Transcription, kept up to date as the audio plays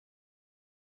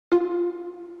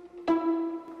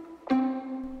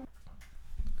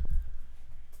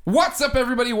What's up,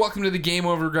 everybody? Welcome to the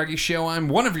GameOverGreggy show. I'm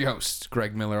one of your hosts,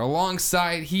 Greg Miller.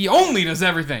 Alongside, he only does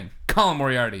everything, Colin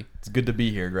Moriarty. It's good to be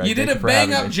here, Greg. You did a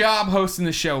bang-up job hosting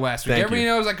the show last week. Thank Everybody you.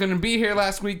 knows I couldn't be here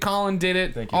last week. Colin did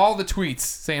it. Thank you. All the tweets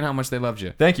saying how much they loved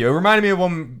you. Thank you. It reminded me of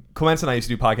when Clements and I used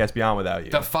to do Podcast Beyond without you.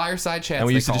 The fireside chats. And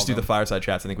we used to just do them. the fireside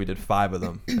chats. I think we did 5 of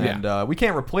them. Yeah. And we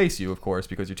can't replace you, of course,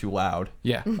 because you're too loud.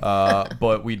 Yeah.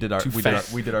 But we did our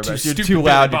we did our Too best. You're stupid, too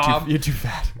loud. Billy Bob. You're too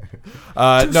fat.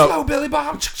 Too slow, Billy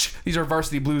Bob. These are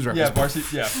Varsity Blues records. Yeah,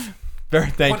 varsity. Yeah.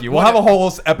 Thank you. what We'll have a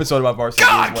whole episode about Varsity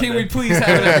God, Blues one can day. we please have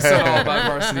an episode all about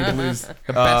Varsity Blues?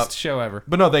 The best show ever.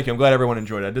 But no, thank you. I'm glad everyone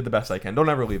enjoyed it. I did the best I can. Don't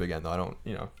ever leave again, though.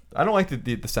 I don't like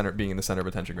the center being in the center of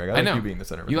attention, Greg. I like know. you being the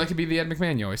center of You attention. like to be the Ed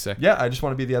McMahon, you always say. Yeah, I just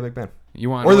want to be the Ed McMahon. You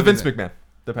want Or the Vince McMahon,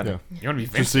 depending. Yeah. You want to be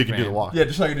Vince Just so you can do McMahon. the walk. Yeah,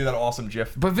 just so I can do that awesome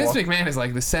GIF. But Vince walk. McMahon is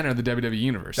like the center of the WWE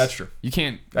universe. That's true. You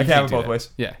can't. I you can have do it both that. ways.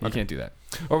 Yeah, you can't do that.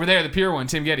 Over there, the pure one,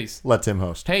 Tim Gettys. Let Tim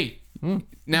host. Hey,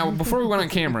 now before we went on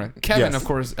camera, Kevin, Yes. of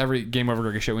course, every Game Over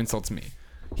Greggy show insults me.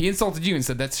 He insulted you and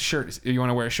said, "That's a shirt. You want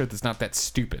to wear a shirt that's not that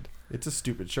stupid." It's a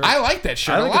stupid shirt. I like that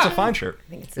shirt I a think lot. it's a fine shirt.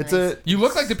 It's a. You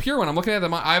look like the pure one. I'm looking at the.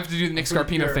 I have to do the Nick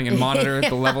Scarpino thing and monitor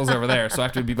the levels over there, so I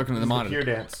have to be looking at the monitor.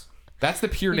 Pure dance. That's the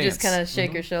pure You dance. just kind of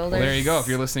shake your shoulders. Well, there you go. If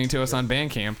you're listening to us on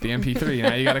Bandcamp, the MP3,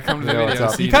 now you got to come to the Yeah, video. what's up?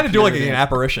 to see You kind of the do like pure an dance.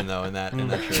 apparition though in that shirt.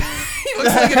 He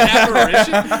looks like an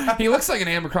apparition. He looks like an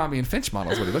Abercrombie and Finch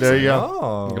model. Is what he looks There like. you go.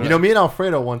 Oh. You know, me and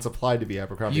Alfredo once applied to be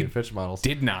Abercrombie You and Fitch models.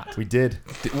 Did not. We did.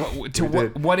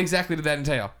 What exactly did that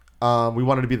entail? We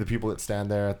wanted to be the people that stand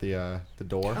there at the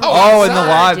door. Oh, and the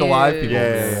outside, live dude. people.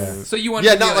 Yeah. So you want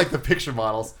Yeah, to be not like the picture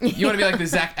models. you want to be like the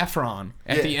Zac Efron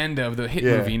at Yeah. the end of the hit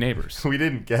Yeah. movie Neighbors. We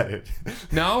didn't get it.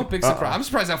 No, big surprise. I'm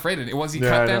surprised Alfredo did. Was he Yeah,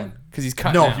 cut I then? know. Because he's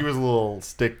cut No, now. he was a little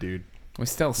stick dude. Well,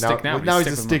 he's still a stick now. but now he's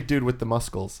a with stick dude with the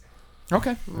muscles. him.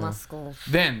 Okay. Muscles.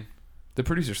 Then the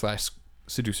producer /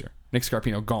 seducer, Nick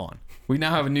Scarpino, gone. We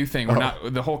now have a new thing. We're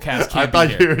not the whole cast I can't be thought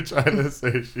here. you were trying to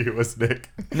say she was Nick.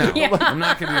 No, Yeah. I'm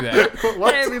not gonna do that.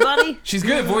 What? Hey, everybody. She's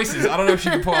good at voices. I don't know if she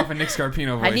can pull off a Nick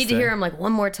Scarpino voice. I need to hear him like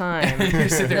one more time. You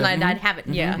sit there. Then I'd have it.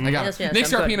 Yeah. I got Yes, it. yes, Nick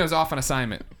I'm good. Scarpino's off on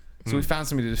assignment, so we found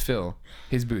somebody to fill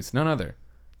his boots. None other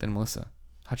than Melissa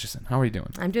Hutchison. How are you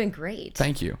doing? I'm doing great.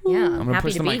 Thank you. Yeah, I'm gonna happy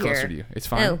push to the be mic here. closer to you. It's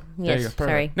fine. Oh, There yes, you go. Perfect.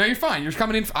 sorry. No, you're fine. You're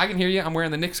coming in. I can hear you. I'm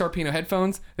wearing the Nick Scarpino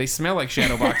headphones. They smell like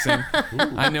shadow boxing.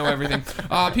 I know everything.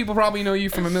 People probably know you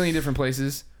from a million different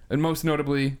places, and most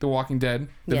notably, The Walking Dead,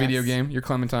 the Yes. video game. You're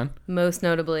Clementine. Most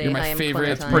notably, You're my I am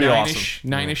favorite. Clementine. pretty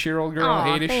nine-ish-year-old girl,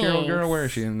 Aw, 8-ish-year-old girl. thanks. Where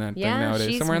is she in that Yeah, thing nowadays?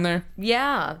 she's- Somewhere in there.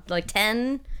 Yeah, like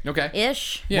 10-ish. Okay.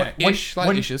 Yeah, ish. Like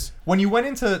ishes. When you went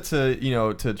into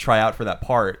to try out for that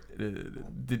part,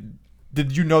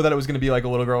 did you know that it was going to be like a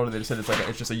little girl? Or they just said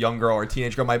it's just a young girl or a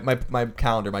teenage girl? My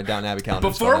calendar, my Downton Abbey calendar.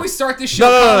 Before we start this show,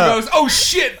 Colin goes, "Oh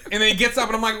shit!" and then he gets up,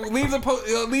 and I'm like,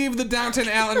 "Leave the Downton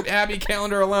Abbey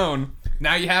calendar alone."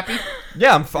 Now you happy?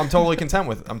 Yeah, I'm totally content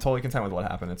with what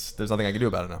happened. There's nothing I can do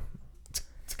about it now.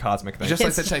 It's a cosmic thing. Just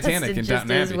like the Titanic It in just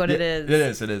Downton is Abbey. what it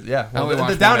is. It is. Yeah. I only Well,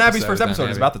 watched the Downton one Abbey's episode first of episode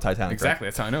Downton is Abbey. about the Titanic. Exactly.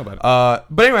 That's how I know about it.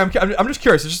 But anyway, I'm just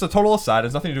curious. It's just a total aside. It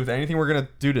has nothing to do with anything we're gonna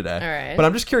do today. All right. But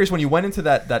I'm just curious when you went into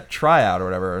that tryout or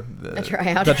whatever. A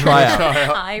tryout. The tryout.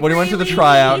 I When you went to the really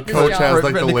tryout, hate this coach job. has,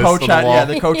 like, the list coach on the had, wall. yeah,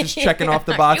 the coach is checking off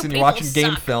the box You and you're watching people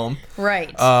game suck. film.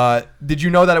 Right. Did you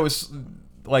know that it was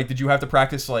like? Did you have to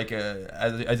practice like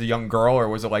as a young girl, or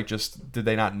was it like just did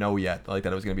they not know yet like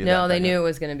that it was gonna be? No, they knew it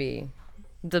was going to be.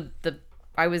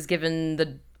 I was given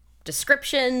the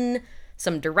description,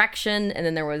 some direction, and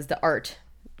then there was the art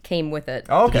came with it.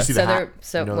 Oh, Did okay. you see So the hat? there-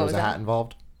 so you know what there was was a that? hat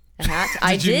involved? A hat?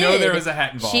 I Did you did. know there was a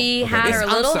hat involved? She Okay. had It's- her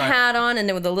I'm little sorry. hat on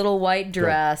and with a little white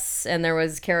dress, and there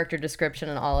was character description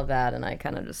and all of that, and I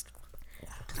kind of just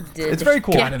did. It's very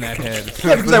cool. Got in that head.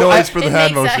 Yeah, because The noise for It the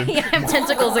hand makes motion. I have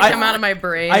tentacles that come out of my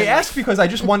brain. I asked because I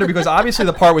just wonder because obviously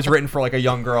the part was written for like a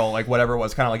young girl, like whatever it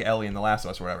was, kind of like Ellie in The Last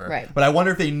of Us or whatever. Right. But I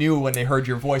wonder if they knew when they heard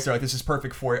your voice, they're like, this is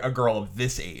perfect for a girl of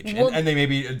this age, Well- and they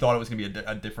maybe thought it was gonna be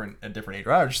a different age.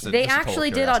 Or just They just a total actually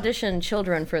did curiosity. audition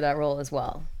children for that role as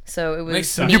well. So it was Makes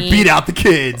sense. me. You beat out the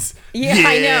kids. Yeah,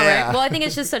 I know, right? Well, I think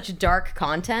it's just such dark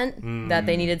content that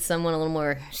they needed someone a little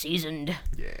more seasoned.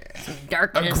 Yeah.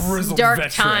 Darkness, grizzled dark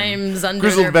veteran. times under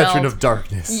Grizzled their veteran belt. of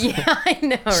darkness. Yeah, I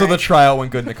know. So the right? tryout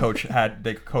went good, and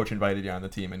the coach invited you on the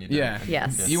team, and you did. Yeah.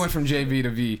 Yes. You went from JV to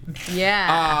V.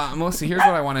 Yeah. Melissa, here's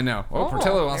what I want to know. Oh,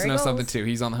 Portillo wants to there he know goes. something too.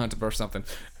 He's on the hunt for something.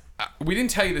 We didn't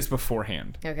tell you this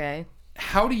beforehand. Okay.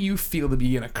 How do you feel to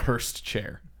be in a cursed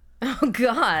chair? Oh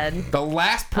God. The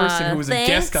last person who was a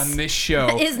guest thanks. on this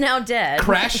show Is now dead.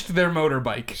 crashed their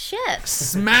motorbike, Shit.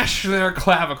 smashed their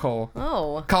clavicle.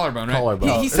 Oh. Collarbone, right?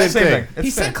 Collarbone. He It's the said, same thing. It's he the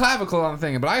same. said clavicle on the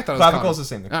thing, but I thought it was Clavicle is the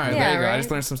same thing. All right, Yeah, there you go. I right?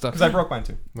 just learned some stuff. Because I broke mine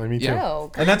too. Me too.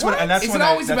 Oh, And that's when. And that's Is when it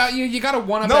always that's- about you? You got to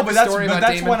one up No, every but that's story but about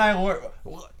that's Damon. when I learned.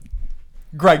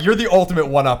 Greg, you're the ultimate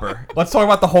one-upper. Let's talk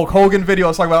about the Hulk Hogan video.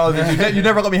 Let's talk about other things. You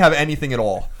never let me have anything at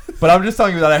all. But I'm just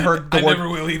telling you that I heard the I word. never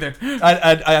will either.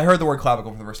 I heard the word clavicle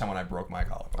for the first time when I broke my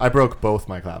collarbone. I broke both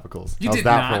my clavicles. You How's did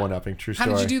that not. for one-upping? True How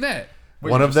story. did you do that?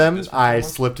 Wait, One you of just- them, this was I one?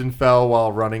 slipped and fell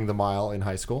while running the mile in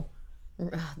high school.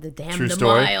 True the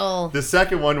story. mile. The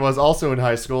second one was also in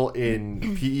high school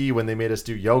in PE when they made us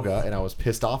do yoga, and I was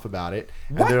pissed off about it.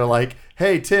 And they were like,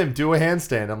 "Hey Tim, do a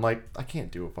handstand." I'm like, "I can't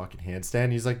do a fucking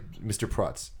handstand." He's like, "Mr.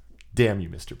 Prutz, damn you,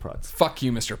 Mr. Prutz." Fuck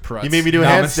you, Mr. Prutz. He made me do a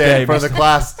Namaste, handstand in front of the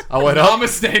class. I went up,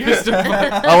 Namaste, Mr.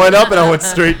 Prutz. I went up, and I went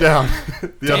straight down.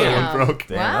 The other Damn. one broke.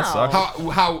 Damn, that Wow.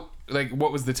 sucks. How, like,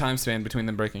 what was the time span between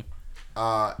them breaking?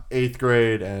 8th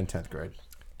grade and 10th grade.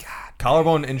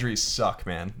 Collarbone injuries suck,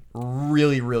 man.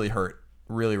 Really, really hurt.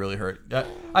 Really, really hurt.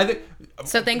 I think.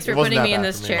 So thanks for It wasn't putting that me in bad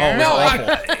this for me. chair. Oh, No,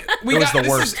 awful. we It was got the this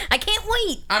worst. is- I can't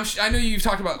wait. I know you've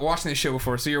talked about watching this show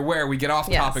before, so you're aware we get off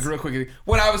Yes. topic real quickly.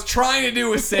 What I was trying to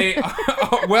do was say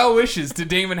well wishes to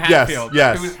Damon Hatfield.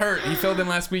 yes. He was hurt. He filled in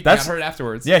last week That's- and got hurt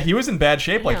afterwards. Yeah, he was in bad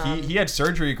shape. Like Yeah. he had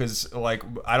surgery because like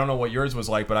I don't know what yours was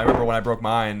like, but I remember when I broke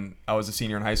mine, I was a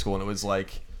senior in high school and it was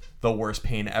like the worst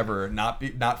pain ever.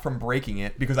 Not from breaking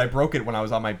it because I broke it when I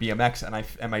was on my BMX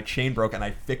and my chain broke and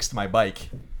I fixed my bike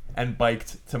and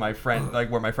biked to my friend like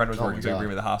where my friend was working, so he God. bring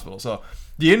me to the hospital. So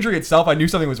the injury itself, I knew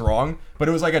something was wrong, but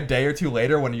it was like a day or two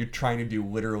later when you're trying to do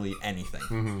literally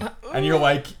anything, and you're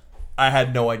like, I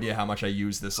had no idea how much I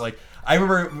used this. Like I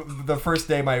remember the first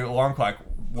day my alarm clock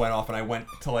went off and I went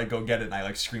to like go get it and I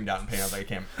like screamed out in pain. I was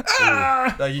like, I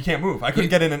can't, like, you can't move. I couldn't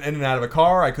get in and out of a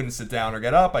car. I couldn't sit down or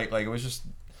get up. Like it was just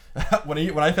when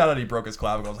I found out he broke his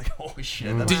clavicle, I was like, holy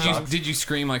shit. That sucks. Did you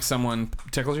scream like someone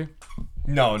tickled you?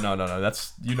 No.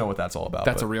 That's you know what that's all about.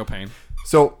 That's but- a real pain.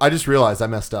 So I just realized I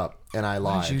messed up and I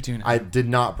lied. did you do now? I did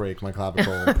not break my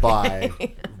clavicle by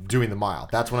doing the mile.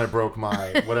 That's when I broke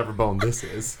my whatever bone this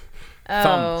is.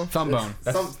 Oh. Thumb bone.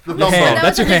 The your thumb hand. bone.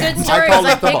 That's That was your a hand. good story. I I call was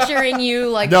it like the- picturing you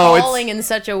like No, it's- falling in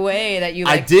such a way that you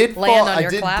like I did land fall. on I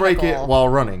your did clavicle. break it while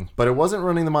running, but it wasn't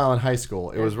running the mile in high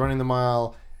school. It was running the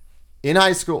mile in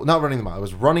high school. Not running the mile. It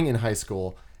was running in high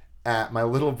school at my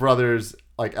little brother's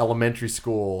like elementary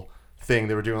school thing.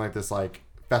 They were doing like this like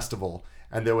festival,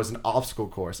 and there was an obstacle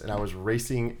course, and I was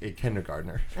racing a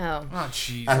kindergartner. Oh. Oh,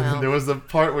 jeez. And then there was the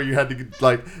part where you had to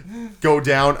like go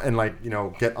down and like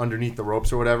get underneath the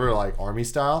ropes or whatever, like army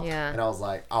style. Yeah. And I was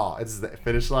like, oh, this is the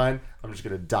finish line. I'm just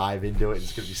gonna dive into it. And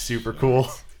it's gonna be super cool.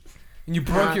 You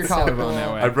broke your so collarbone cool.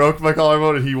 that way. I broke my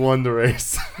collarbone and he won the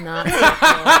race. Not so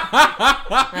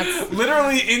cool.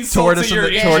 Literally insult Tortoise to in your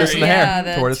the- injury. tortoise in the hair. Yeah,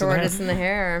 the Tortoise in the hair. tortoise in the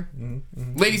hair.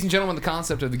 Ladies and gentlemen, the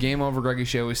concept of the Game Over Greggy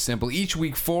show is simple. Each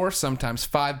week, 4, sometimes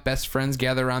 5 best friends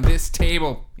gather around this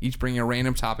table, each bringing a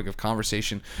random topic of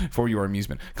conversation for your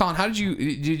amusement. Colin, did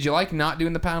you like not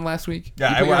doing the pound last week?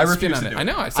 Yeah, You put your I own spin refused on to it. do it. I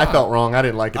know. I saw I felt wrong. I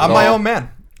didn't like it at I'm all. my own man.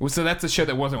 Well, so that's a show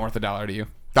that wasn't worth $1 to you.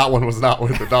 That one was not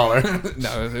worth $1.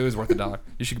 No, it was worth $1.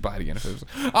 You should buy it again if it was.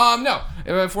 No.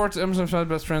 If 4 sometimes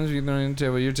best friends, you can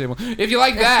table your table. If you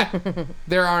like that,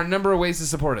 there are a number of ways to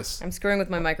support us. I'm screwing with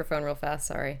my microphone real fast.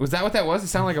 Sorry. Was that what that was? It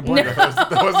sounded like a blender. That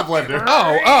was a blender.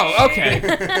 Oh, okay.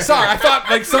 Sorry, I thought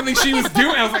like something she was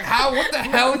doing. I was like, what the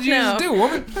hell did you No. just do,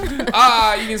 woman?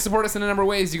 You can support us in a number of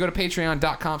ways. You go to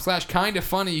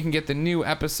patreon.com/kindafunny. You can get the new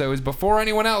episodes before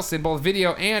anyone else in both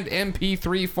video and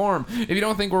MP3 form. If you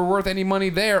don't think we're worth any money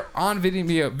there on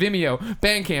Vimeo,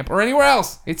 Bandcamp, or anywhere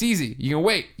else, it's easy. You can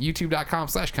wait.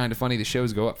 YouTube.com/kindafunny. The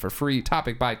shows go up for free,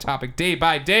 topic by topic, day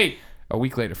by day, a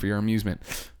week later for your amusement.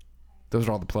 Those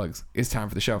are all the plugs. It's time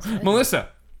for the show. Melissa,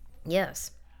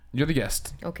 Yes. you're the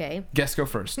guest. Okay. Guests go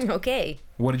first. Okay.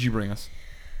 What did you bring us?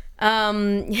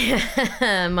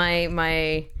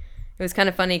 My it was kind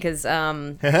of funny because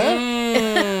I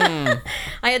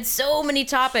had so many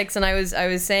topics and I was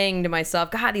saying to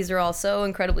myself, God, these are all so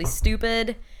incredibly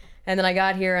stupid. And then I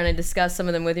got here and I discussed some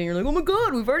of them with you and you're like, oh my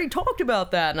God, we've already talked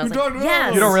about that. And I was like,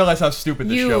 yes. You don't realize how stupid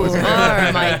this You show is.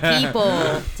 are my people.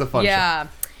 It's a fun Yeah.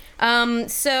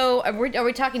 So are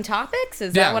we talking topics?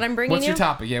 Is that what I'm bringing What's you? your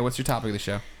topic? Yeah, what's your topic of the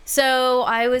show? So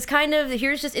I was kind of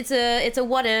it's a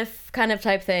what if kind of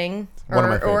type thing, One of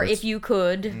my or favorites. if you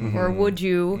could, or would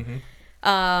you,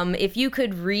 if you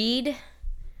could read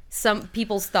some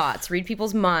people's thoughts, read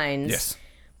people's minds. Yes.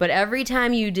 But every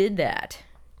time you did that,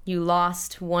 you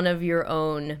lost one of your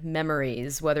own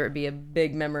memories, whether it be a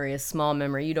big memory, a small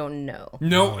memory, you don't know.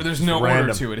 No, there's no order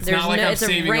random. to it. It's There's not like I'm it's a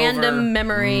saving random over.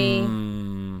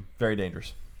 memory. Very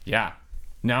dangerous. Yeah.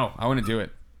 No, I wouldn't do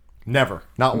it. Never.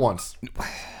 Not once.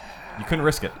 You couldn't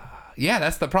risk it. Yeah,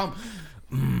 that's the problem.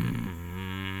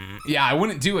 Yeah, I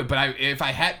wouldn't do it, but if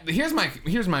I had, here's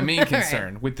my main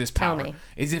concern with this Tell power me.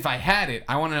 is if I had it,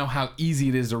 I want to know how easy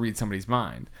it is to read somebody's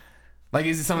mind. Like,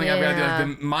 is it something I've got to do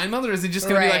like the mind meld, or is it just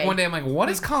gonna be like Right. one day I'm like, what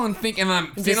does Colin think? And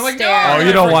I'm Just like, stare. no, Oh, and you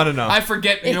I don't wanna know. I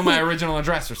forget, my original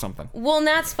address or something. Well, and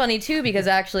that's funny too, because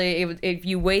actually, if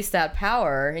you waste that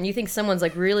power and you think someone's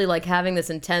like really like having this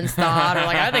intense thought, or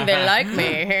like I think they like me,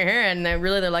 and they're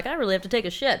like I really have to take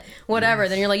a shit, whatever.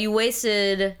 Then you're like you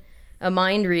wasted a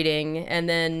mind reading, and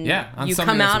then on you something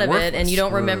come out that's of it and worthless. you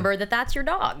don't remember that that's your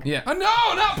dog. Yeah. Oh, no,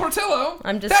 not Portillo.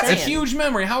 I'm just That's a saying. huge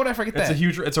memory. How would I forget that?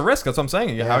 It's a risk. That's what I'm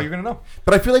saying. How are you gonna know?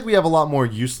 But I feel like we have a lot more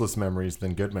useless memories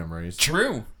than good memories.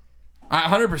 True.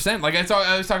 100%. Like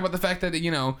I was talking about the fact that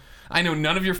I know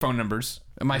none of your phone numbers.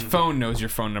 My phone knows your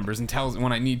phone numbers and tells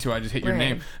when I need to. I just hit your Right.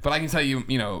 name. But I can tell you,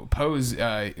 Poe's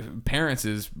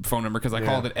parents' phone number because I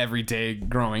called it every day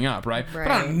growing up, right? But I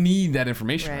Right. don't need that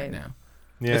information right Right. now.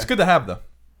 Yeah. It's good to have though.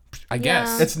 I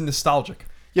guess. It's nostalgic.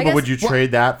 Yeah, I but guess- would you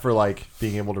trade that for like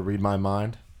being able to read my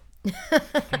mind?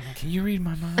 Can you read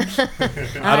my mind?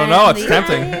 I don't know. It's the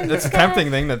tempting. eyes It's a tempting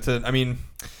thing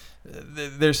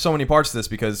there's so many parts to this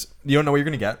because you don't know what you're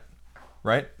gonna get,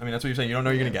 right? I mean, that's what you're saying. You don't know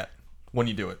what you're gonna get when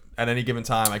you do it. At any given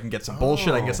time, I can get some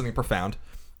bullshit. I can get something profound,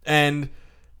 and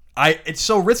it's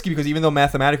so risky because even though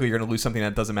mathematically you're gonna lose something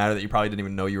that doesn't matter that you probably didn't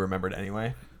even know you remembered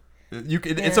anyway.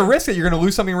 It's a risk that you're gonna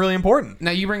lose something really important.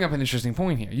 Now you bring up an interesting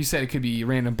point here. You said it could be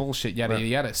random bullshit, yada yada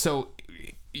yada. So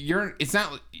it's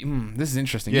not. This is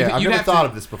interesting. Yeah, I've You'd never have thought to-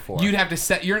 of this before. You'd have to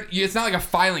set. It's not like a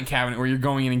filing cabinet where you're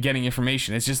going in and getting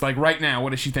information. It's just like right now,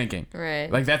 what is she thinking?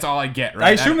 Right. Like that's all I get. Right.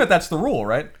 I assume that's the rule,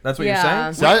 right? That's what Yeah.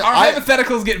 you're saying. So Our I-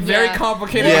 hypotheticals get very Yeah.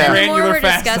 complicated Yeah. and The more granular we're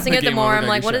fast. discussing on it, the Game more Over I'm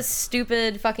like, Greggy what show. a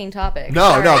stupid fucking topic.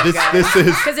 No, this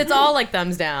is. Because it's all like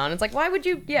thumbs down. It's like, why would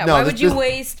you? Yeah, No, why this- would you this-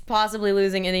 waste possibly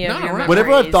losing any of No, your right. memories?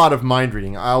 Whenever I've thought of mind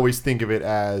reading, I always think of it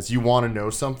as you want to know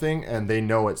something and they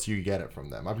know it, so you get it from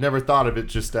them. I've never thought of it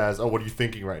just as, oh, what are you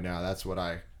thinking right now? That's what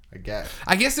I get.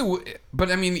 I guess it would,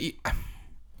 but I mean,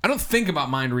 I don't think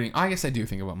about mind reading. I guess I do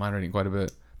think about mind reading quite a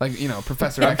bit. Like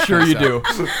Professor X. I'm sure you do.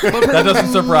 But That doesn't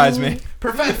surprise me.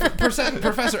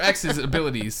 Professor X's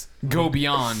abilities go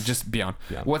beyond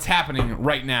what's happening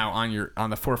right now on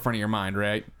the forefront of your mind,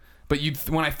 right? But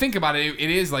when I think about it, it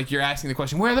is like you're asking the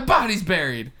question, where are the bodies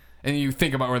buried? And you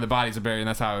think about where the bodies are buried, and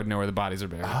that's how I would know where the bodies are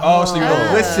buried. Oh, so you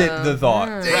elicit the thought.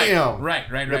 Damn. Right.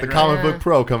 Got the comic book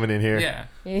pro coming in here. Yeah.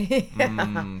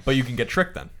 But you can get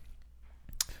tricked then.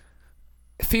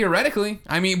 Theoretically,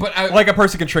 I mean, but Like a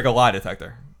person can trick a lie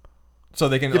detector. So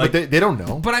they can Yeah, like but they don't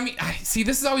know. But I mean, see,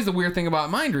 this is always the weird thing about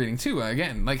mind reading too.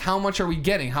 Again, like how much are we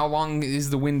getting? How long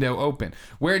is the window open?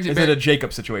 Where did is it a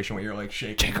Jacob situation where you're like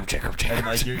shaking? Jacob. And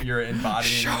like you're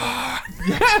embodying.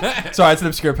 Sorry, it's an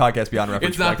obscure podcast beyond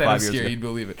reference. It's for not like that 5 obscure. years ago. You'd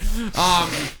believe it.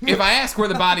 If I ask where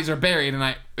the bodies are buried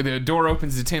and the door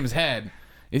opens to Tim's head,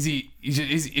 I guess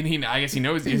he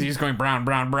knows. Is he just going brown?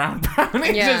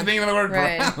 He's Yeah, just thinking the word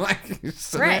right. brown. Like,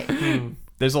 so- Right.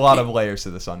 There's a lot of layers to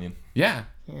this onion. Yeah.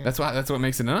 That's what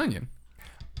makes it an onion.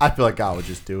 I feel like I would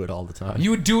just do it all the time.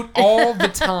 You would do it all the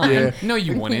time. Yeah. No,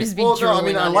 you Just wouldn't. be well, no, I drooling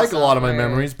mean, I on like a lot of my yourself,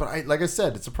 memories, but like I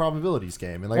said, it's a probabilities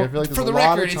game, and like Well, I feel like there's for the a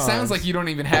lot record, of it times. sounds like you don't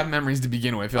even have memories to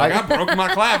begin with. You're like, I broke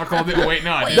my clavicle. Wait,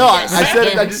 no, I didn't. No, I said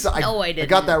it. No, I I didn't.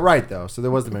 got that right though, so there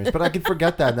was the memories, but I could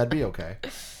forget that, and that'd be okay.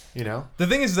 You know? The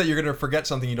thing is that you're gonna forget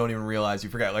something you don't even realize you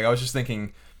forget. Like I was just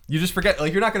thinking, you just forget.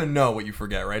 Like you're not gonna know what you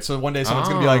forget, right? So one day someone's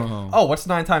gonna be like, "Oh, what's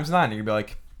 9 times 9?" And you're gonna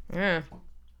be like, Yeah.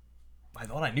 I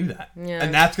thought I knew that. Yeah.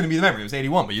 And that's going to be the memory. It was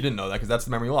 81, but you didn't know that because that's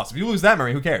the memory you lost. If you lose that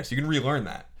memory, who cares? You can relearn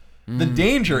that. The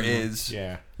danger is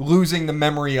losing the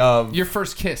memory of... Your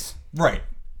first kiss. Right.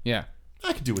 Yeah.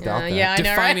 I could do without that. Yeah, I know,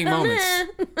 Defining right?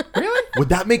 moments. Really? Would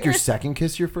that make your second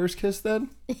kiss your first kiss then?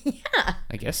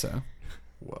 I guess so.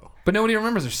 Whoa. But nobody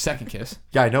remembers their second kiss.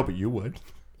 Yeah, I know, but you would.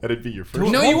 That'd be your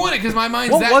first. No, you wouldn't, because my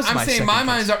mind's what that. was I'm my saying second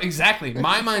my kiss? mind's exactly.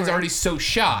 My mind's already so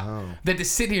shot that to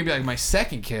sit here and be like my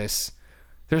second kiss.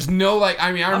 There's no like.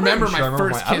 I mean, I remember even my sure I remember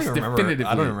first my- I don't kiss even remember it. definitively.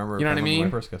 I don't remember You know if what I I remember mean? my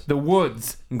first kiss. The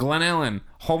woods, Glen Ellen,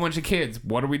 whole bunch of kids.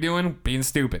 What are we doing? Being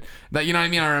stupid. That you know what I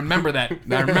mean? I remember that.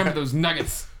 I remember those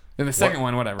nuggets. And the second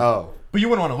one, whatever. Oh. But you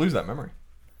wouldn't want to lose that memory.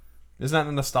 Isn't that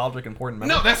a nostalgic, important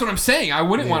memory? No, that's what I'm saying. I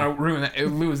wouldn't want to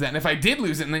lose that. And if I did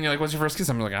lose it, and then you're like, "What's your first kiss?"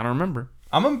 I'm like, "I don't remember."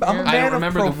 I'm a I man don't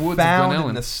remember of the woods of Glen profound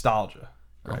Ellen. nostalgia.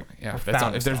 Right. Yeah. If,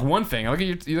 Profound if there's nostalgia. one thing,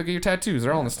 you look at your tattoos.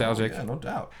 They're all nostalgic. Yeah, no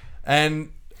doubt.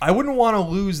 And I wouldn't want to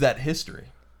lose that history.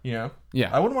 You know?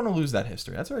 Yeah. I wouldn't want to lose that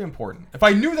history. That's very important. If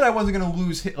I knew that I wasn't going to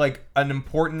lose like an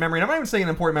important memory, and I'm not even saying an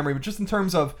important memory, but just in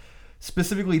terms of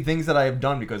specifically things that I have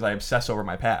done because I obsess over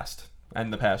my past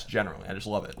and the past generally. I just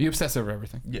love it. You obsess over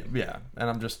everything. Yeah. And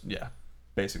I'm just,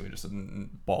 basically just a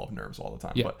ball of nerves all the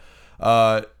time. Yeah.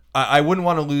 But I wouldn't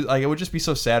want to lose, like, it would just be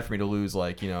so sad for me to lose,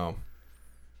 like, you know,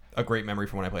 a great memory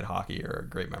from when I played hockey or a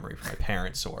great memory from my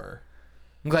parents or...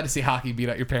 I'm glad to see hockey beat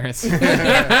out your parents. Because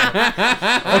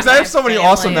I have so many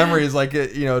awesome memories, like,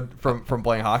 you know, from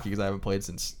playing hockey because I haven't played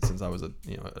since I was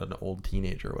an old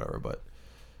teenager or whatever. But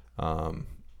I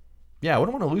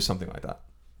wouldn't want to lose something like that.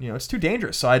 You know, it's too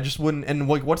dangerous. So I just wouldn't. And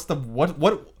like, what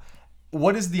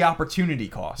is the opportunity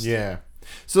cost? Yeah.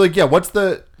 So like, what's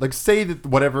the say that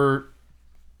whatever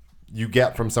you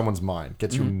get from someone's mind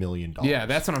gets you $1 million. Yeah,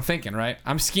 that's what I'm thinking, right?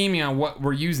 I'm scheming on what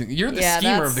we're using. You're the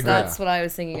schemer of the group. That's what I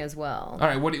was thinking as well. All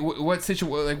right, what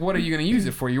situation? Like, what are you going to use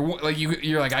it for? You're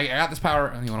like, I got this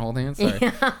power. You want to hold hands?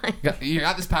 Sorry. You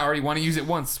got this power. You want to use it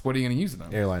once. What are you going to use it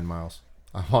on? Airline miles.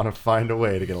 I want to find a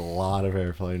way to get a lot of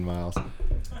airplane miles so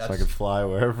I can fly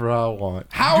wherever I want.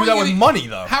 How do that with money,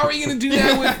 though? How are you going to do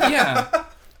that with? Yeah.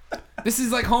 This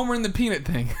is like Homer and the peanut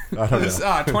thing. I don't know.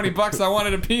 $20. I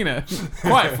wanted a peanut.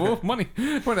 Why? Fool? Money.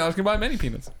 $20 can buy many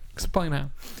peanuts. Explain how.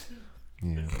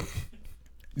 Yeah.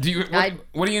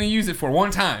 What are you going to use it for? One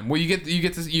time. Well, you get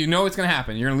this. You know it's going to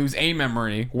happen. You're going to lose a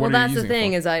memory. Well, that's the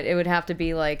thing is, it would have to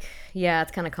be like,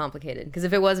 it's kind of complicated because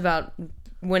if it was about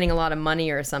winning a lot of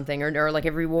money or something, or like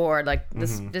a reward, like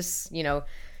this,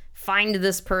 find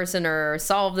this person or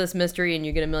solve this mystery and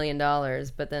you get $1 million,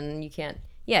 but then you can't.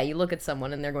 Yeah, you look at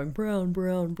someone and they're going brown,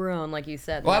 brown, brown, like you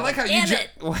said. Well, I like how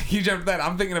you jumped that.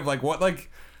 I'm thinking of like what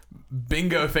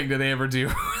bingo thing do they ever do?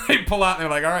 They pull out and they're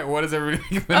like, all right, what is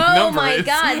everything the number my is?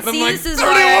 God. See, like, this is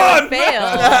where I fail.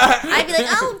 I'd be like,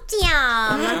 oh,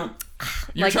 damn.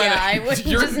 I would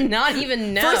just not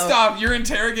even know. First off, you're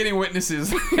interrogating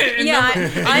witnesses.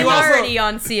 I'm already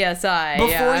on CSI.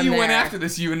 Before you went after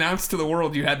this, you announced to the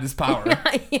world you had this power.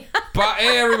 Yeah. But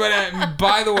hey, everybody,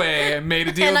 by the way, I made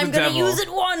a deal and with the devil. And I'm going to use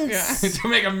it once. To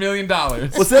make $1 million. Well,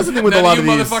 so that's the thing with a lot of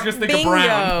these. Motherfuckers think of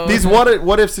brown. These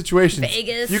what if situations.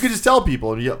 Vegas. You could just tell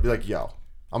people and be like, yo,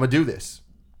 I'm going to do this.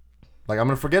 Like, I'm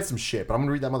going to forget some shit, but I'm going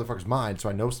to read that motherfucker's mind so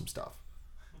I know some stuff.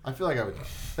 I feel like I would.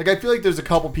 I feel like there's a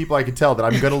couple people I could tell that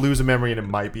I'm gonna lose a memory and it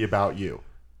might be about you.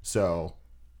 So,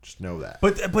 just know that.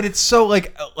 But it's so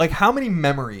like how many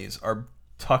memories are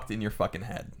tucked in your fucking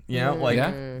head? You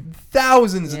know,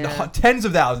 thousands and tens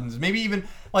of thousands, maybe even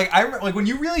like when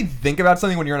you really think about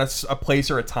something when you're in a place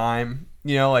or a time.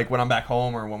 You know, like when I'm back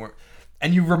home or when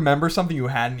and you remember something you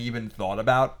hadn't even thought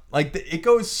about. Like it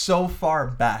goes so far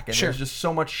back, and there's just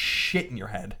so much shit in your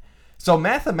head. So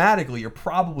mathematically, you're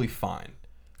probably fine.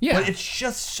 Yeah. But it's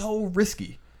just so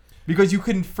risky because you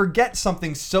can forget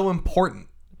something so important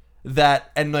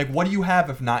and like, what do you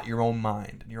have if not your own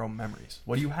mind and your own memories?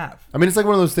 What do you have? I mean, it's like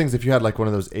one of those things if you had like one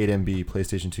of those 8 MB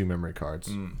PlayStation 2 memory cards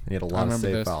and you had a lot of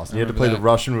save files and you had to play the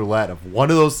Russian roulette of one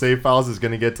of those save files is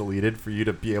going to get deleted for you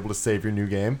to be able to save your new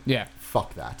game. Yeah.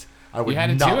 Fuck that. I would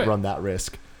not run that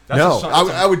risk. That's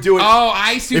I would do it. Oh,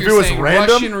 I see what you're saying. If it was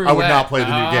random, I would not play the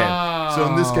new game. So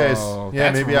in this case,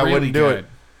 maybe I wouldn't do it.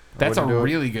 That's a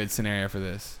really good scenario for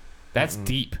this. That's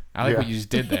deep. I like what you just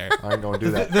did there. I ain't going to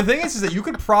do that. The thing is that you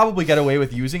could probably get away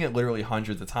with using it literally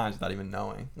hundreds of times without even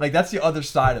knowing. Like, that's the other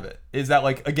side of it. Is that,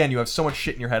 like, again, you have so much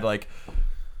shit in your head, like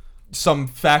some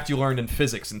fact you learned in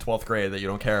physics in 12th grade that you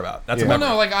don't care about. That's well,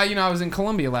 no, like I was in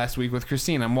Colombia last week with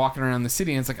Christine. I'm walking around the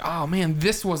city and it's like, oh man,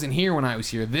 this wasn't here when I was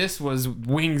here. This was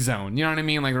Wing Zone. You know what I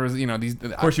mean? Like there was, these.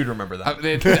 Of course, you'd remember that. I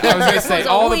was gonna say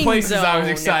all the places I was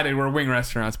excited were wing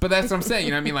restaurants, but that's what I'm saying.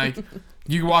 You know what I mean? Like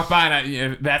you walk by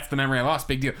and that's the memory I lost.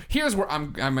 Big deal. Here's where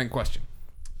I'm in question.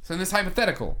 So in this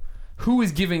hypothetical, who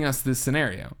is giving us this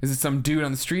scenario? Is it some dude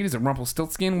on the street? Is it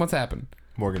Rumpelstiltskin? What's happened?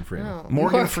 Morgan Freeman. Oh.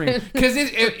 Morgan Freeman. Because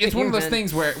it's one of those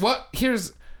things where,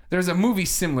 there's a movie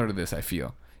similar to this, I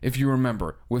feel, if you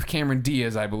remember, with Cameron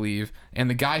Diaz, I believe, and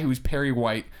the guy who's Perry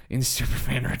White in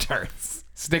Superman Returns.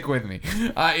 Stick with me.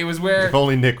 It was where... If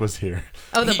only Nick was here.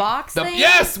 Oh, the box thing?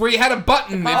 Yes, where you had a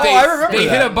button. I remember they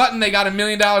that. hit a button, they got $1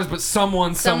 million, but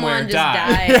someone somewhere just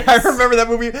died. Yeah, I remember that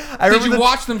movie. Did you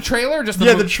watch the trailer?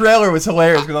 The trailer was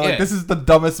hilarious because I'm like, this is the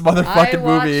dumbest motherfucking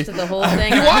movie. I watched the whole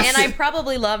thing, and I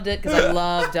probably loved it because I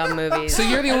love dumb movies. So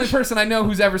you're the only person I know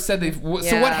who's ever said they've...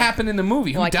 So what happened in the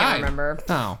movie? Who died? I can't remember.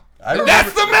 Oh.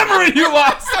 That's the memory you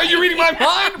lost. Are you reading my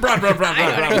mind?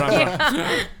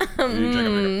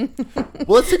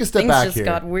 Well, let's take a step back here. Things just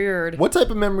got weird. What type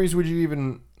of memories would you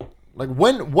even like?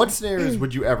 What scenarios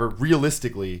would you ever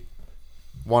realistically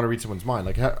want to read someone's mind.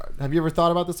 Like, have you ever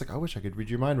thought about this? Like, I wish I could read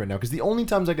your mind right now. Because the only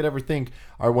times I could ever think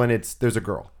are when there's a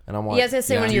girl, and I'm like, Yeah, I was gonna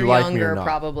say when do you're you like me or younger, not?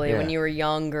 probably Yeah. when you were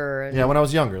younger. And Yeah, when I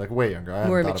was younger, like way younger. I haven't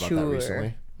more thought about that mature.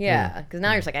 recently. Yeah, because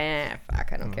now you're just like,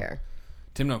 fuck, I don't care.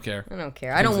 Tim don't care. I don't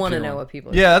care. I don't Tim's a want to pure know one. what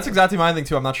people. Yeah, that's exactly my thing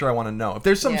too. I'm not sure I want to know. If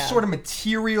there's some Yeah. sort of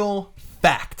material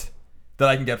fact that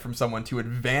I can get from someone to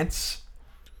advance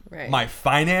Right. my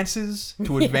finances,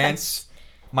 to advance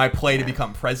my play to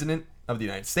become president of the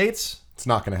United States. It's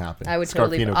not going to happen. I would Scarpino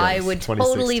totally Gettys,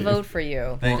 2016. vote for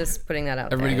you. Just putting that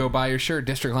out Everybody there. go buy your shirt,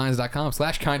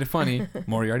 districtlines.com/kindafunny.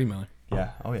 Moriarty Miller. Yeah.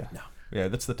 Oh yeah. Yeah,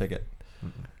 that's the ticket.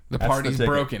 The That's party's the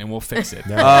ticket. broken and we'll fix it.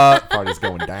 Party's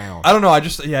going down. I don't know.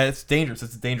 It's dangerous.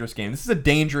 It's a dangerous game. This is a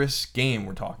dangerous game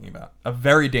we're talking about. A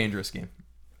very dangerous game.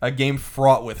 A game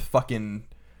fraught with fucking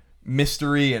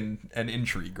mystery and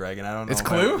intrigue, Greg. And I don't know. It's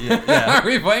Clue? Yeah. Are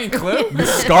we playing Clue?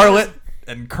 Scarlet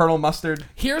and Colonel Mustard.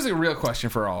 Here's a real question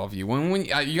for all of you. When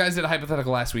you guys did a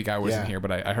hypothetical last week, I wasn't Yeah. here,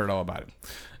 but I heard all about it.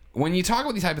 When you talk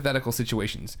about these hypothetical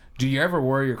situations, do you ever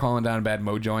worry you're calling down a bad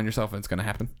mojo on yourself and it's going to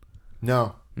happen?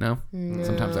 No. No?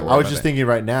 Sometimes I worry I was about just that. thinking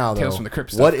right now, though, Tales from the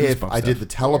Crypt what stuff, if Goosebumps I did stuff. the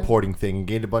teleporting thing and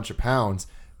gained a bunch of pounds,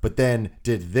 but then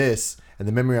did this, and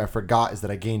the memory I forgot is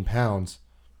that I gained pounds?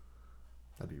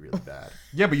 That'd be really bad.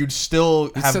 Yeah, but you'd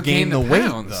still have still gain gained the the weight,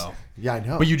 pounds. though. Yeah, I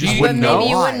know. But you just You- wouldn't But know. maybe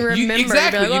you why. wouldn't remember.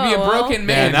 Exactly. You'd be You'd like, be a oh, well. broken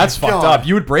man. Man, that's fucked God. up.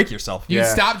 You would break yourself. You'd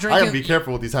stop I drinking. gotta be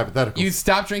careful with these hypotheticals. You'd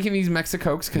stop drinking these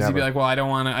Mexicokes because you'd be Never. like, well, I don't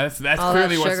want to. That's All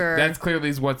clearly that sugar. that's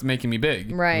clearly what's making me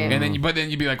big. Right. And then but then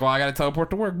you'd be like, well, I got to teleport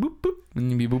to work. Boop boop. And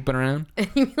you'd be booping around.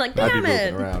 You'd be like, I'd be damn moving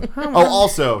it. around. Oh,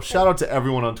 also, shout out to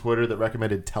everyone on Twitter that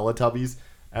recommended Teletubbies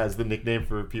as the nickname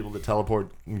for people that teleport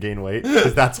and gain weight,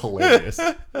 because that's hilarious.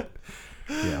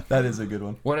 Yeah. That is a good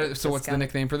one. What's the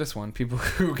nickname for this one? People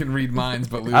who can read minds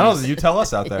but lose. I don't know. You tell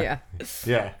us out there. Yeah.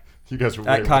 Yeah. You guys were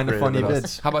At way kind of more funny creative than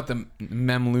us. vids. How about the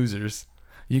mem losers?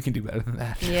 You can do better than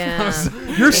that. Yeah.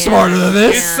 You're smarter than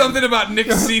It's this. something about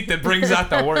Nick's seat that brings out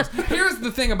the worst. Here's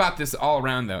the thing about this all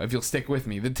around, though. If you'll stick with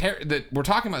me, we're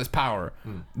talking about this power.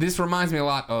 This reminds me a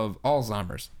lot of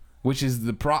Alzheimer's, which is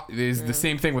the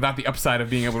same thing without the upside of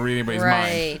being able to read anybody's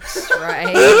mind.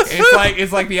 Right.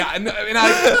 It's like the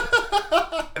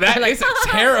it's a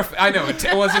terrifying. I know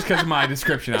well, it's just because of my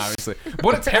description, obviously.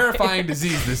 What a terrifying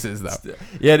disease this is, though.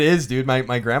 Yeah, it is, dude.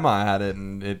 My grandma had it,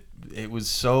 and it was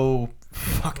so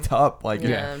fucked up. Like,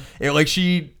 Yeah. like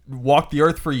she walked the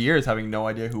earth for years having no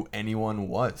idea who anyone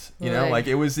was. You know, Right. like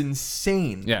it was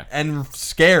insane. Yeah. and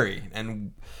scary,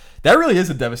 and that really is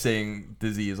a devastating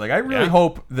disease. Like, I really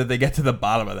hope that they get to the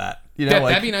bottom of that. You know,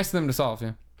 like That'd be nice for them to solve.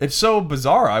 Yeah. it's so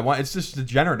bizarre. It's just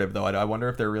degenerative, though. I wonder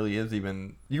if there really is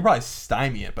even. You can probably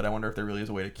stymie it, but I wonder if there really is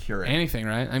a way to cure it. Anything,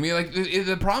 right? I mean, like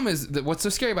the problem is that what's so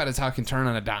scary about it is how it can turn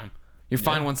on a dime. You're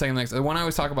fine 1 second, the one I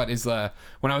always talk about is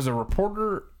when I was a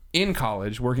reporter in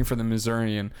college working for the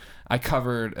Missourian. I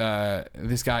covered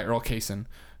this guy Earl Cason,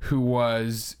 who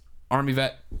was Army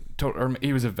vet. Or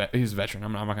he was a vet. He was a veteran.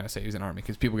 I'm not going to say he was an Army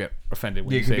because people get offended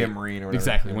when Yeah, you you could say be a Marine or whatever.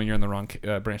 exactly Yeah. when you're in the wrong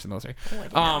branch of the military. Oh, I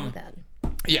did not know that.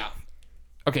 Yeah.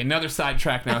 Okay, another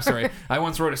sidetrack now. Sorry. I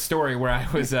once wrote a story where I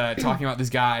was talking about this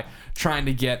guy trying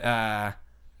to get.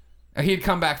 He had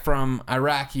come back from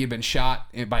Iraq. He had been shot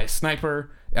by a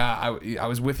sniper. I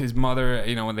was with his mother,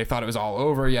 when they thought it was all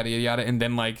over, yada yada yada, and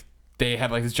then they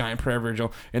had this giant prayer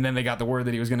vigil, and then they got the word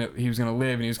that he was gonna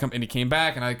live, and he came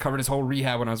back, and I covered his whole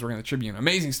rehab when I was working at the Tribune.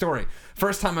 Amazing story.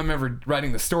 First time I'm ever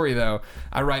writing the story though.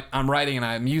 I'm writing and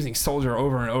I'm using soldier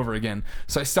over and over again.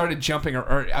 So I started jumping,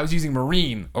 or I was using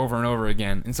Marine over and over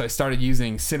again, and so I started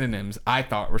using synonyms I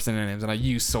thought were synonyms, and I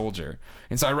used soldier,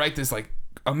 and so I write this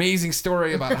amazing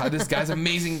story about how this guy's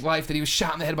amazing life, that he was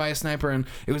shot in the head by a sniper, and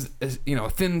it was a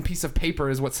thin piece of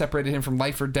paper is what separated him from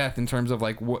life or death in terms of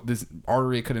what this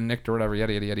artery could have nicked or whatever,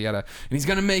 yada yada yada yada, and he's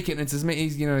gonna make it, and it's his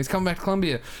he's coming back to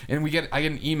Columbia, and I get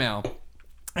an email,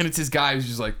 and it's his guy who's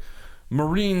just like,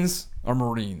 Marines are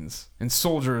Marines and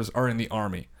soldiers are in the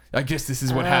Army. I guess this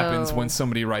is what happens when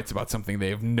somebody writes about something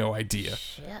they have no idea.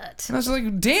 Shit. And I was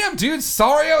like, damn, dude,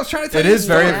 sorry, I was trying to tell It you. is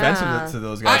very Yeah. offensive to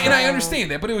those guys. I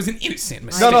understand that, but it was an innocent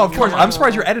mistake. No, of course. I'm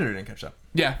surprised your editor didn't catch that.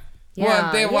 Yeah. Yeah,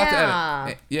 Well, they have a lot to yeah.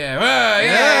 edit.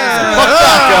 Yeah.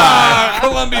 Yeah.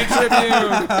 Columbia Tribune.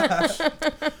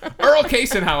 Earl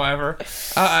Cason, however,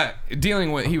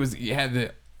 dealing with he had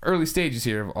the early stages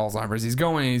here of Alzheimer's. He's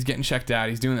going and he's getting checked out.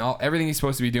 He's doing everything he's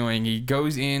supposed to be doing. He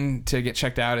goes in to get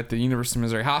checked out at the University of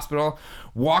Missouri Hospital,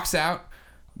 walks out,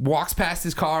 walks past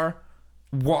his car,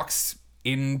 walks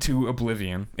into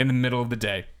oblivion in the middle of the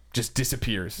day. just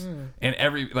disappears. And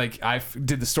I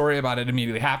did the story about it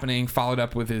immediately happening, followed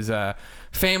up with his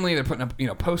family. They're putting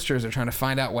up, posters. They're trying to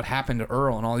find out what happened to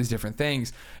Earl and all these different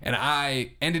things. And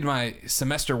I ended my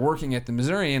semester working at the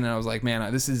Missourian, and I was like,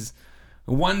 man, this is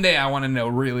one day I want to know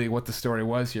really what the story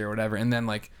was here or whatever. And then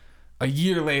like a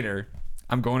year later,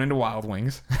 I'm going into Wild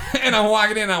Wings, and I'm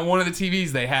walking in on one of the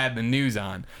TVs they had the news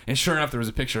on, and sure enough, there was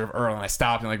a picture of Earl, and I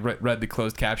stopped and like read the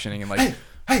closed captioning and like,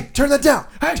 Hey, turn that down.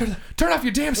 hey, turn off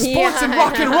your damn sports and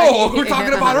rock and roll. We're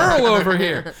talking about Earl over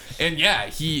here. And yeah,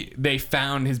 they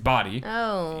found his body.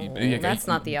 Oh, Yeah, that's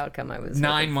not the outcome I was.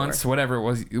 9 hoping months, for. whatever it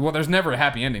was. Well, there's never a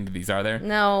happy ending to these, are there?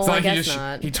 No, It's not I like guess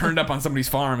not. He turned up on somebody's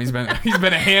farm. He's been a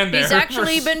hand there. He's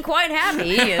actually been quite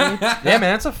happy. And Yeah, man,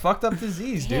 that's a fucked up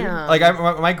disease, dude. Yeah. Like,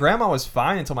 my grandma was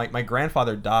fine until my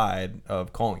grandfather died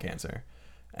of colon cancer,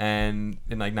 and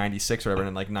in like '96 or whatever,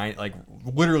 and like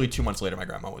literally 2 months later, my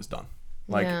grandma was done.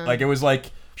 Like it was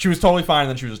like she was totally fine, and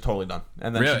then she was just totally done,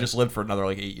 and then Really? she just lived for another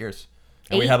like 8 years.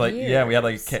 And 8 we had like we had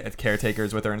years. like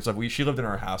caretakers with her and stuff. She lived in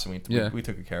our house, and we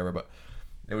took good care of her, but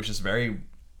it was just very,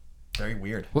 very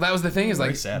weird. Well, that was the thing is Very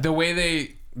like sad. the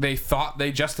way they thought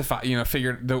they justified,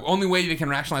 figured the only way they can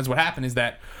rationalize what happened is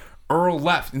that Earl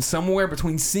left, and somewhere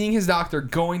between seeing his doctor,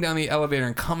 going down the elevator,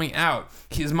 and coming out,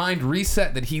 his mind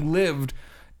reset that he lived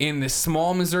in this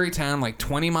small Missouri town, like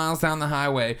 20 miles down the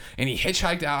highway, and he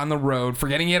hitchhiked out on the road,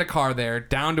 forgetting he had a car there,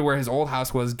 down to where his old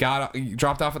house was,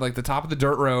 dropped off at like the top of the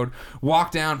dirt road,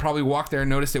 walked down, probably walked there,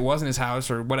 noticed it wasn't his house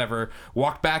or whatever,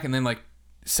 walked back, and then like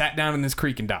sat down in this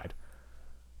creek and died.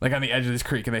 Like on the edge of this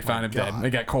creek, and they found him dead. It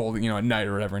got cold, at night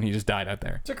or whatever, and he just died out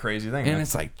there. It's a crazy thing. And man.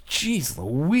 it's like, geez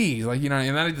Louise. Like, and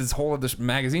then I did this whole other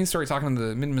magazine story talking to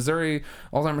the Mid-Missouri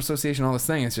Alzheimer's Association, all this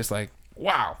thing. It's just like,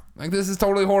 wow. Like, this is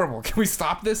totally horrible. Can we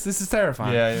stop this? This is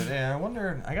terrifying. Yeah. I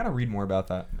wonder. I gotta read more about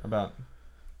that. About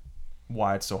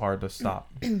why it's so hard to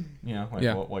stop.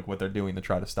 Like what they're doing to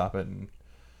try to stop it. And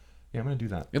yeah, I'm gonna do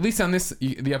that. At least on this,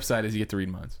 the upside is you get to read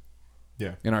minds.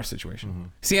 Yeah. In our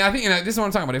situation. See, I think this is what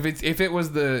I'm talking about.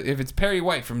 If it's Perry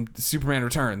White from Superman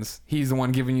Returns, he's the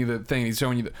one giving you the thing. He's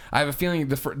showing you. I have a feeling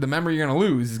the memory you're gonna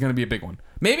lose is gonna be a big one.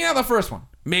 Maybe not the first one.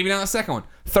 Maybe not the second one.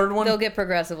 Third one. they'll get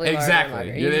progressively larger Exactly.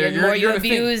 and larger. The more you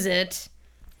abuse it.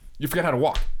 You forget how to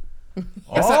walk.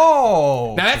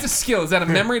 Oh, Now that's a skill. Is that a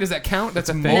memory? Does that count? That's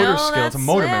a thing. motor No, skill. It's a that's-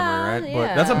 motor yeah, memory, right? yeah.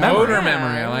 But that's a memory. Motor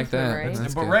memory. I like that. memory.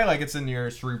 That's But good. right, like it's in your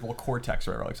cerebral cortex,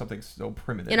 right? Like something so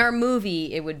primitive. In our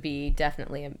movie, it would be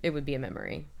definitely a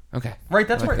memory. Okay. right,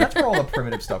 that's where all the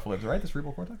primitive stuff lives, right? The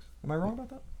cerebral cortex. Am I wrong about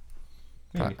that?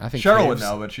 Maybe. I think Cheryl would caves.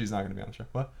 know, but she's not going to be on the show.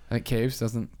 What? I think caves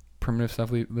doesn't primitive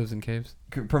stuff lives in caves.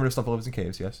 Primitive stuff lives in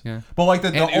caves, yes. Yeah. But like the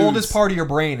And oldest ooze. part of your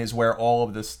brain is where all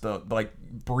of this, the like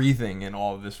breathing and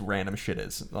all of this random shit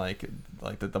is. Like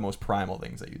the most primal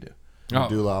things that you do. Oh.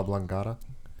 Medulla oblongata.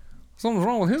 Something's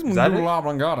wrong with his that it? medulla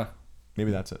oblongata.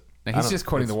 Maybe that's it. Now, I he's don't- just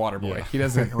quoting the Water Boy. yeah. He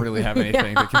doesn't really have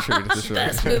anything to contribute to this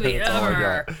Best relationship. movie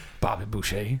ever. Bobby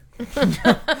Boucher.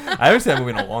 I haven't seen that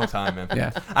movie in a long time, man.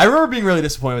 Yeah. I remember being really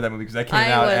disappointed with that movie because that came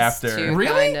I out was after. too,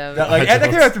 Really? kind of. That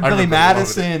came after I Billy remember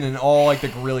Madison and all like the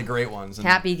really great ones. And,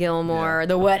 Happy Gilmore,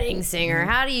 The Wedding Singer.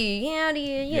 How do you Yeah,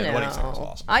 The Wedding Singer was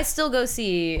awesome. I still go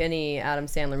see any Adam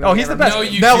Sandler movie. Oh, he's the ever best. No,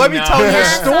 you now do let me not. tell you a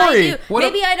Yes, I story. do.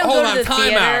 Maybe I don't Hold go on, to the time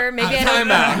theater. out. Maybe I Time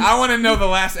don't. out. I want to know the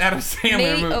last Adam Sandler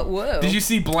Maybe- movie. whoa. Did you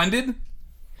see Blended?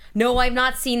 No, I've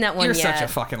not seen that one You're yet. such a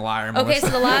fucking liar, Okay, Melissa.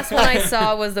 so the last one I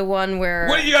saw was the one where.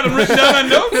 What, you got them written down on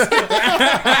notes?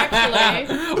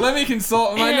 Actually, Let me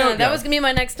consult my yeah, note. that was gonna be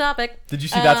my next topic. Did you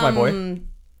see That's My Boy?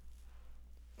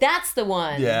 That's the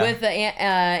one Yeah. with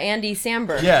Andy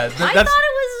Samberg. Yeah, I thought that's.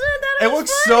 it It was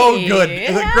looks so funny. good.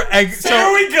 It Like, had- Greg- Here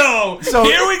so we go. so-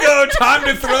 Here we go. Time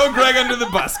to throw Greg under the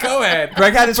bus. Go ahead.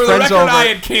 Greg had his For the friends record, over. I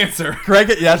had cancer. Greg,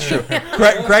 yeah, that's true.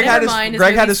 Greg had Never his mind, his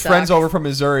Greg had movie his friends sucked. over from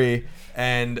Missouri,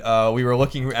 and we were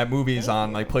looking at movies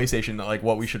on like PlayStation, like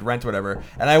what we should rent, or whatever.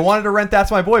 And I wanted to rent That's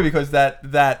My Boy because that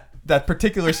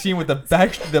particular scene with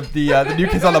the New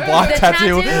Kids on the Block The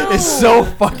tattoo is so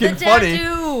fucking The funny.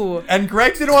 tattoo. And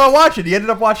Greg didn't want to watch it. He ended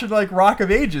up watching like Rock of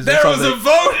Ages. Or There was something. a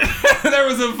vote. There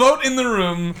was a vote in the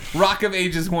room. Rock of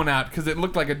Ages won out because it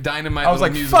looked like a dynamite. I was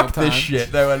little like, musical fuck time. this shit.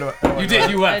 You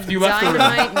did. You left. A You left the room.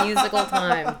 dynamite musical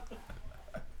time.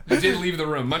 You did leave the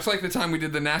room. Much like the time we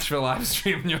did the Nashville live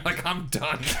stream, and you're like, I'm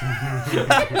done.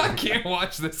 I can't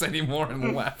watch this anymore,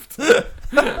 and left.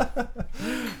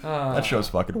 That show's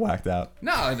fucking whacked out.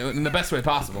 No, in the best way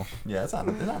possible. Yeah, it's not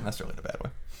necessarily in a bad way.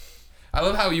 I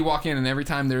love how you walk in and every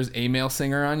time there's a male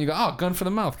singer on, you go, "Oh, gun for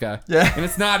the mouth, guy." Yeah. and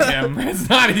it's not him. It's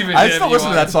not even. I him. still You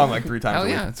listen to walk- that song like 3 times. Hell a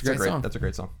week. yeah, it's a great song. That's a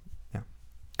great song. Yeah.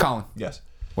 Colin, Yes.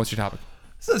 what's your topic?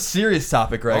 This is a serious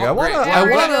topic, Greg. Oh, I want great. to. Yeah, I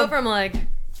we're want gonna go to. from like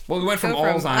Well, we went from Go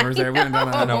from- Alzheimer's there. We went down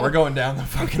I that. know we're going down the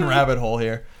fucking rabbit hole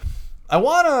here. I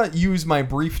want to use my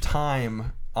brief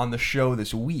time on the show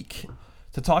this week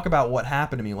to talk about what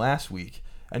happened to me last week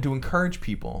and to encourage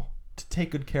people to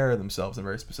take good care of themselves in a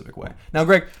very specific way. Now,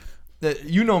 Greg,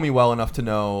 you know me well enough to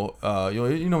know,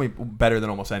 you know me better than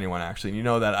almost anyone, actually. And you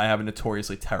know that I have a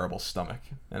notoriously terrible stomach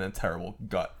and a terrible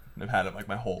gut. I've had it like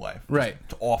my whole life. Right.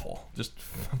 It's awful. Just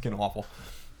fucking awful.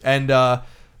 And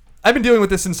I've been dealing with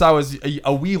this since I was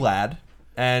a wee lad,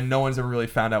 and no one's ever really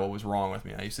found out what was wrong with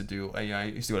me. I used to go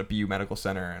to BU Medical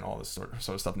Center and all this sort of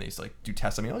stuff, and they used to like do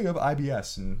tests on me. Oh, you have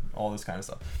IBS and all this kind of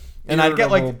stuff. And I get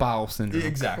like bowel syndrome.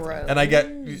 Exactly. Crohn's. And I get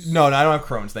no, I don't have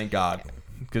Crohn's, thank God,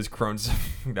 because Crohn's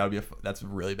that's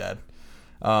really bad.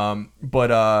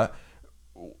 But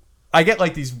I get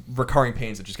like these recurring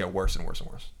pains that just get worse and worse and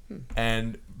worse.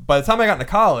 And by the time I got into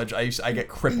college, I get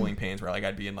crippling pains where like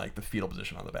I'd be in like the fetal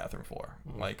position on the bathroom floor,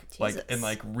 like in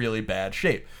like really bad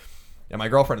shape. And my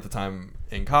girlfriend at the time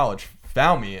in college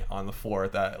found me on the floor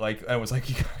at that, like, and was like,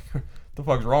 "What the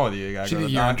fuck's wrong with you? You gotta She go to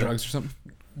think the you're on doctor." drugs or something.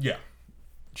 Yeah,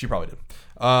 she probably did.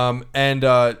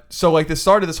 So like this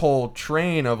started this whole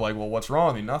train of like, well, what's wrong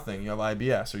with me? Nothing. You have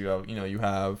IBS, or you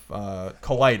have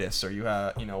colitis, or you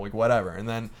have like whatever. And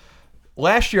then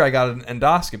last year I got an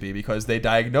endoscopy because they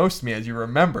diagnosed me, as you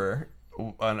remember,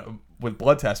 with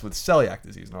blood tests with celiac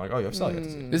disease. And they're like, oh, you have celiac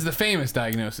disease. This is the famous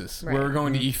diagnosis where we're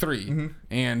going to E3,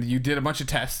 and you did a bunch of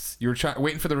tests. You were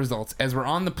waiting for the results. As we're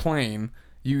on the plane,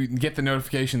 you get the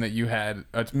notification that you had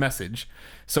a message.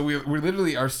 So we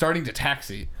literally are starting to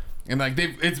taxi, and like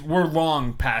we're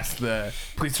long past the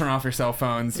please turn off your cell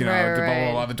phones, Right, blah, blah,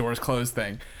 right. blah, the doors closed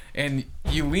thing. And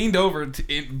you leaned over,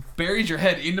 buried your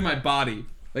head into my body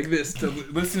like this to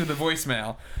listen to the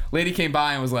voicemail. Lady came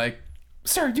by and was like,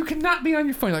 "Sir, you cannot be on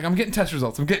your phone." You're like, "I'm getting test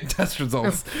results. I'm getting test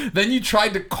results." Then you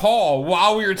tried to call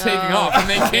while we were taking off, and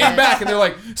they came back and they're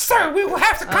like, "Sir, we will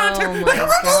have to contact." Oh you." my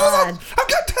God. I'm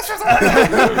getting test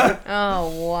results.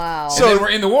 Oh, wow. So then we're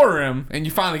in the war room, and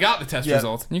you finally got the test Yeah.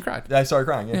 results, and you cried. I started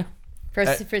crying. Yeah. For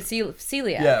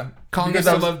celiac. Yeah. Colin Because used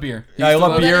I to was- love beer. He Yeah, I used to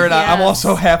love beer, and Yes. I'm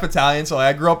also half Italian, so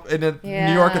I grew up in a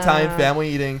New York Italian Yeah.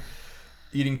 family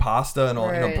eating pasta and all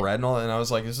Right. bread and all, and I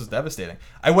was like, this is devastating.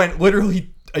 I went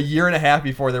literally a year and a half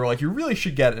before they were like, you really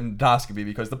should get an endoscopy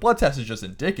because the blood test is just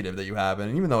indicative that you have it,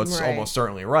 and even though it's Right. almost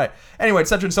certainly right. Anyway,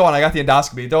 etc. and so on. I got the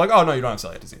endoscopy. They're like, oh no, you don't have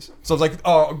celiac disease. So I was like,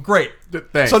 oh great.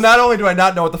 Thanks. So not only do I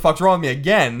not know what the fuck's wrong with me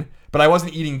again, but I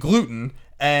wasn't eating gluten,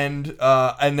 and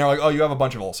they're like, oh, you have a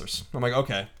bunch of ulcers. I'm like,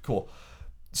 okay, cool.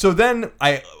 So then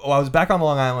I was back on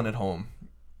Long Island at home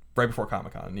right before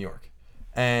Comic-Con in New York,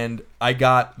 and I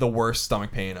got the worst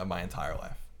stomach pain of my entire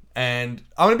life. And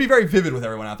I'm going to be very vivid with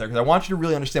everyone out there because I want you to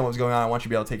really understand what was going on. I want you to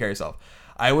be able to take care of yourself.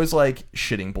 I was like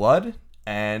shitting blood,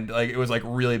 and like it was like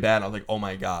really bad. And I was like, oh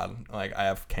my God, like I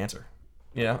have cancer,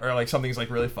 or like something's like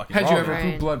really fucking Had wrong you with ever me.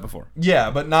 pooped Right. blood before?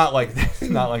 Yeah, but not like this.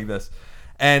 Not like this.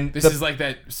 And This is like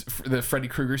the Freddy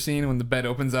Krueger scene when the bed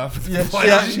opens up. Yeah, Blood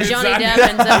yeah. shoots Johnny out. Depp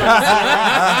ends up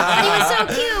in he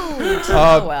was so cute.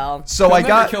 Oh, well. so He'll I never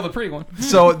got kill the pretty one.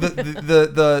 so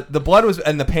the blood was,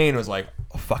 and the pain was like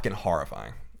fucking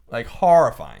horrifying, like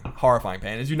horrifying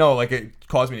pain. As you know, like it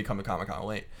caused me to come to Comic-Con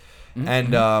late,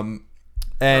 and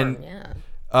Yeah.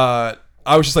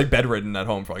 I was just like bedridden at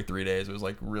home for like 3 days. It was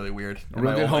like really weird. In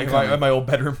Real my good old, homecoming. in my old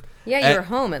bedroom. Yeah, you And- were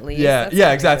home at least. Yeah, That's yeah,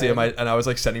 pretty exactly. good. And I was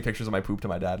like sending pictures of my poop to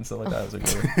my dad and stuff like that. I was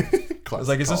like, really, I was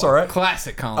like, is this Colin. all right?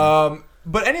 Classic Colin.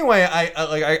 But anyway,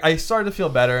 I started to feel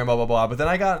better and blah blah blah. But then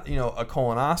I got a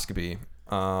colonoscopy,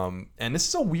 and this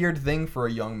is a weird thing for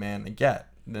a young man to get.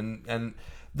 And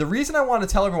the reason I want to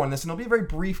tell everyone this, and it'll be a very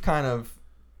brief kind of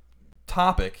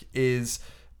topic, is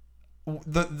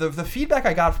the feedback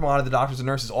I got from a lot of the doctors and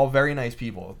nurses, all very nice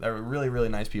people. They were really really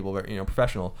nice people, very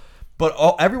professional. But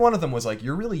every one of them was like,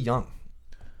 you're really young,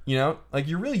 like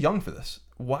you're really young for this.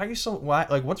 Why are you so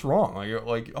like what's wrong? Like you're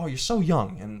like, oh, you're so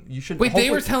young and you should. Wait,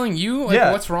 they were telling you like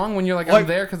Yeah. what's wrong when you're like, Like, I'm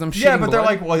there because I'm shitting yeah, but they're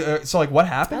blood? like, well, so like what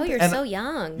happened? Oh, you're And- so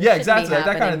young. This yeah, shouldn't be exactly, like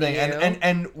that kind of happening thing. to you.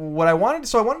 And what I wanted,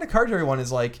 so I wanted to encourage everyone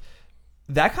is like,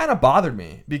 that kind of bothered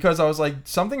me because I was like,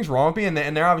 something's wrong with me, and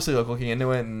they're obviously like looking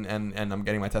into it, and I'm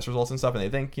getting my test results and stuff, and they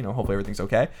think hopefully everything's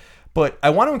okay. But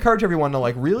I want to encourage everyone to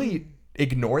like really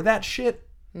ignore that shit.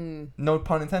 No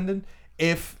pun intended.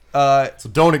 If So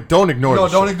don't ignore. no,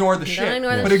 the don't shit. ignore the shit,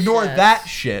 ignore the but ignore shit. that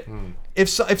shit. If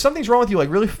something's wrong with you, like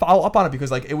really follow up on it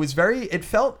because like it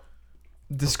felt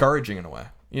discouraging in a way,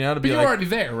 to But be you like, were already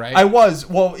there, right? I was,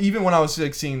 well, even when I was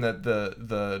like seeing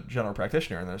the general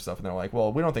practitioner and their stuff, and they're like,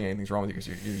 well, we don't think anything's wrong with you because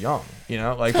you're young,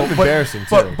 like but, embarrassing,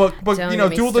 but, too. but Don't get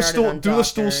me do the started on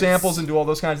stool doctors. samples and do all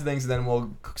those kinds of things, and then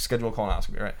we'll schedule a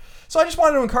colonoscopy, right? So I just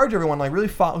wanted to encourage everyone, like really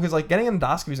follow, because like getting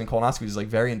endoscopies and colonoscopies is like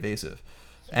very invasive.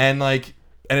 and like,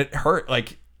 and it hurt.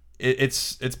 Like,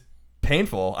 it's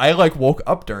painful. I like woke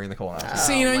up during the colonoscopy.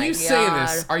 So, you know, my you say God.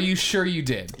 this. Are you sure you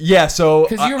did? Yeah, so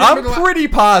 'Cause you remember I'm pretty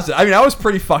positive. I mean, I was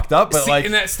pretty fucked up, but like,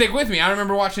 and that stick with me. I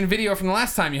remember watching a video from the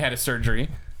last time you had a surgery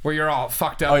where you're all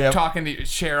fucked up, Oh, yeah. talking to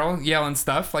Cheryl, yelling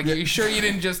stuff. Like, are you sure you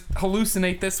didn't just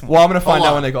hallucinate this one? well, I'm gonna find Hold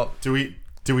out on. when they go.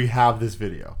 Do we have this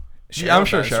video? Yeah, I'm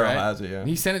sure does, Cheryl right? has it. Yeah.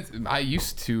 He sent it. I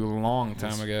used to a long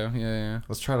time ago. Yeah.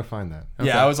 Let's try to find that. Okay.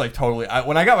 Yeah, I was like totally.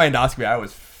 When I got my endoscopy, I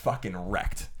was fucking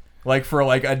wrecked. Like for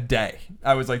like a day,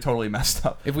 I was like totally messed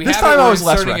up. If we this have time it, I we're was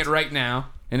less inserting wrecked. it right now.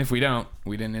 And if we don't,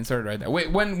 we didn't insert it right there. Wait,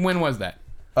 when was that?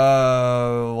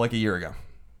 Like a year ago.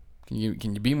 Can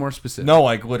you be more specific? No,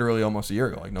 like literally almost a year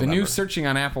ago. Like The November. new searching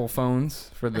on Apple phones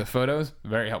for the photos,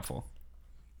 very helpful.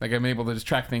 Like, I'm able to just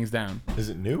track things down. Is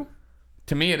it new?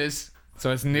 To me, it is.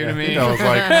 So it's new to I me. think I was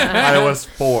like iOS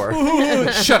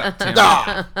 4. Shut up, Tim.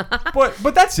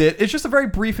 But that's it. It's just a very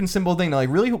brief and simple thing to like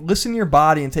really listen to your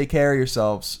body and take care of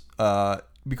yourselves.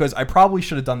 Because I probably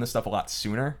should have done this stuff a lot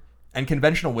sooner. And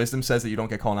conventional wisdom says that you don't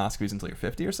get colonoscopies until you're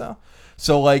 50 or so.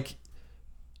 So like,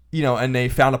 you know, and they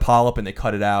found a polyp and they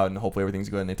cut it out and hopefully everything's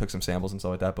good and they took some samples and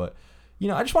stuff like that. But you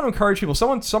know, I just want to encourage people.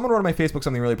 Someone wrote on my Facebook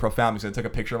something really profound because I took a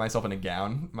picture of myself in a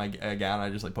gown, I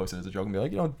just like posted it as a joke and be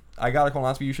like, you know, I got a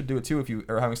colonoscopy, you should do it too if you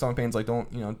are having stomach pains. Like,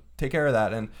 don't, you know, take care of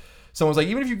that. And someone was like,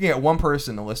 even if you can get one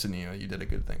person to listen to you, you did a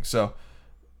good thing. So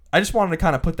I just wanted to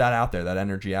kind of put that out there, that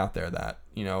energy out there. That,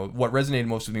 you know, what resonated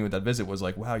most with me with that visit was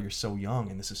like, wow, you're so young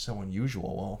and this is so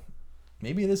unusual. Well,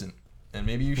 maybe it isn't, and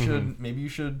maybe you should. Maybe you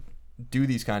should do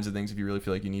these kinds of things if you really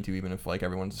feel like you need to, even if like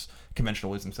everyone's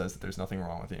conventional wisdom says that there's nothing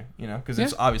wrong with you, you know, because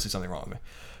there's obviously something wrong with me.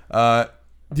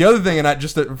 The other thing, and I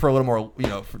just for a little more, you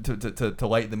know, to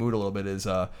lighten the mood a little bit, is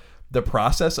the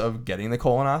process of getting the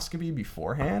colonoscopy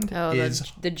beforehand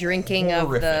is the drinking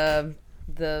horrific. of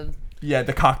the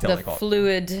cocktail the they call it.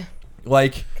 fluid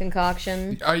Like,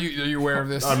 concoction. Are you aware of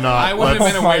this? I'm not. I wouldn't have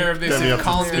Let's been aware of this get me if up to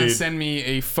Colin didn't speed. send me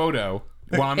a photo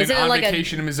while I'm Isn't it on like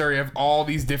vacation in Missouri of all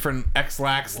these different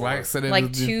laxatives.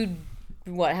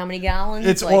 Like how many gallons?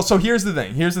 it's like, well. So here's the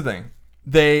thing.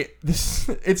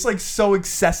 It's like so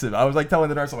excessive. I was like telling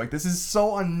the nurse, I'm like, this is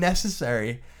so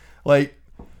unnecessary. Like,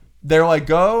 they're like,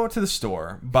 go to the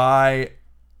store, buy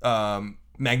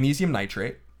magnesium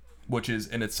nitrate, which is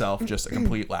in itself just a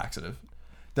complete laxative.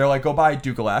 They're like, go buy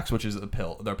Ducalax, which is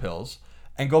their pills,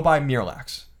 and go buy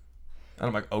Miralax. And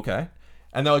I'm like, okay.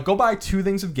 And they're like, go buy 2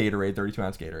 things of Gatorade,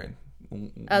 32-ounce Gatorade.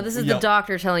 this is the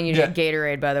doctor telling you to Yeah. get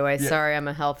Gatorade, by the way. Sorry, I'm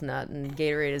a health nut, and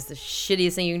Gatorade is the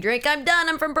shittiest thing you can drink. I'm done.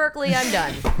 I'm from Berkeley. I'm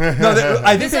done. No,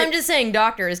 I think I'm just saying,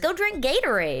 doctors, go drink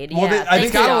Gatorade. Well, yeah, I think thank you,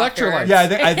 it's got doctor. electrolytes.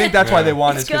 Yeah, I think that's why they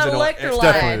want it. It's got electrolytes.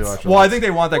 Definitely electrolytes. Well, I think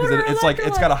they want that because What are it's like it's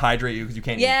electrolytes? got to hydrate you because you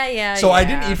can't eat. Yeah. So I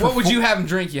didn't eat for What would you have them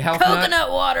drink, you health nut?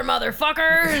 Coconut water,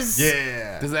 motherfuckers.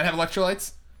 Yeah. Does that have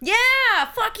electrolytes? Yeah,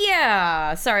 fuck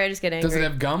yeah. Sorry, I just get angry. Does it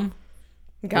have gum?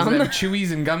 gum? Does it have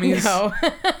chewies and gummies? No.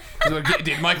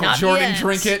 Did Michael Not Jordan yet.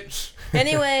 drink it?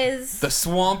 Anyways. The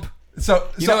swamp? So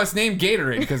You know, it's named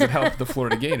Gatorade because it helped the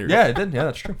Florida Gators. yeah, it did. Yeah,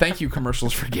 that's true. Thank you,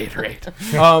 commercials for Gatorade.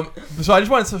 So I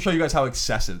just wanted to show you guys how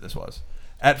excessive this was.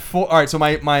 At 4, all right. So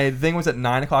my thing was at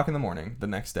 9 o'clock in the morning the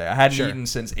next day. I hadn't Sure. eaten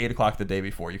since 8 o'clock the day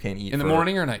before. You can't eat In the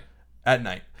morning or night? at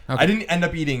night. Okay. I didn't end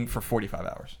up eating for 45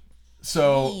 hours.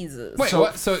 So Jesus. Wait, so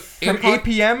what? So from 8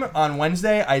 p.m. on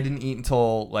Wednesday, I didn't eat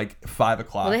until like 5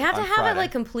 o'clock. Well, they have to on have Friday. it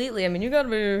like completely. I mean, you gotta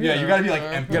be. Yeah, you gotta be like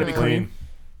empty. You gotta be clean.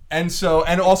 And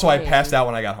also I passed out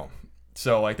when I got home.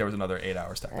 So like there was another 8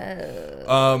 hours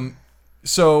technically.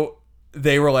 So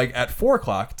they were like at 4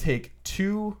 o'clock, take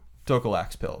 2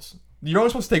 Ducalax pills. You're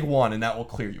only supposed to take 1 and that will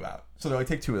clear you out. So they're like,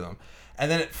 take 2 of them. And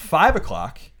then at 5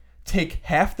 o'clock, take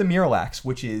half the Miralax,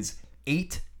 which is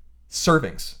 8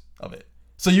 servings of it.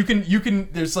 So you can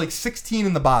there's like 16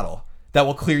 in the bottle that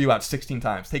will clear you out 16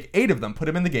 times. Take 8 of them, put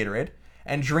them in the Gatorade,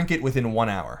 and drink it within 1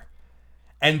 hour.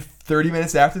 And 30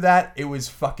 minutes after that, it was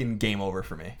fucking game over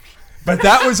for me. But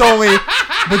that was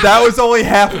only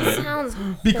half of it. Sounds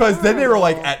Because then they were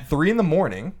like at 3 in the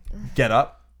morning, get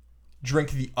up, drink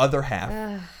the other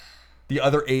half, the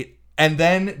other 8, and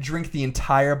then drink the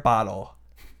entire bottle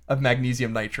of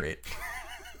magnesium nitrate.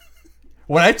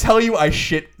 When I tell you I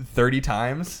shit 30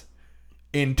 times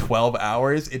in 12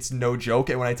 hours, it's no joke.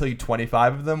 And when I tell you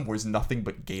 25 of them was nothing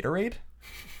but Gatorade,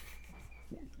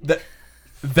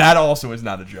 that also is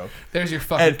not a joke. There's your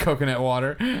fucking coconut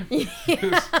water. And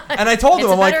I told It's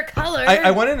them, a I'm better like, color.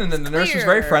 I went in and the nurse was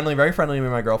very clear. friendly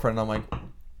with my girlfriend. And I'm like,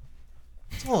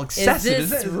 it's a little excessive. Is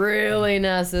this really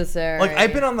necessary? Like,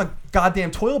 I've been on the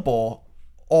goddamn toilet bowl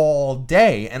all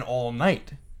day and all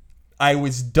night. I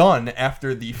was done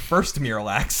after the first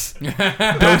Miralax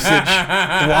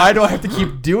dosage. Why do I have to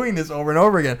keep doing this over and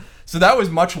over again? So that was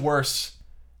much worse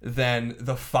than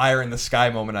the fire in the sky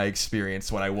moment I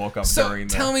experienced when I woke up So during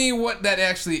tell me what that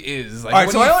actually is. Like, All right,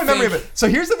 what so do you I only remember think- it. So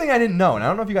here's the thing I didn't know, and I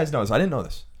don't know if you guys know this. I didn't know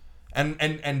this.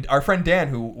 And our friend Dan,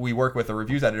 who we work with, a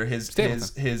reviews editor, his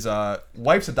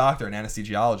wife's a doctor, an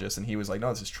anesthesiologist, and he was like, "No,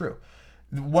 this is true."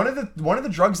 One of the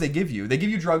drugs they give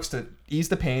you drugs to ease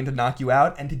the pain, to knock you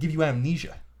out, and to give you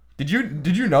amnesia. Did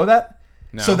you know that?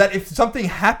 No. So that if something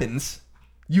happens,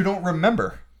 you don't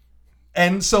remember.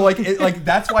 And so like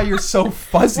that's why you're so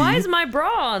fuzzy. Why is my bra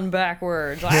on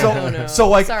backwards? I don't know. So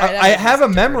like Sorry, that I was have a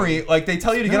just memory, like they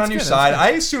tell you to get That's on your good, side. that's I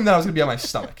assumed that I was gonna be on my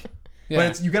stomach. Yeah. But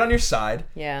it's, you get on your side,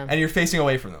 Yeah. and you're facing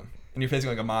away from them, and you're facing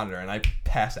like a monitor, and I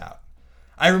pass out.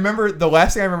 I remember the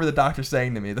last thing I remember the doctor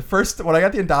saying to me, when I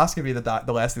got the endoscopy,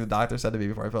 the last thing the doctor said to me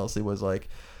before I fell asleep was like,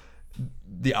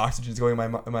 the oxygen's going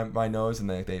in my nose, and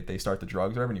they start the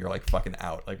drugs or whatever, and you're like fucking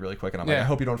out like really quick, and I'm like, Yeah. I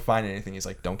hope you don't find anything. He's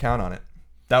like, don't count on it.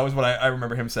 That was what I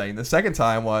remember him saying. The second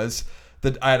time was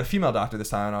that I had a female doctor this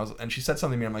time, and she said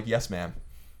something to me, and I'm like, yes, ma'am.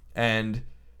 And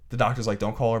the doctor's like,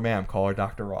 don't call her ma'am, call her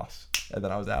Dr. Ross. And then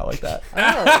I was out like that. Oh.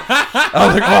 I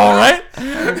was like, all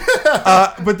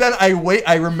right. But then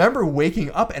I remember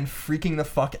waking up and freaking the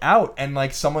fuck out, and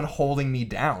like someone holding me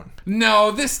down,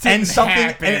 No, this didn't and something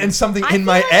happen. and something I in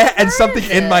my feel like I've and heard something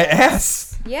of in my this. ass.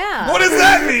 Yeah. What does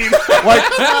that mean? Like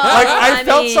I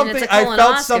felt mean, something. it's a I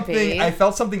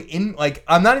felt colonoscopy. something in, like,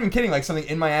 I'm not even kidding, like something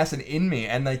in my ass and in me,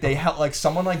 and like they held, like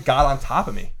someone like got on top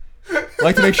of me,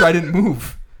 like to make sure I didn't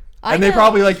move. And they know-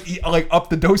 probably like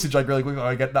upped the dosage like really quickly.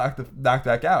 I get knocked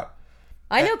back out.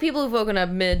 I know people who've woken up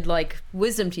mid like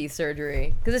wisdom teeth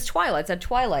surgery because it's twilight. It's a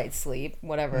twilight sleep,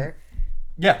 whatever.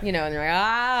 Yeah. You know, and they're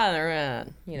like, they're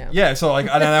in. You know. Yeah, so like,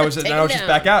 and then I was Take just it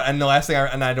back down. out, and the last thing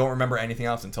I don't remember anything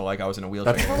else until like I was in a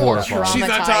wheelchair. That's A little horrifying. She's on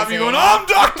top of you going, traumatizing. I'm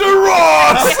Dr.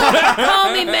 Ross!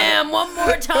 Call me ma'am one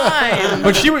more time.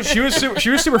 But she was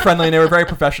super friendly, and they were very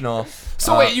professional.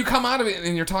 So wait, you come out of it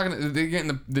and you're talking, they're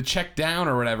getting the check down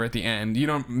or whatever at the end.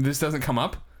 This doesn't come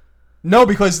up? No,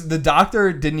 because the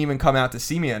doctor didn't even come out to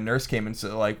see me. A nurse came and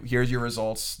said, like, here's your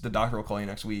results. The doctor will call you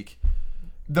next week.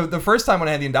 The first time when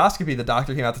I had the endoscopy, the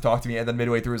doctor came out to talk to me, and then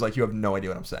midway through was like, you have no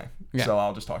idea what I'm saying. Yeah. So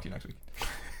I'll just talk to you next week.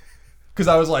 Because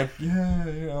I was like,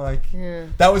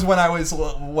 that was when I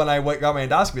got my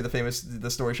endoscopy.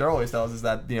 The story Cheryl always tells is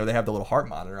that, they have the little heart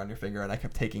monitor on your finger, and I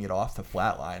kept taking it off to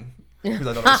flatline because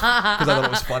I thought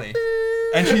it was funny.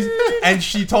 And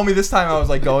she told me this time I was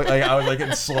like going, like I was like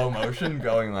in slow motion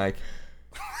going like,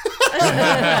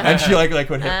 and she like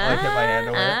would hit my hand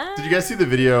over it. Did you guys see the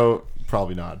video?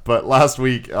 Probably not. But last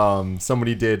week,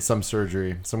 somebody did some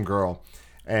surgery, some girl,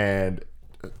 and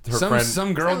her friend.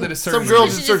 Some girl did a surgery. Some girl You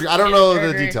did should surgery. just I don't get know a the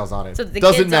surgery. details on it. So the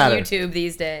Doesn't kids matter. on YouTube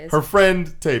these days. Her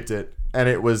friend taped it, and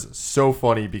it was so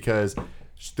funny because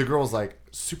the girl was like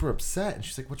super upset, and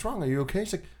she's like, "What's wrong? Are you okay?"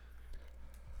 She's like,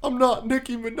 "I'm not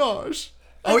Nicki Minaj."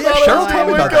 Oh yeah, I Cheryl thought told me I about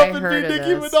would wake that. up and heard be of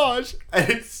Nicki this. Minaj, and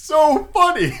it's so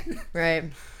funny.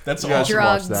 Right. That's You guys awesome. should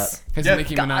watch Drugs. that. Has Yeah,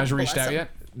 Nicki God Minaj reached bless out him.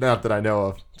 yet? Not that I know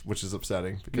of, which is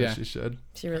upsetting because Yeah. she should.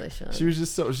 She really should. She was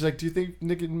just so. She's like, "Do you think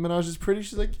Nicki Minaj is pretty?"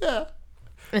 She's like, "Yeah."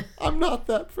 I'm not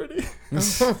that pretty.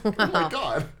 Oh my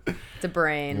god. It's a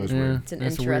brain. It was weird. It's an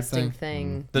That's a weird interesting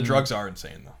thing. thing. The drugs are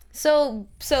insane though. So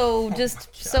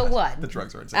what? The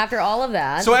drugs are insane. After all of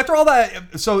that. So after all that,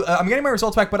 I'm getting my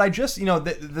results back, but I just,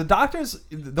 the doctors,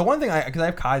 the one thing because I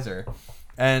have Kaiser,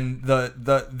 and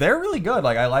they're really good.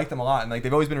 Like I like them a lot, and like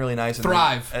they've always been really nice. And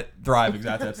Thrive. Thrive,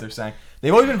 exactly. That's what they're saying.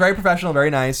 They've always been very professional,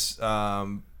 very nice,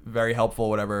 very helpful,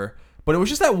 whatever. But it was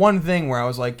just that one thing where I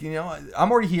was like,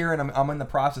 I'm already here and I'm in the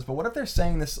process. But what if they're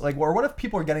saying this, like, or what if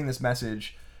people are getting this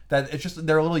message that it's just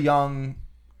they're a little young.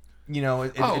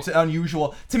 It's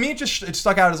unusual. To me, it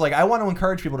stuck out as like, I want to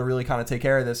encourage people to really kind of take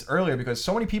care of this earlier because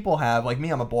so many people have, like me,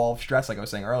 I'm a ball of stress. Like I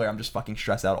was saying earlier, I'm just fucking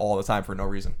stressed out all the time for no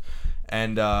reason.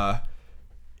 And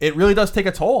it really does take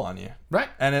a toll on you. Right.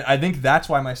 And I think that's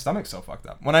why my stomach's so fucked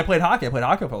up. When I played hockey for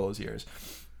all those years.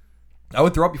 I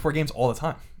would throw up before games all the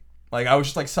time. Like I was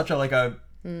just like such a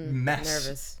mess.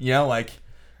 Nervous.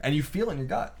 And you feel it in your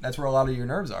gut. That's where a lot of your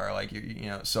nerves are. Like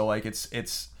so like it's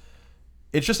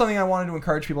just something I wanted to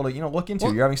encourage people to look into.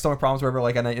 Well, you're having stomach problems, wherever,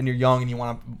 like, and you're young and you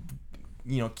want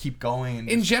to keep going. And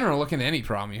In general, look into any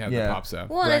problem you have that pops up.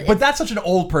 Well, right. But that's such an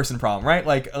old person problem, right?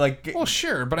 Like Well,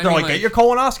 sure, but I they're mean, like, get your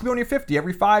colonoscopy when you're 50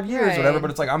 every 5 years, Right. whatever. But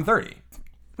it's like I'm 30,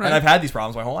 Right. and I've had these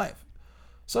problems my whole life.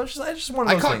 So it's just one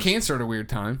of I those caught things. cancer at a weird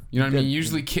time. You know what I mean?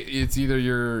 Usually it's either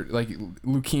you're like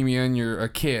leukemia and you're a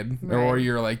kid, or Right.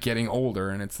 you're like getting older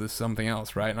and it's something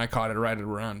else, right? And I caught it right at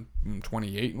around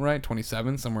 28, right?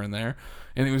 27, somewhere in there.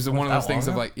 And it was one of that those things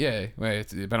long of ago? like,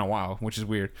 it's been a while, which is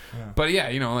weird. But yeah,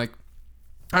 like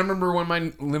I remember when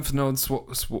my lymph nodes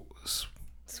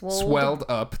swelled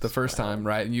up the first time,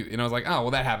 right? And I was like, oh,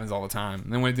 well, that happens all the time.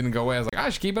 And then when it didn't go away, I was like, I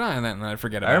should keep an eye on that, and then I'd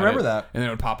forget about it. I remember that. And then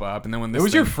it would pop up, and then when this it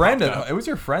was your friend. popped up, It was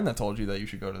your friend that told you that you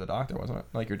should go to the doctor, wasn't it?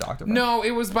 Like your doctor friend? No,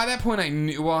 it was by that point I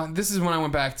knew. Well, this is when I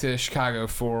went back to Chicago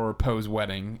for Poe's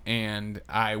wedding, and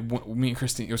me and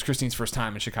Christine. It was Christine's first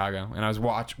time in Chicago, and I was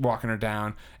walking her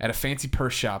down at a fancy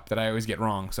purse shop that I always get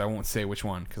wrong, so I won't say which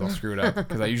one because I'll screw it up.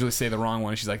 Because I usually say the wrong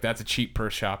one. And she's like, "That's a cheap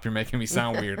purse shop. You're making me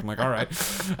sound weird." I'm like, "All right."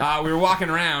 We were walking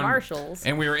around, Marshalls,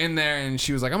 and we were in there, and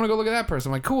she was like, "I'm gonna go look at that purse."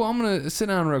 I'm like, "Cool, I'm gonna sit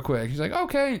down real quick." She's like,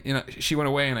 "Okay." She went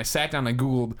away, and I sat down and I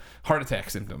Googled heart attack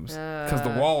symptoms because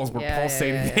the walls were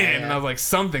pulsating in, and I was like,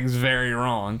 something's very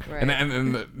wrong. Right.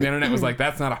 And the internet was like,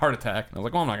 that's not a heart attack. And I was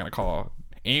like, well, I'm not gonna call an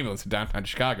ambulance to downtown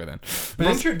Chicago then.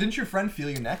 But didn't your friend feel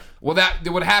your neck? Well, that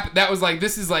what happened. That was like,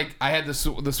 this is like, I had the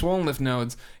swollen lymph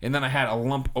nodes, and then I had a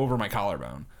lump over my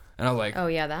collarbone. And I was like, oh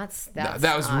yeah, that's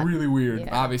that was not, really weird.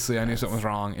 yeah, Obviously, I knew something was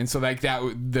wrong, and so like that,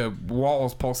 the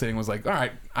walls pulsating was like, all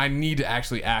right, I need to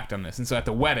actually act on this. And so at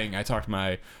the wedding, I talked to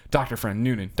my doctor friend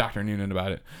Dr. Noonan,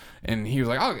 about it, and he was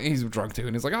like, oh, he's drunk too,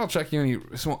 and he's like, I'll check you,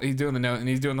 and he's doing the note, and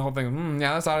he's doing the whole thing.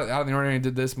 Yeah, that's out of the ordinary.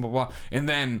 Did this, blah blah. And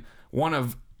then one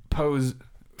of Poe's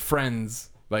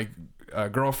friends, like a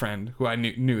girlfriend who I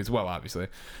knew as well, obviously,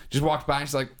 just walked by and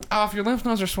she's like, oh, if your lymph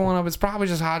nodes are swollen up, it's probably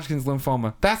just Hodgkin's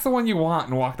lymphoma. That's the one you want,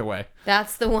 and walked away.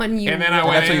 That's the one you and then I want.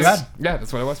 went That's what you had? Yeah,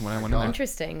 that's what it was when I went in there.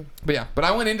 Interesting. But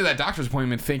I went into that doctor's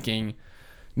appointment thinking,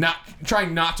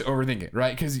 trying not to overthink it,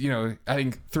 right? Because, I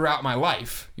think throughout my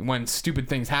life, when stupid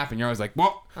things happen, you're always like,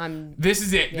 well, this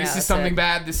is it. This is something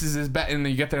bad. This is as bad. And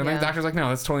then you get there, and the doctor's like, no,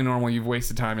 that's totally normal. You've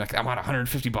wasted time. You're like, I'm on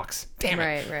 $150. Damn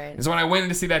it. Right. And so when I went in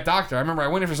to see that doctor, I remember I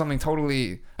went in for something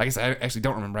totally, I guess I actually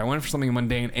don't remember. I went in for something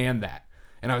mundane and that.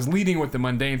 And I was leading with the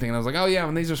mundane thing, and I was like, oh yeah,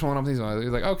 when these are swollen up, these are. He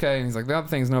was like, okay. And he's like, the other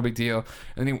thing's no big deal.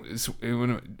 And then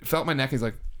when it felt my neck, he's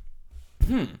like,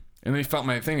 And then he felt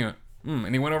my thing, he went,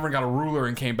 and he went over and got a ruler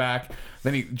and came back.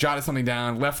 Then he jotted something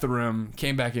down, left the room,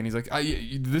 came back in. He's like,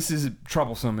 this is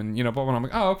troublesome, and blah, blah, blah. I'm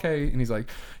like, oh, okay. And he's like,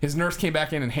 his nurse came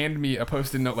back in and handed me a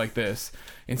post-it note like this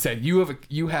and said, you have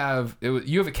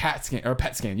a CAT scan or a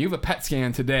PET scan. You have a PET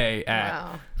scan today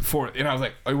at 4. And I was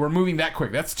like, oh, we're moving that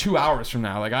quick. That's 2 hours from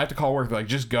now. Like, I have to call work. They're like,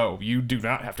 just go. You do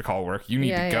not have to call work. You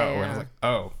need to go. And I was like,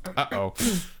 oh, uh-oh.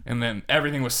 And then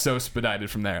everything was so expedited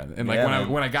from there. And like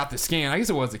when I got the scan, I guess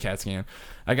it was the CAT scan.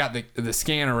 I got the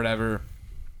scan or whatever.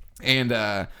 And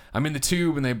I'm in the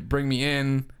tube, and they bring me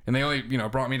in, and they only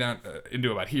brought me down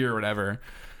into about here or whatever.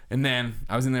 And then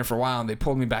I was in there for a while, and they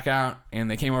pulled me back out, and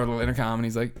they came over to the intercom, and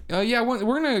he's like, yeah, we're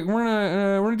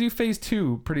gonna do phase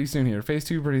 2 pretty soon here. Phase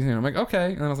 2 pretty soon. I'm like,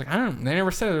 okay. And I was like, they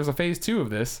never said there was a phase 2 of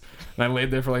this. And I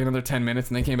laid there for like another 10 minutes,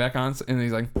 and they came back on, and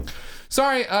he's like,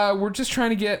 sorry, we're just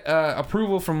trying to get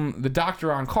approval from the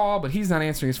doctor on call, but he's not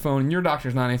answering his phone, and your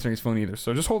doctor's not answering his phone either.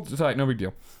 So just hold tight, no big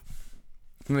deal.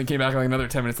 And they came back like another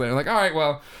 10 minutes later. Like, all right,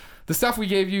 well, the stuff we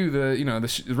gave you,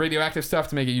 the radioactive stuff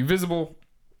to make it visible,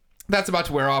 that's about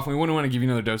to wear off. And we wouldn't want to give you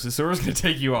another doses, so we're just going to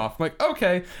take you off. I'm like,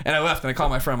 okay. And I left, and I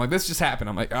called my friend. I'm like, this just happened.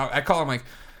 I'm like, I call him, like,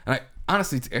 and I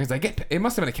honestly, because it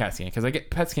must have been a CAT scan, because I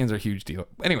get PET scans are a huge deal.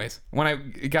 Anyways, when I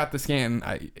got the scan,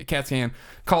 CAT scan,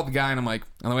 called the guy, and I'm like,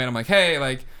 on the way, and I'm like, hey,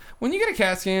 like, when you get a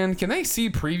CAT scan, can they see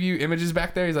preview images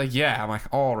back there? He's like, yeah. I'm like,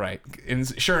 all right.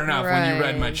 And sure enough, when you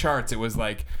read my charts, it was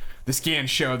like, the scan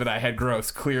showed that I had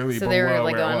growths clearly below where it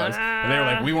was. And they were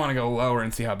like, we want to go lower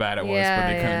and see how bad it was, but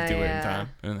they couldn't do it in time.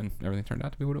 And then everything turned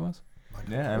out to be what it was.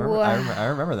 Yeah, I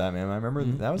remember that, man. I remember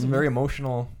that was a very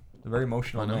emotional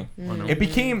thing. It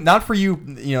became, not for you,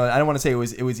 I don't want to say it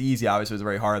was easy, obviously it was a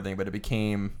very hard thing, but it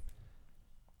became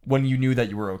when you knew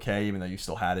that you were okay, even though you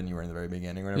still had it and you were in the very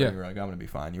beginning, whenever you were like, I'm going to be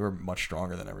fine. You were much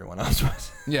stronger than everyone else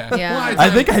was. Yeah. Yeah. Well,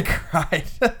 I think I cried.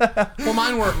 Well,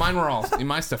 mine were all,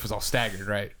 my stuff was all staggered,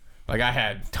 right? Like, I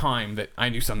had time that I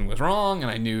knew something was wrong,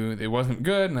 and I knew it wasn't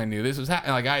good, and I knew this was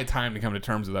happening. Like, I had time to come to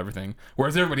terms with everything.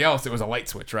 Whereas everybody else, it was a light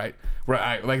switch, right?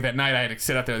 Where like that night, I had to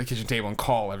sit out there at the kitchen table and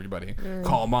call everybody.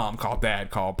 Call mom, call dad,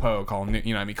 call Poe, call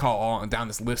all down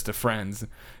this list of friends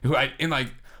who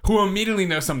immediately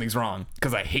know something's wrong,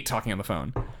 because I hate talking on the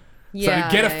phone. Yeah, so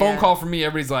you get a phone call from me,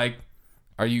 everybody's like,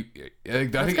 are you, I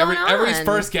think everybody's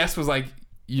first guess was like,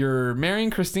 you're marrying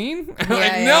Christine?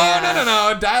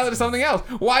 No, dial it to something else.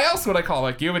 Why else would I call?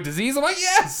 Like, you have a disease? I'm like,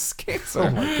 yes, cancer. Oh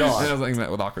my god. And I was like that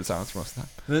with awkward silence for most of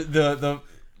the time.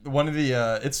 The one of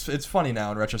the it's funny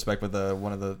now in retrospect, but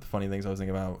one of the funny things I was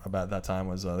thinking about that time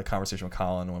was the conversation with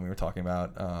Colin when we were talking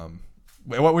about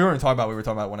what we weren't talking about. We were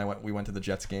talking about when we went to the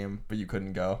Jets game, but you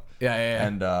couldn't go. Yeah.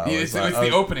 And it's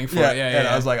the opening for it. Yeah. And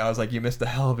I was like, you missed a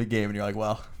hell of a game, and you're like,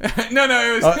 well, no,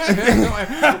 it was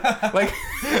like,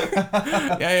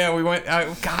 yeah. We went.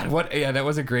 God, what? Yeah, that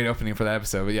was a great opening for that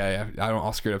episode. But yeah,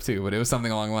 I'll screw it up too. But it was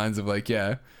something along the lines of like,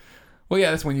 yeah. Well,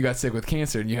 yeah, that's when you got sick with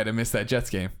cancer and you had to miss that Jets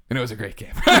game, and it was a great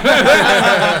game.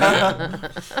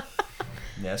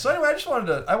 Yeah. So anyway,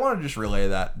 I wanted to just relay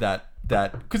that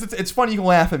because it's funny. You can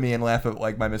laugh at me and laugh at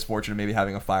like my misfortune of maybe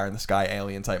having a fire in the sky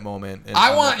alien type moment.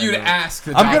 I want you to ask.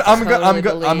 I'm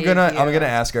gonna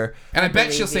ask her, and I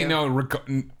bet she'll say no.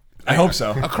 I hope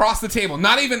so. Across the table.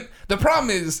 Not even. The problem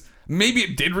is, maybe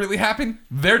it did really happen.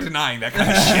 They're denying that kind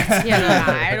of shit. Yeah,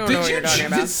 I don't know what you're talking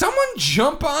about. Did someone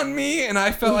jump on me and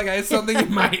I felt like I had something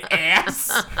in my ass?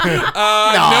 No,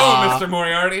 Mr.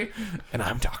 Moriarty. And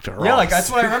I'm Dr. Ross. Yeah, like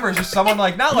that's what I remember. It's just someone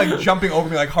like not like jumping over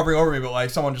me, like hovering over me, but like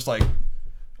someone just like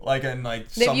in like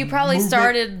some you probably movement.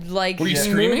 Started like Were you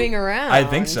screaming? moving around. I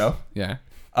think so. Yeah.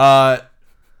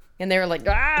 And they were like,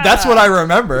 ah. That's what I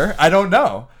remember. I don't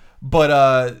know, but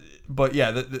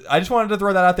yeah, I just wanted to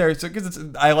throw that out there because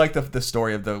I like the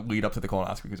story of the lead up to the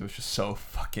colonoscopy because it was just so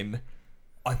fucking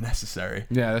unnecessary.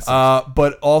 Yeah, that's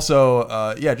but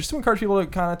also just to encourage people to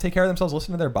kind of take care of themselves,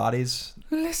 listen to their bodies,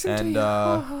 even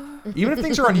if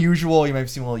things are unusual, you might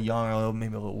seem a little young or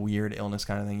maybe a little weird illness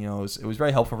kind of thing. You know, it was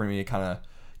very helpful for me to kind of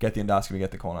get the endoscopy,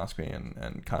 get the colonoscopy,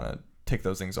 and kind of tick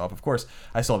those things off. Of course,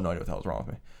 I still have no idea what the hell's wrong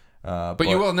with me. But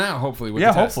you will now, hopefully. With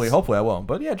yeah, the tests. hopefully I will.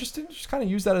 But yeah, just kind of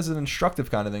use that as an instructive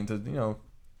kind of thing to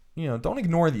don't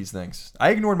ignore these things.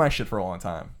 I ignored my shit for a long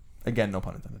time. Again, no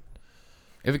pun intended.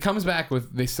 If it comes back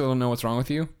with they still don't know what's wrong with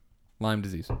you, Lyme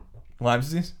disease. Lyme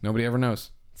disease? Nobody ever knows.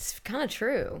 It's kind of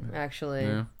true, actually.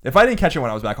 Yeah. If I didn't catch it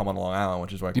when I was back home on Long Island,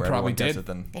 which is where probably everyone gets did. it,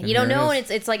 then And you don't know, and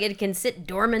it's like it can sit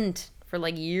dormant for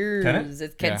like years. Can it?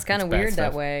 It's kind of bad weird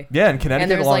stuff. that way. yeah, in Connecticut,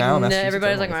 And there's Long like Island,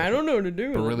 everybody's like, I don't know what to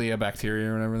do. Borrelia bacteria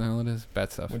or whatever the hell it is.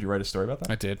 Bad stuff. Would you write a story about that?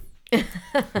 I did. I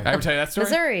ever tell you that story?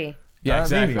 Missouri. Yeah,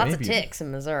 exactly. maybe. Lots of ticks in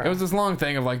Missouri. It was this long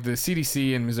thing of like the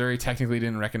CDC in Missouri technically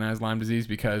didn't recognize Lyme disease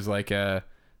because like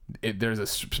there's a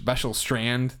special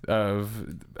strand of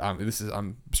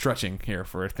I'm stretching here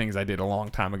for things I did a long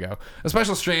time ago. A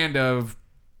special strand of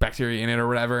bacteria in it or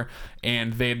whatever,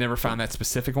 and they had never found that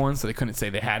specific one, so they couldn't say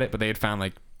they had it, but they had found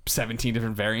like 17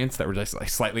 different variants that were just like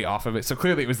slightly off of it. So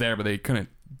clearly it was there, but they couldn't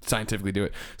scientifically do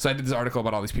it. So I did this article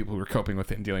about all these people who were coping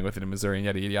with it and dealing with it in Missouri and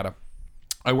yada yada yada.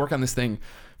 I work on this thing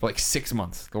for like 6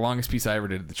 months, the longest piece I ever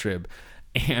did at the Trib.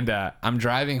 And I'm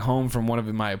driving home from one of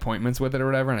my appointments with it or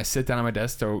whatever, and I sit down on my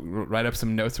desk to write up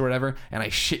some notes or whatever, and I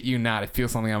shit you not, I feel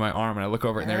something on my arm, and I look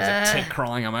over it, and there's a tick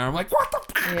crawling on my arm. I'm like, what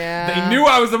the fuck? Yeah. They knew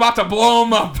I was about to blow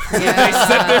them up. Yeah. They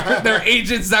sent their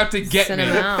agents out to get Send me.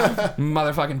 'em out.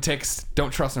 Motherfucking ticks.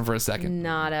 Don't trust them for a second.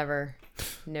 Not ever.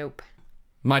 Nope.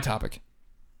 My topic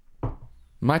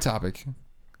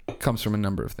comes from a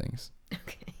number of things.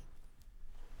 Okay.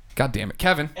 God damn it.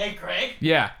 Kevin. Hey, Greg.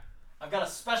 Yeah. I've got a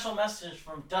special message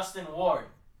from Dustin Ward.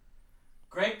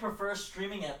 Greg prefers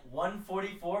streaming at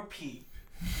 144p.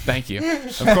 Thank you.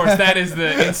 Of course, that is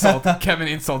the insult. Kevin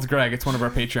insults Greg. It's one of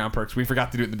our Patreon perks. We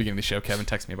forgot to do it in the beginning of the show. Kevin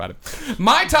texted me about it.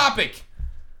 My topic.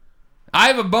 I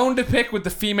have a bone to pick with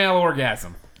the female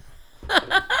orgasm.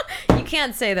 You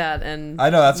can't say that, and I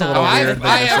know that's a little weird thing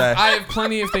to say. I have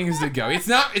plenty of things to go. It's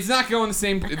not going the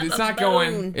same. It's not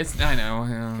going. I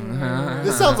know.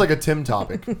 This sounds like a Tim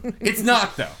topic. It's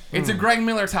not though. It's a Greg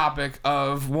Miller topic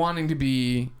of wanting to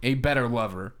be a better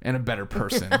lover and a better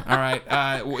person. All right.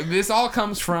 This all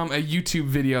comes from a YouTube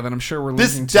video that I'm sure we're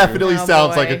This linking to. definitely Oh,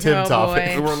 sounds boy. like a Tim Oh,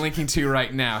 topic. boy. We're linking to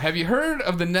right now. Have you heard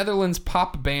of the Netherlands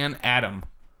pop band Adam?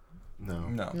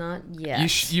 No. not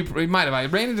yet. You might have. I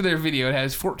ran into their video. It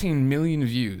has 14 million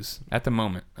views at the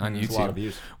moment on YouTube. That's a lot of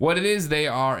views. What it is, they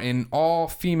are an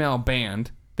all-female band.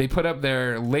 They put up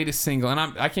their latest single, and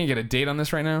I can't get a date on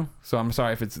this right now, so I'm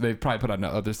sorry if they've probably put out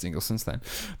other singles since then.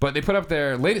 But they put up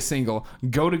their latest single,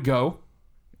 Go to Go.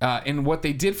 And what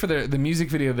they did for the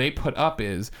music video they put up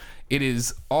is, it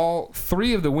is all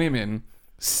three of the women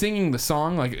singing the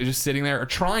song, like just sitting there or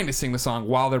trying to sing the song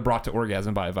while they're brought to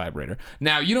orgasm by a vibrator.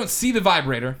 Now, you don't see the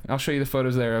vibrator. I'll show you the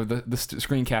photos there of the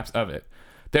screen caps of it.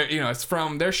 They're, it's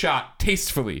from their shot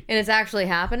tastefully. And it's actually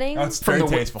happening? Oh, it's From very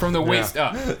the, tasteful. from the waist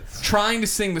up, trying to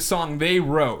sing the song they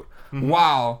wrote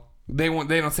while they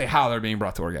don't say how they're being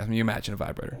brought to orgasm. You imagine a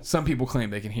vibrator. Some people claim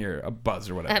they can hear a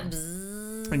buzz or whatever.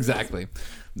 Exactly.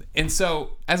 And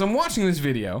so, as I'm watching this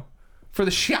video, for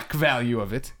the shock value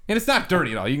of it, and it's not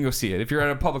dirty at all. You can go see it. If you're at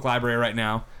a public library right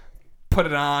now, put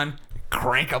it on,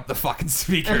 crank up the fucking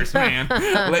speakers, man.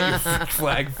 Let your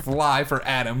flag fly for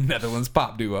Adam, Netherlands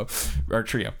pop duo or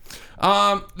trio.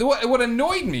 What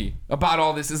annoyed me about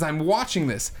all this is I'm watching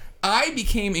this. I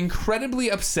became incredibly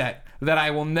upset that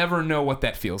I will never know what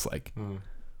that feels like.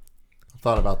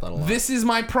 Thought about that a lot. This is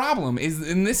my problem,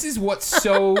 and this is what's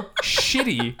so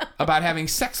shitty about having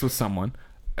sex with someone.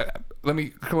 Let me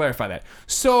clarify that.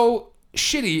 So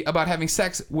shitty about having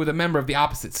sex with a member of the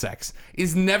opposite sex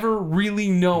is never really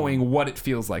knowing what it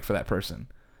feels like for that person.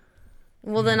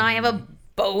 Well, then I have a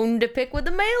bone to pick with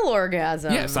the male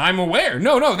orgasm. Yes, I'm aware.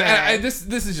 No, this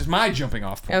is just my jumping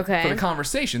off point Okay. for the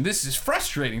conversation. This is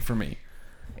frustrating for me.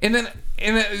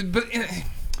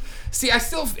 See, I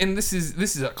still, and this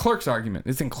is a Clerk's argument.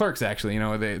 It's in Clerks, actually. You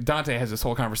know, Dante has this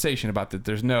whole conversation about that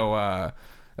there's no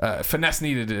finesse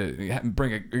needed to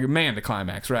bring a man to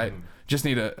climax, right? Just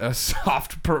need a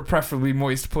soft, preferably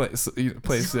moist place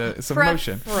some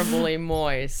motion. Preferably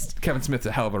moist. Kevin Smith's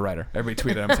a hell of a writer. Everybody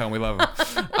tweeted him, tell him we love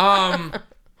him.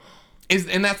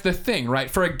 And that's the thing, right?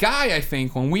 For a guy, I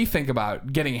think, when we think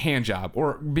about getting a hand job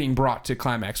or being brought to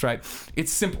climax, right?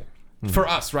 It's simple. For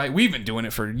us, right? We've been doing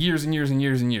it for years and years and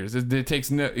years and years. It takes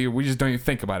we just don't even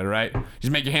think about it, right?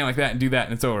 Just make your hand like that and do that,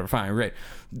 and it's over. Fine, great.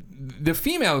 The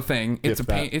female thing, it's a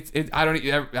pain.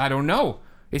 I don't know.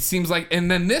 It seems like,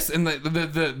 and then this and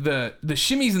the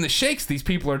shimmies and the shakes these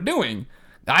people are doing.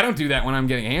 I don't do that when I'm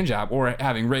getting a hand job or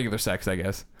having regular sex, I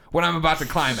guess. When I'm about to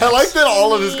climax. I like that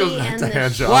all of this goes back to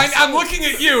hand jobs. Well, I'm looking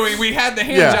at you, and we had the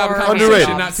hand job conversation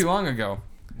underrated. not too long ago.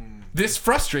 This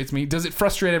frustrates me. Does it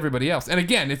frustrate everybody else? And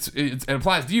again, it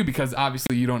applies to you because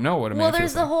obviously you don't know what a man Well, there's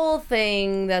feels the like. whole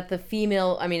thing that the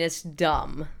female, I mean, it's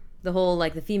dumb. The whole,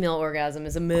 like, the female orgasm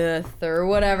is a myth or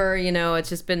whatever, you know, it's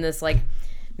just been this, like,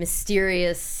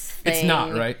 mysterious thing. It's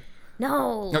not, right?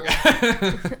 No.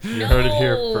 You heard it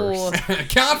here first.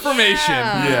 Confirmation.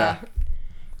 Yeah.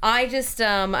 I just,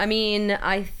 I mean,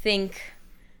 I think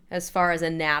as far as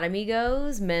anatomy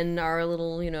goes, men are a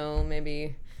little, you know,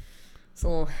 maybe it's a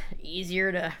little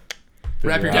easier to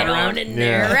Wrap your head around. in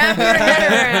there. Wrap your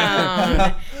head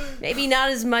around. Maybe not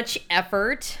as much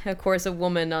effort. Of course, a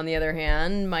woman, on the other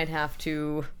hand, might have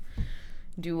to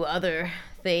do other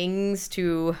things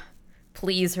to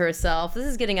please herself. This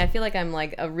is getting, I feel like I'm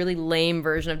like a really lame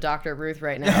version of Dr. Ruth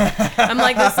right now. I'm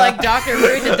like this like Dr.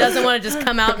 Ruth that doesn't want to just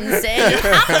come out and say,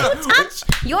 how to touch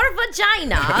your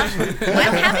vagina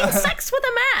when having sex with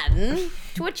a man.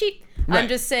 To which he, Right. I'm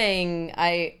just saying,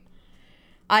 I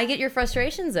get your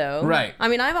frustrations though. Right. I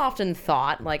mean, I've often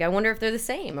thought, like, I wonder if they're the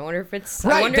same. I wonder if it's,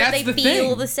 Right, I wonder if that's they the feel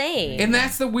thing. the same. And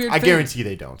that's the weird I thing. guarantee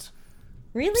they don't.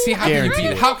 Really? See, how can you beat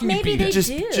it? How can you Maybe beat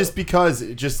they it? Just because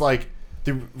it just like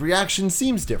the reaction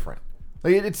seems different.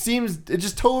 Like it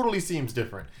just totally seems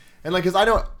different. And like, cause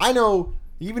I know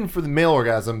even for the male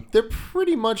orgasm, they're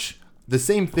pretty much the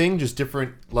same thing, just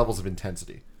different levels of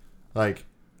intensity. Like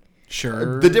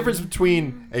Sure. the difference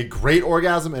between a great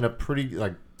orgasm and a pretty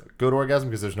like good orgasm,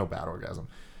 because there's no bad orgasm.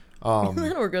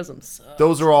 That orgasm sucks.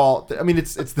 Those are all. I mean,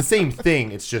 it's the same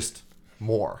thing. It's just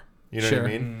more. You know Sure.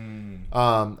 what I mean?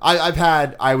 I've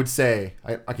had. I would say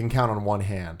I can count on one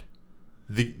hand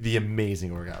the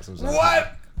amazing orgasms. I've had.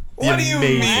 What? What do you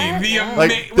amazing. mean?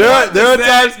 Like there are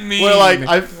times mean? where like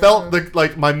I felt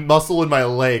like my muscle in my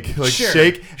leg like Sure,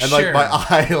 shake and like sure. my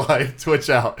eye like twitch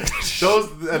out.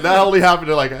 And that only happened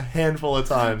to like a handful of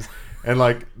times, and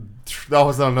like that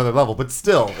was on another level. But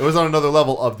still, it was on another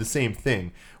level of the same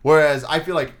thing. Whereas I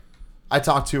feel like I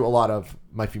talk to a lot of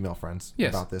my female friends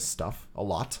Yes. about this stuff a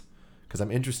lot because I'm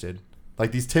interested.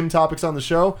 Like these Tim topics on the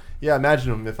show, yeah,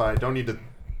 imagine them if I don't need to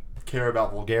care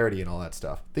about vulgarity and all that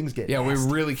stuff. Things get Yeah, we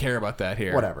nasty. really care about that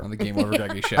here. Whatever. On the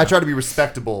GameOverGreggy show. I try to be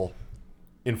respectable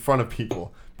in front of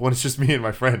people, but when it's just me and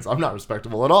my friends, I'm not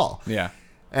respectable at all. Yeah.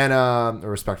 And or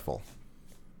respectful.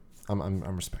 I'm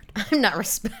respectable. I'm not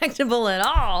respectable at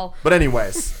all. But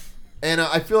anyways, and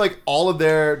I feel like all of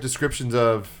their descriptions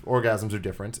of orgasms are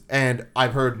different, and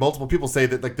I've heard multiple people say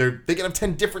that like they can have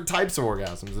 10 different types of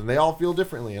orgasms, and they all feel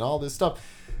differently, and all this stuff.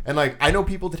 And like I know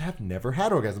people that have never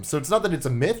had orgasms, so it's not that it's a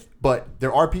myth, but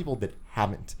there are people that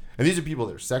haven't, and these are people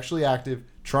that are sexually active,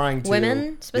 trying to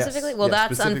Women specifically? Yes, Well, yes, that's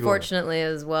specifically women. unfortunately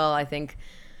as well. I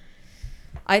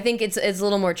think it's a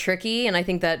little more tricky, and I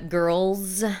think that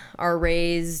girls are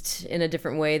raised in a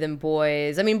different way than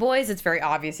boys. I mean, boys, it's very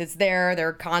obvious. It's there.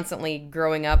 They're constantly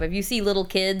growing up. If you see little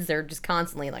kids, they're just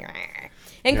constantly like, "Rah."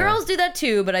 And Yeah. girls do that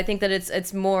too. But I think that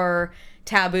it's more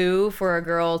taboo for a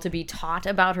girl to be taught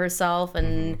about herself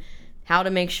and how to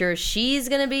make sure she's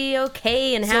gonna be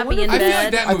okay and happy in I feel bed.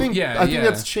 like that I move, think yeah, I think yeah.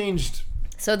 that's changed.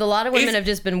 So a lot of women It's- have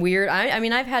just been weird. I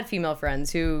mean, I've had female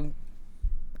friends who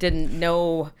didn't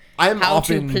know I'm how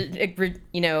often-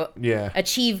 to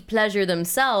achieve pleasure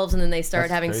themselves, and then they start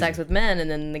That's having crazy. sex with men, and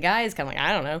then the guy's kind of like,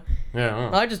 I don't know. Yeah.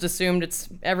 I just assumed it's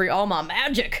all my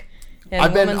magic. And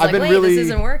I've the been- woman's I've like, been wait, really- this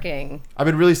isn't working. I've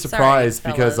been really surprised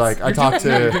Sorry, because fellas. like I talked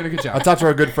you're doing a good to job. I talked to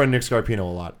our good friend Nick Scarpino a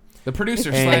lot, The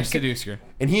producer And- / seducer.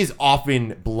 and he's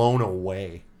often blown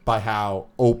away by how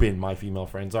open my female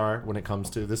friends are when it comes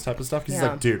to this type of stuff. Because he's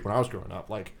Yeah. like, dude, when I was growing up,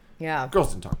 like Yeah. girls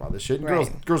didn't talk about this shit. And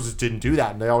Right. girls just didn't do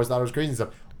that, and they always thought it was crazy and stuff.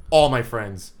 All my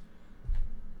friends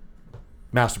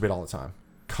masturbate all the time,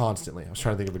 constantly. I was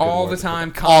trying to think of a good All word the to put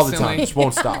time, that. all the time, constantly. just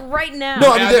won't stop. Right now.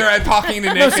 No, I mean, They're talking to Nick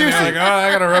and they're seriously. like, oh,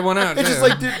 I gotta rub one out. It's just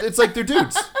like it's like they're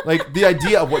dudes. Like the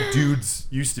idea of what dudes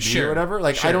used to be Sure, or whatever.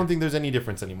 Like sure. I don't think there's any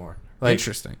difference anymore. Like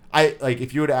Interesting. I like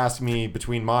if you were to ask me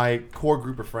between my core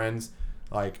group of friends,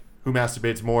 like who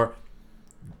masturbates more,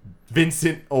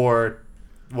 Vincent or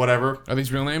whatever. Are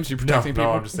these real names? You're No, protecting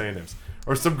people? I'm just saying names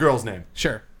or some girl's name.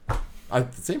 Sure.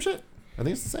 Same shit. I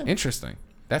think it's the same. Interesting.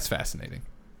 That's fascinating.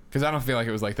 Because I don't feel like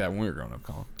it was like that when we were growing up,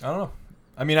 Colin. I don't know.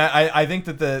 I mean, I think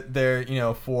that they're, you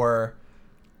know, for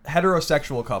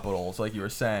heterosexual couples, like you were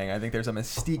saying, I think there's a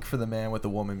mystique for the man with the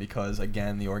woman because,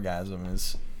 again, the orgasm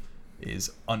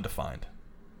is undefined.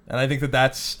 And I think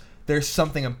there's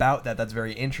something about that's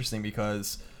very interesting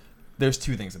because there's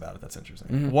two things about it that's interesting.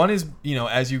 Mm-hmm. One is, you know,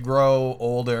 as you grow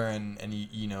older and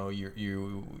you know, you're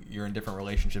in different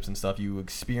relationships and stuff, you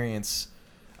experience,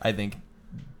 I think,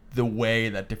 the way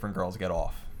that different girls get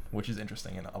off, which is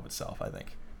interesting in of itself, I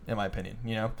think, in my opinion,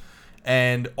 you know?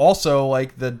 And also,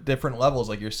 like, the different levels,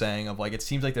 like you're saying, of, like, it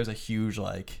seems like there's a huge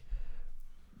level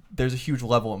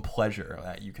in pleasure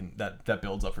that you can, that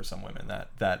builds up for some women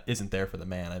that isn't there for the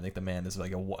man. I think the man is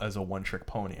like a one-trick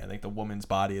pony. I think the woman's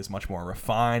body is much more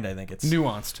refined. I think it's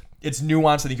Nuanced. It's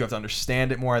nuanced. I think you have to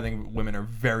understand it more. I think women are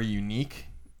very unique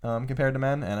compared to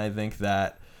men, and I think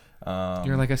that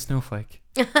You're like a snowflake.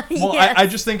 well, Yes. I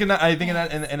just think in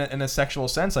a sexual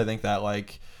sense, I think that,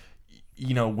 like,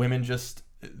 you know, women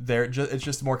it's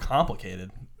just more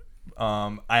complicated.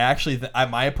 I actually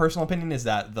my personal opinion is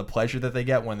that the pleasure that they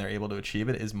get when they're able to achieve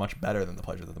it is much better than the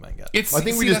pleasure that the men get. It's, I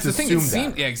think we see, just that's the thing.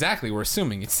 assume that. Yeah, exactly. We're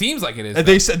assuming. It seems like it is.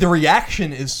 They said the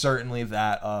reaction is certainly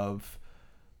that of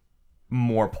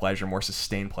more pleasure, more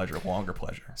sustained pleasure, longer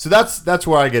pleasure. So that's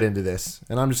where I get into this,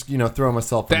 and I'm just throwing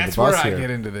myself under That's the where bus I here. get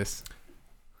into this.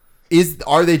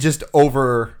 Are they just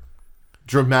over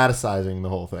dramatizing the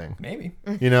whole thing? Maybe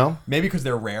Maybe because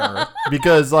they're rarer.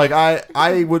 because like I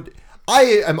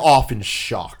am often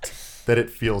shocked that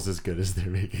it feels as good as they're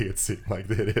making it seem like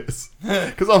it is.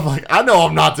 Because I'm like, I know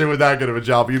I'm not doing that good of a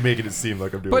job. You're making it seem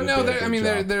like I'm doing. But a no, damn there, good I mean,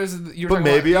 job. there's. You're But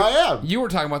talking maybe about, I am. You were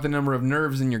talking about the number of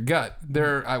nerves in your gut.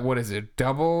 There, what is it?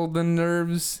 Double the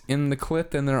nerves in the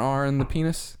clit than there are in the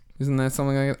penis. Isn't that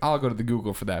something like that? I'll go to the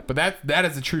Google for that. But that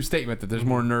is a true statement that there's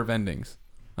more nerve endings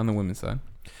on the women's side.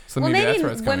 So Well, maybe maybe that's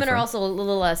where it's coming women are from. also a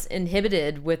little less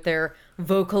inhibited with their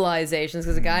vocalizations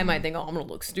because a guy might think, "Oh, I'm gonna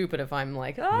look stupid if I'm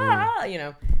like, you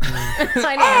know."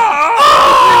 I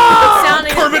know.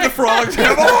 Sounding Kermit the Frog.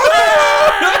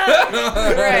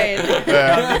 right.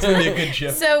 Yeah, it's gonna be a good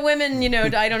shift. So women,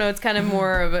 I don't know. It's kind of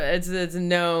more of it's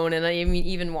known, and I mean,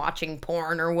 even watching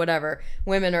porn or whatever,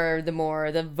 women are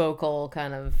the vocal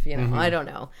kind of. I don't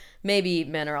know. Maybe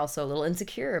men are also a little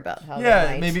insecure about how Yeah,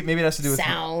 they might maybe it has to do with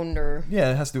sound or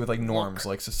Yeah, it has to do with like norms,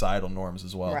 like societal norms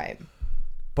as well. right.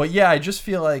 But yeah, I just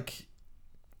feel like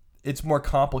it's more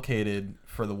complicated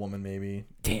for the woman, maybe.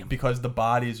 Damn. Because the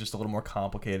body is just a little more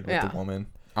complicated with Yeah. the woman.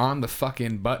 On the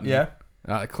fucking button. Yeah.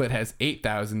 The clit has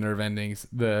 8,000 nerve endings.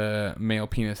 The male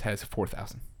penis has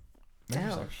 4,000.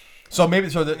 Ouch. So maybe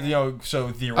so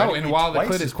theoretically. Oh, and while the twice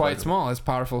clit as is quite pleasurable. small, its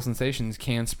powerful sensations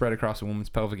can spread across a woman's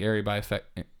pelvic area by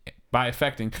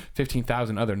affecting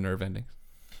 15,000 other nerve endings.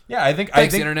 Yeah, I think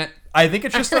Thanks, internet. I think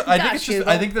it's just Gosh, Google.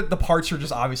 I think that the parts are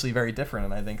just obviously very different,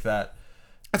 and I think that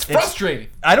That's frustrating.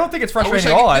 I don't think it's frustrating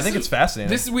at all. I think it's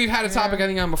fascinating. We've had a topic I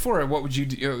think on before. What would you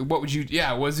do? Would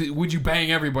you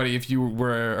bang everybody if you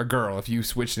were a girl? If you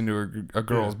switched into a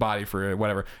girl's body for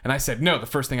whatever? And I said no. The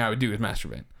first thing I would do is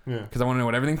masturbate. Yeah. Because I want to know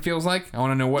what everything feels like. I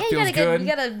want to know what Yeah, feels good. you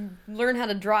gotta learn how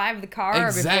to drive the car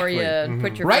Exactly. before you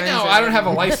put your Right friends now, in I don't it. have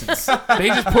a license. They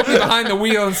just put me behind the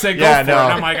wheel and say, go Yeah, for no. it.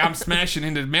 And I'm like, I'm smashing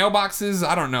into mailboxes.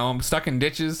 I don't know. I'm stuck in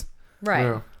ditches. Right.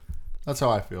 Yeah. That's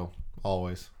how I feel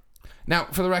always. Now,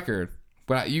 for the record,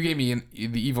 you gave me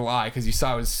the evil eye because you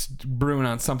saw I was brewing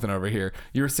on something over here.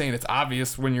 You were saying it's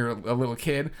obvious when you're a little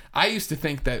kid. I used to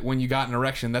think that when you got an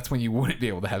erection, that's when you wouldn't be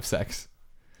able to have sex.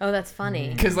 Oh, that's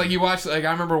funny. Because I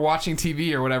remember watching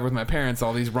TV or whatever with my parents,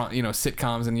 all these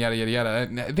sitcoms and yada yada yada.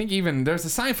 And I think even there's a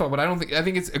Seinfeld, but I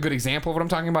think it's a good example of what I'm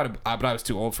talking about. But I was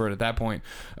too old for it at that point.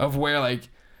 Of where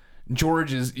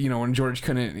George is, when George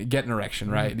couldn't get an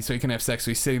erection, right? So he couldn't have sex.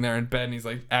 So he's sitting there in bed and he's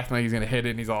like acting like he's going to hit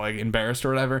it and he's all like embarrassed or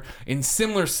whatever. In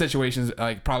similar situations,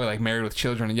 like probably like married with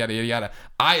children and yada, yada, yada,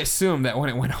 I assume that when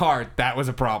it went hard, that was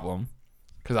a problem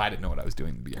because I didn't know what I was doing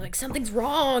in the beginning. Like, something's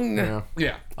wrong.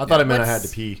 Yeah. I thought it meant I had to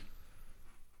pee.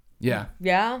 Yeah.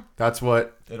 Yeah. That's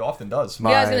what It often does. Yeah,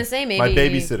 I was gonna say, maybe- my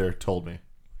babysitter told me.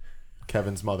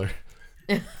 Kevin's mother.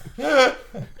 That's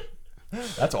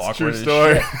awkward. True as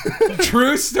story. shit.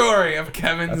 True story of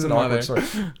Kevin's That's an mother. awkward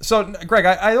story. So, Greg,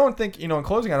 I don't think, in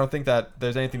closing, I don't think that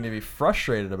there's anything to be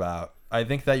frustrated about. I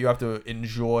think that you have to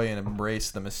enjoy and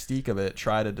embrace the mystique of it.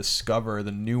 Try to discover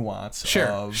the nuance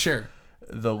of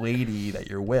the lady that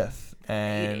you're with.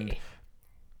 And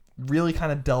really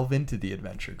kind of delve into the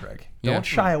adventure, Greg. Don't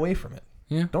shy away from it.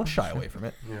 Yeah. Don't shy away from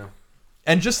it. Yeah.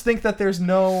 And just think that there's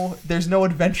no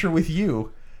adventure with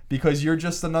you because you're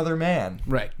just another man.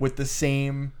 Right. With the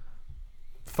same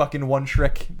fucking one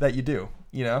trick that you do,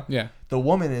 Yeah. The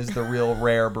woman is the real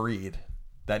rare breed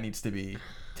that needs to be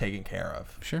taken care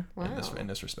of. Sure. In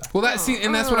this respect. Well, that's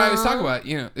what I was talking about.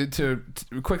 To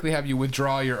quickly have you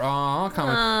withdraw your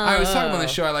comment. I was talking about this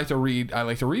show. I like to read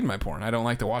my porn. I don't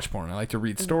like to watch porn. I like to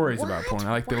read stories about porn.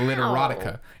 I like the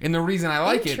literotica. And the reason I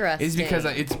like it is because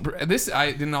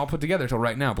I didn't all put together till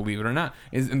right now. Believe it or not,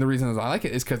 and the reason I like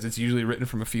it is because it's usually written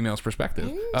from a female's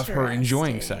perspective of her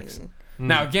enjoying sex.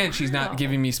 Now again, she's not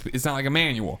giving me. It's not like a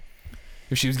manual.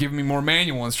 If she was giving me more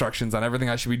manual instructions on everything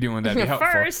I should be doing, that'd be helpful.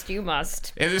 First, you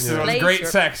must. And this was great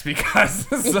sex because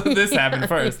this happened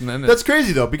first, and then That's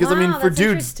crazy though, because for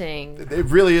dudes, interesting. it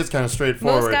really is kind of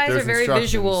straightforward. Most guys There's are very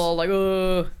instructions. visual, like,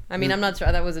 I'm not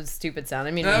sure. That was a stupid sound.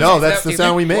 I mean, No, that's the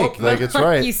sound we make. Like, it's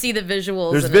right. You see the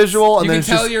visuals. There's and visual, and you then can it's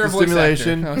tell just you're a the voice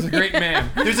stimulation. actor. That was a great man.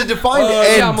 There's a defined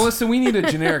end. Yeah, Melissa, we need a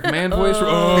generic man voice.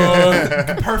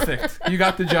 Perfect. You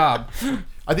got the job.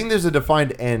 I think there's a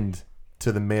defined end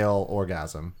to the male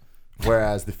orgasm,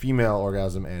 whereas the female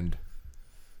orgasm end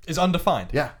is undefined.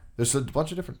 Yeah, there's a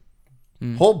bunch of different,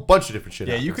 whole bunch of different shit.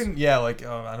 Yeah, happens. you can. Yeah, like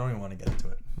I don't even want to get into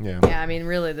it. Yeah. Yeah, I mean,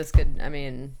 really, this could. I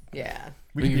mean, yeah.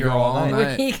 We can be here all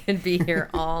night. We could be here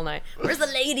all night. Where's the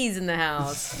ladies in the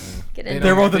house? Get in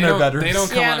They're there. both in their bedrooms. They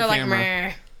don't come on they're like, camera.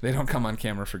 meh. They don't come on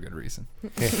camera for good reason.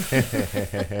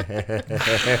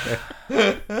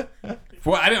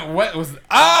 Well, I didn't. What was?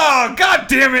 Oh, God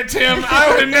damn it, Tim!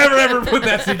 I would have never ever put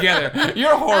that together.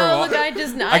 You're horrible. Oh, look,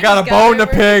 I got a bone to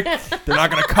pick. They're not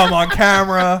gonna come on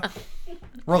camera.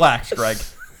 Relax, Greg.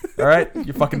 All right,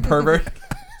 you fucking pervert.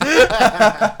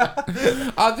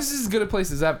 This is as good a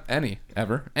place as any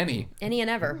and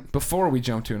ever. Before we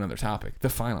jump to another topic, the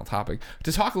final topic,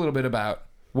 to talk a little bit about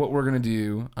what we're gonna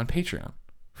do on Patreon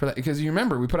for that, because you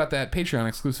remember we put out that Patreon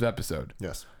exclusive episode.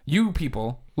 Yes. You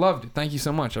people loved it. Thank you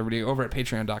so much, everybody over at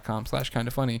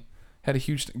patreon.com/kindafunny. Had a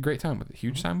great time with it.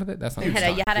 Huge time with it. That's not You huge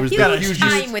had time. a huge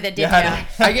time with it, didn't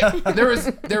you?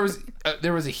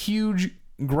 There was a huge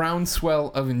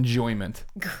groundswell of enjoyment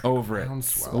over it.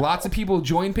 Lots of people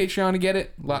joined Patreon to get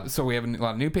it. So we have a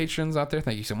lot of new patrons out there.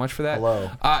 Thank you so much for that. Hello.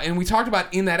 And we talked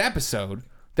about in that episode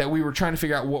that we were trying to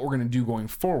figure out what we're going to do going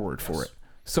forward for it.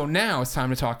 So now it's time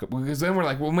to talk, because then we're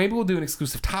like, well, maybe we'll do an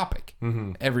exclusive topic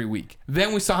every week.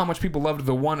 Then we saw how much people loved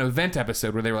the one event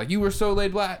episode where they were like, you were so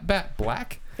laid black?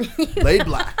 Laid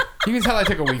black. You can tell I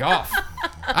took a week off.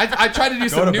 I tried to do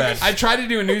I tried to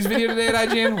do a news video today at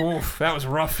IGN. Oof, that was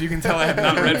rough. You can tell I have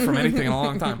not read from anything in a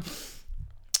long time.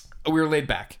 We were laid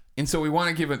back. And so we want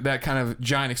to give it that kind of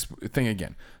giant thing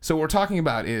again. So what we're talking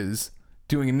about is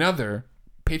doing another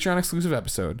Patreon exclusive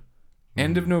episode,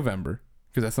 end of November,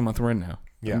 because that's the month we're in now.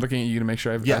 Yeah. I'm looking at you to make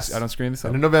sure I don't screen this up.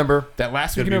 And in November. That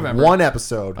last week Gonna in be November. One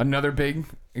episode. Another big.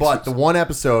 But the one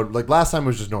episode, like last time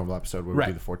was just normal episode where we Right.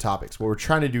 do the 4 topics. What we're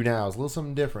trying to do now is a little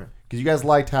something different, because you guys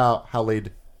liked how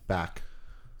laid back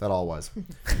that all was.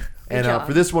 And job.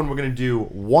 for this one, we're going to do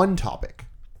one topic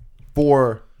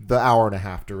for the hour and a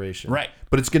half duration. Right.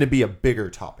 But it's going to be a bigger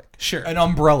topic. Sure. An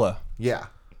umbrella. Yeah.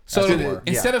 So That's what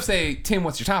instead of say, Tim,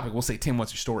 what's your topic? We'll say, Tim,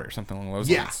 what's your story, or something along those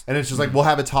lines. And it's just like we'll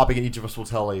have a topic and each of us will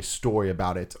tell a story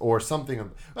about it or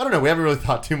something. I don't know. We haven't really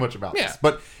thought too much about this.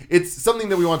 But it's something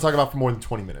that we want to talk about for more than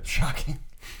 20 minutes. Shocking.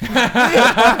 I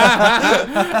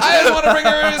just want to bring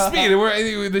everyone to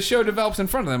speed. The show develops in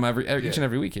front of them each and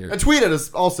every week here. And tweet at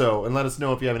us also and let us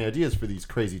know if you have any ideas for these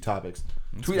crazy topics.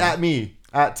 Tweet at me,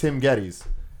 at Tim Gettys,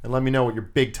 and let me know what your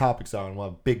big topics are, and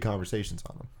we'll have big conversations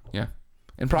on them. Yeah.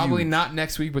 And probably not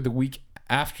next week, but the week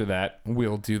after that,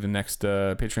 we'll do the next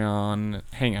Patreon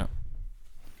hangout.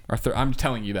 I'm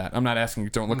telling you that. I'm not asking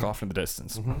you. Don't look off in the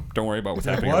distance. Don't worry about what's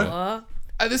happening. What?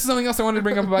 This is something else I wanted to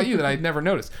bring up about you that I'd never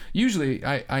noticed. Usually,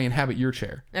 I inhabit your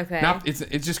chair. Okay. Not, it's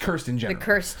just cursed in The general.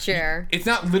 cursed chair. It's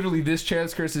not literally this chair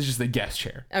that's cursed. It's just the guest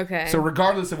chair. Okay. So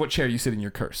regardless of what chair you sit in,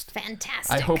 you're cursed.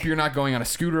 Fantastic. I hope you're not going on a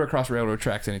scooter across railroad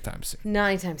tracks anytime soon. Not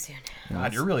anytime soon.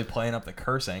 God, you're really playing up the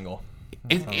curse angle.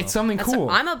 It's something That's- cool.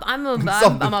 I'm a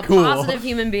Something cool. positive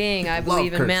human being. I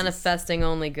believe in curses. manifesting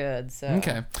only good. So.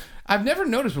 Okay. I've never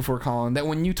noticed before, Colin, that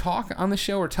when you talk on the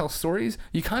show or tell stories,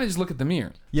 you kind of just look at the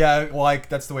mirror. Yeah, like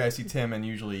that's the way I see Tim and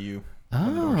usually you.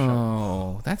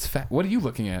 Oh, that's fat. What are you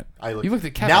looking at? You looked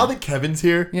at Kevin. Now that Kevin's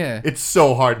here, Yeah. it's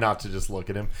so hard not to just look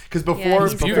at him. Because he's before he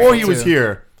was beautiful, too.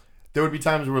 here, there would be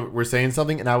times where we're saying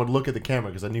something and I would look at the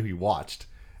camera because I knew he watched,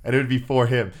 and it would be for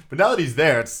him. But now that he's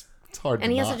there, it's hard.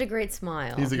 And he has not. such a great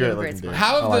smile. He's a You have great looking dude.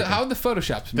 How have I like how him. have the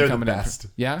photoshops been They're the coming in? best.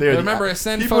 Yeah. They're the- Remember,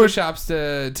 send people are- photoshops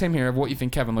to Tim here of what you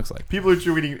think Kevin looks like. People are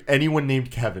tweeting anyone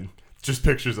named Kevin. Just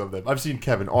pictures of them. I've seen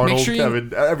Kevin Arnold, sure you-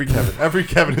 Kevin, every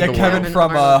Kevin Yeah, in the Kevin world.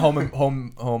 from Arnold.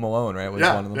 Home Alone, right? Was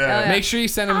Yeah, one of them. yeah. Oh, yeah. Make sure you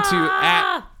send them to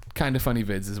at Kinda Funny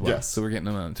Vids as well. Yes. So we're getting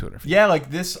them on Twitter. Yeah, like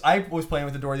this. I was playing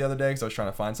with the door the other day because I was trying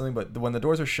to find something, but when the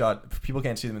doors are shut, people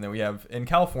can't see them. And then we have in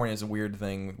California is a weird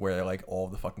thing where like all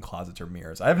of the fucking closets are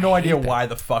mirrors. I have no idea why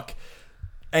the fuck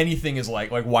anything is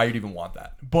like why you'd even want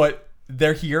that, but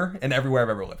they're here and everywhere I've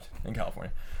ever lived in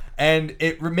California, and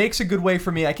it makes a good way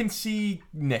for me. I can see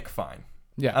Nick fine.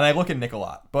 Yeah. And I look at Nick a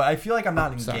lot, but I feel like I'm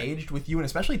not Sorry. engaged with you, and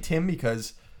especially Tim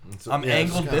because I'm yeah,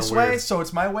 it's angled kinda this weird. way, so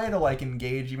it's my way to like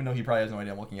engage, even though he probably has no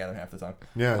idea I'm looking at him half the time.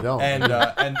 Yeah, no.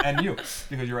 And you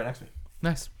because you're right next to me,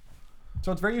 Nice.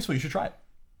 so it's very useful. You should try it.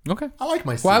 Okay. I like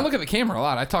my. Well, I seat. look at the camera a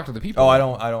lot. I talk to the people. Oh, I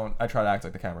don't. I try to act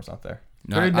like the camera's not there.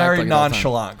 No, Very, I act very like it all the time.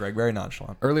 nonchalant, Greg. Very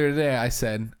nonchalant. Earlier today, I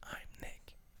said, I'm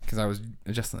Nick. Because I was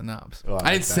adjusting the knobs. Oh, I I like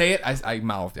didn't that. say it. I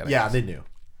mouthed it. I Yeah, guess. they knew.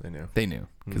 They knew. They knew.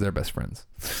 Because they're best friends.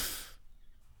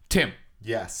 Tim,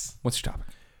 Yes. what's your topic?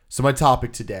 So my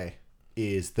topic today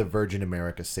is the Virgin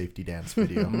America safety dance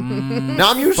video.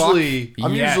 Now I'm usually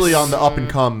yes. on the up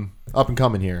and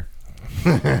coming here.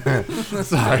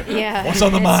 Sorry. Yeah. What's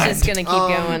on the it's mind? just gonna keep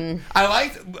going. I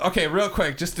liked, okay, real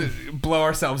quick, just to blow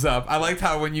ourselves up. I liked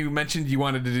how when you mentioned you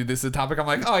wanted to do this as a topic, I'm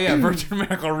like, oh yeah, Virgin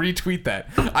America, I'll retweet that.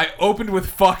 I opened with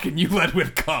fuck and you led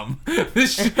with cum.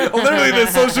 This literally, the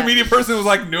social media person was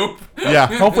like, nope. Yeah.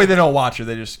 Hopefully they don't watch it.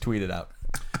 They just tweet it out.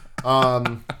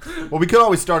 Well, we could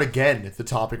always start again at the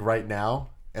topic right now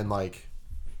and like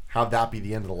have that be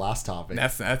the end of the last topic.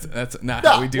 That's not No,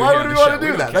 how we do it why here would on we the want show. to do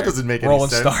don't that? care. That doesn't make Roll any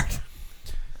and sense. start.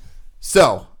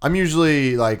 So I'm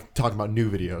usually like talking about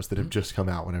new videos that have just come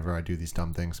out whenever I do these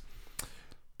dumb things.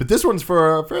 But this one's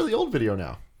for a fairly old video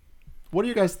now. What are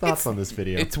your guys' thoughts on this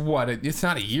video? It's what? It's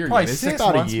not a year Probably yet, is six it?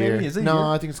 about months, a year. maybe? Is it a no, year?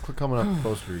 I think it's coming up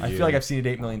close to a year. I feel like I've seen it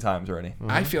 8 million times already.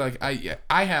 I feel like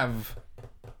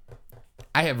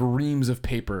I have reams of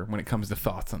paper when it comes to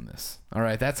thoughts on this. All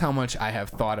right, that's how much I have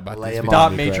thought about Lay this 'em video.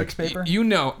 on Dot me, matrix Greg. paper. You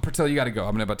know, Patel, you got to go.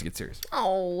 I'm about to get serious.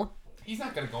 Oh. He's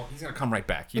not gonna go. He's gonna come right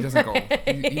back. He doesn't go.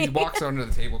 he walks under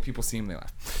the table. People see him. They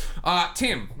laugh.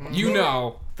 Tim, you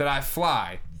know that I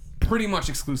fly pretty much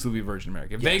exclusively Virgin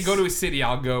America. If they go to a city,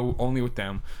 I'll go only with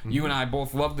them. You and I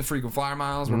both love the frequent flyer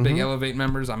miles. We're big Elevate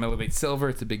members. I'm Elevate Silver.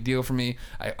 It's a big deal for me.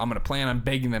 I'm gonna plan on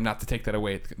begging them not to take that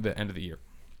away at the end of the year.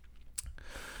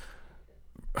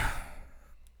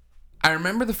 I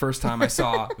remember the first time I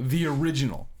saw the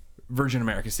original Virgin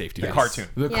America safety vest. cartoon.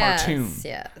 The cartoon.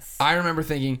 Yes. I remember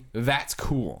thinking, that's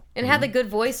cool. It had the good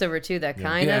voiceover too. That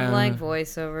kind Yeah. of like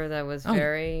voiceover that was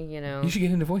very, You should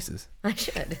get into voices. I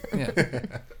should. Yeah.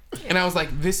 And I was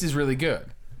like, this is really good.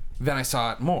 Then I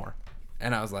saw it more.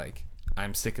 And I was like,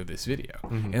 I'm sick of this video.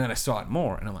 And then I saw it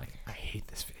more. And I'm like, I hate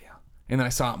this video. And then I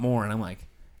saw it more. And I'm like,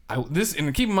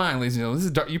 and keep in mind, ladies and gentlemen, this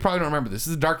is dark, you probably don't remember this.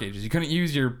 This is Dark Ages. You couldn't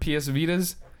use your PS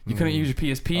Vitas. You couldn't use your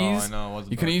PSPs. Oh, I know, it was a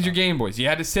you couldn't dark use your time. Game Boys. You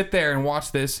had to sit there and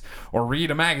watch this or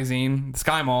read a magazine,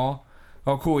 Sky Mall.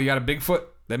 Oh, cool. You got a Bigfoot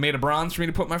that made a bronze for me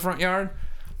to put in my front yard?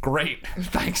 Great.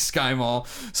 Thanks, Sky Mall.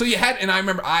 So you had, and I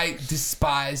remember I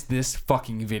despised this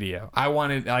fucking video. I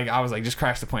was like, just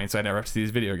crash the plane so I never have to see this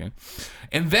video again.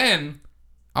 And then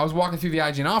I was walking through the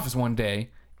IGN office one day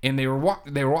and they were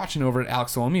watching over at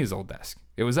Alex Solomia's old desk.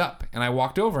 It was up, and I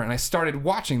walked over and I started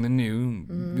watching the new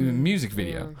music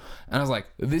video, and I was like,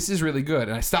 "This is really good."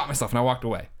 And I stopped myself and I walked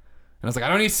away, and I was like, "I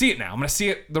don't need to see it now. I'm gonna see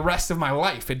it the rest of my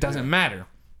life. It doesn't matter."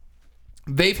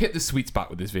 They've hit the sweet spot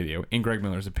with this video, in Greg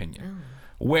Miller's opinion,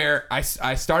 where I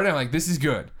started. I'm like, "This is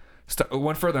good."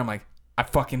 Went further. I'm like, "I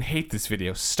fucking hate this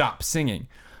video. Stop singing."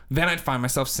 Then I'd find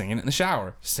myself singing it in the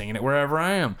shower, singing it wherever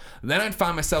I am. Then I'd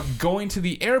find myself going to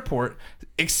the airport,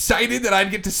 excited that I'd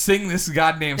get to sing this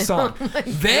goddamn song. Oh my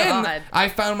Then God. I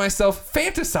found myself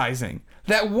fantasizing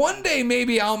that one day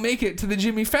maybe I'll make it to the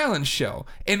Jimmy Fallon show.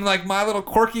 And like my little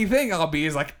quirky thing I'll be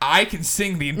is like I can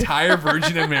sing the entire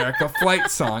Virgin America flight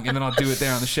song, and then I'll do it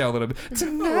there on the show a little bit.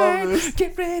 Tonight,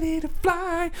 get ready to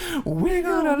fly. We're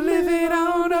gonna live it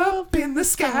on up in the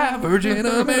sky. Virgin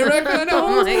America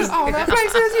knows all the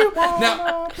places you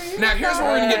want. Now here's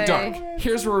where we're gonna get dark.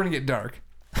 Here's where we're gonna get dark.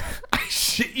 I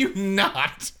shit you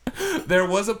not. There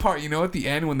was a part, at the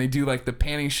end when they do like the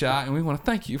panning shot, and we want to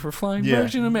thank you for flying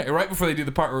Virgin America. Right before they do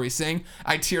the part where we sing,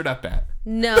 I teared up at.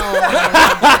 No.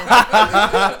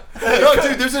 No,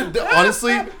 dude,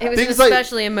 honestly, It was things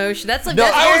especially emotional. That's like, No,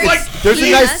 that's I was very like, there's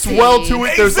a nice messy. swell to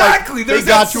it. There's Exactly, like, there's they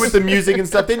got that you with the music and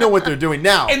stuff. They know what they're doing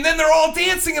now. And then they're all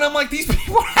dancing, and I'm like, these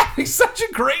people are having such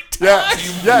a great time.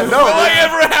 Yeah, no. Will I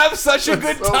ever have such a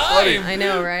good so funny. time? I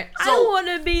know, right? I So- want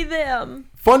to be them.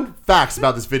 Fun facts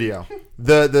about this video.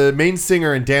 The main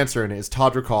singer and dancer in it is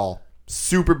Todd Ricall.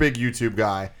 Super big YouTube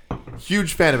guy.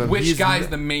 Huge fan of him. Which guy's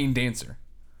the main dancer?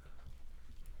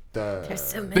 There's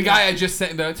so many. The guy I just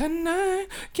sent the tonight,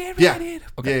 get Yeah. ready to...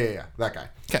 Okay. Yeah. That guy.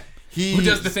 Okay. He Who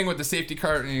does the thing with the safety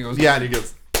cart, and he goes... Yeah, and he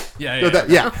goes... Yeah.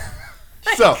 Yeah.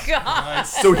 So, God.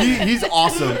 so he's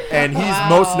awesome, and he's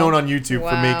most known on YouTube for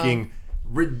Wow. making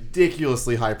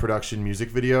ridiculously high production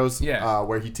music videos. Yeah.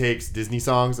 Where he takes Disney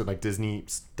songs and like Disney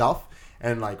stuff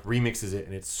and like remixes it,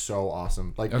 and it's so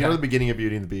awesome. Like you know Okay. the beginning of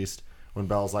Beauty and the Beast when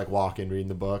Belle's like walking, reading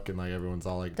the book, and like everyone's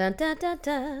all like, Dun, dun, dun,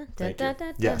 dun, dun, Thank dun, you.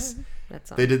 dun, Yes. dun. That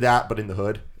song. they did that, but in the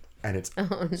hood, and it's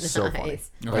so funny.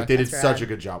 nice. Like they did That's such rad. a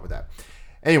good job with that.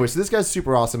 Anyway, so this guy's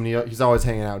super awesome. And he's always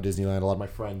hanging out at Disneyland. A lot of my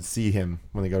friends see him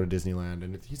when they go to Disneyland,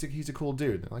 and he's a cool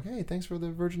dude. They're like, "Hey, thanks for the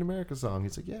Virgin America song."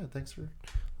 He's like, "Yeah, thanks for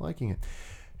liking it,"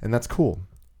 and that's cool.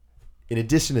 In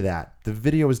addition to that, the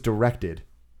video was directed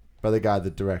by the guy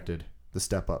that directed the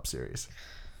Step Up series,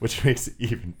 which makes it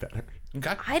even better.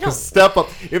 Okay. I don't. Step Up.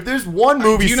 If there's one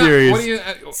movie Do you not- series, what do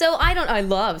you... So I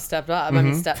love Stepped Up. I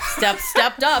mean, stepped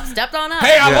up, stepped on up.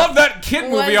 Hey, I Yeah. love that kid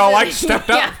movie I like, Stepped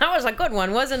Up. Yeah, that was a good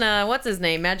one. Wasn't what's his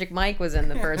name? Magic Mike was in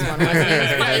the first one. Wasn't he? It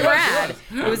was fucking rad.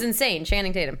 It was insane.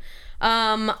 Channing Tatum.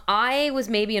 I was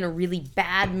maybe in a really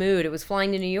bad mood. It was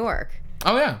flying to New York,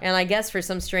 Oh, yeah. and I guess for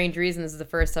some strange reason, this is the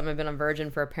first time I've been on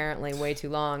Virgin for apparently way too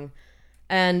long.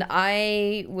 And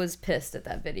I was pissed at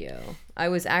that video. I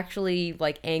was actually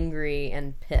like angry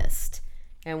and pissed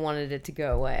and wanted it to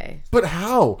go away. but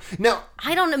how? Now,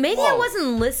 I don't know. Maybe I Whoa.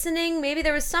 wasn't listening. Maybe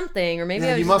there was something, or maybe I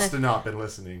yeah, was you just must have not been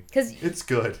listening. 'Cause- it's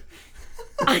good.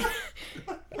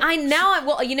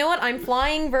 well, you know what? I'm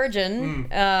flying Virgin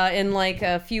in like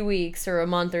a few weeks or a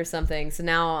month or something. So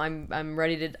now I'm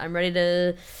ready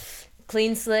to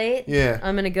clean slate. Yeah.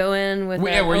 I'm gonna go in with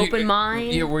Yeah, an were open you,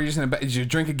 mind. Yeah, were you just did you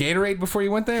drink a Gatorade before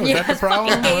you went there? Was Yeah, that the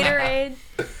problem? fucking Gatorade.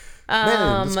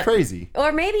 Man, it's crazy.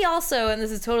 Or maybe also, and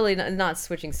this is totally not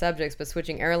switching subjects, but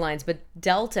switching airlines, but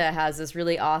Delta has this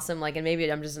really awesome, like, and maybe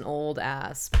I'm just an old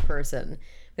ass person.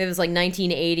 It was like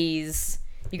 1980s.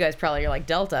 You guys probably are like,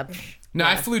 Delta. No,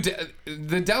 I flew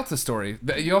the Delta story.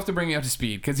 You have to bring me up to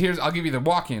speed because I'll give you the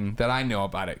walk-in that I know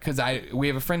about it because we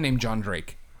have a friend named John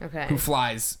Drake. Okay.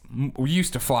 Who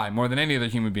used to fly more than any other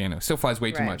human being. Still flies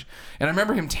way too Right. much. And I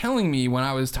remember him telling me when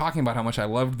I was talking about how much I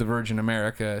loved the Virgin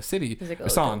America City He's like, "Oh,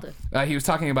 song. Delta." He was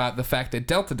talking about the fact that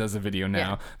Delta does a video now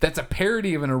Yeah. that's a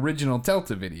parody of an original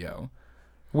Delta video.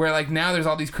 Where like now there's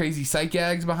all these crazy sight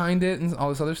gags behind it and all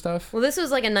this other stuff. Well, this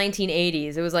was like a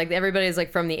 1980s. It was like everybody's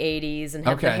like from the 80s and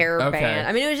had the Okay, hairband. okay.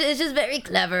 I mean, it's just very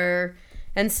clever.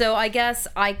 And so I guess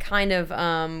I kind of,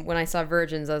 when I saw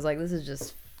Virgins, I was like, this is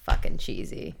just fucking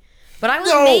cheesy. But I was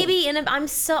maybe in a,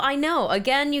 I know.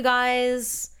 Again, you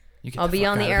guys, You get I'll the be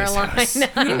fuck on the out of this airline.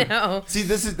 house. I know. See,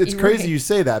 it's You're crazy right. you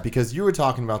say that because you were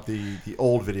talking about the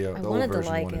old video, the old wanted to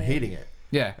version like one, and it. hating it.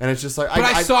 Yeah. And it's just like, But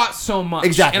I saw it so much.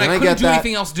 Exactly, And I and I couldn't get do that.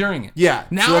 anything else during it. Yeah.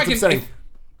 Now so that's I can. upsetting.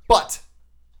 But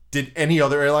did any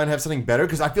other airline have something better?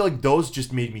 Because I feel like those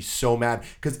just made me so mad.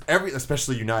 Because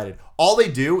especially United, all they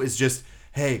do is just,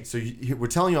 hey, so we're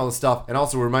telling you all this stuff, and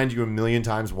also remind you a million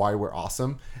times why we're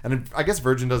awesome. And I guess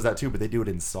Virgin does that too, but they do it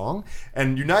in song.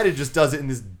 And United just does it in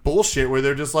this bullshit where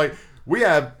they're just like,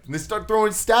 and they start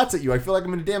throwing stats at you. I feel like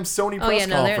I'm in a damn Sony press yeah,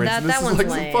 no, conference, and this that is one's like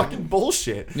lame. some fucking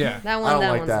bullshit. Yeah. That I one, don't that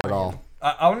like one's that at lame. all.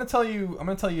 I'm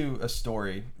gonna tell you a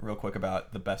story real quick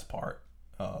about the best part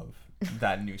of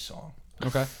that new song.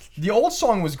 Okay. The old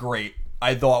song was great,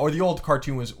 I thought, or the old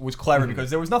cartoon was clever because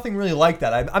there was nothing really like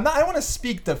that. I don't want to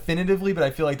speak definitively, but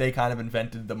I feel like they kind of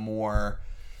invented the more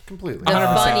Completely. The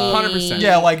 100%. funny. 100%.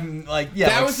 Yeah, yeah.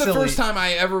 That like was the silly. first time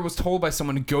I ever was told by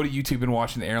someone to go to YouTube and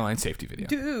watch an airline safety video.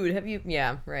 Dude, have you?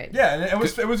 Yeah, right. Yeah, and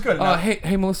it was good. Now-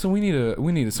 Hey Melissa, we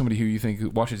need somebody who you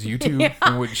think watches YouTube.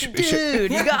 And would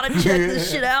Dude, you gotta check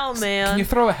this shit out, man. Can you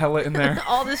throw a hella in there?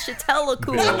 All this shit's hella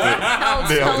cool.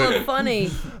 Hella funny.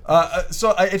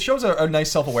 So it shows a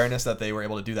nice self-awareness that they were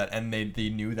able to do that, and they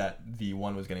knew that the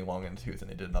one was getting long in the tooth, and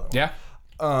they did another one. Yeah.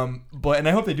 And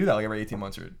I hope they do that like every 18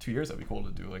 months or 2 years. That'd be cool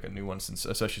to do like a new one, since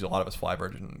especially a lot of us fly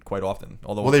Virgin quite often.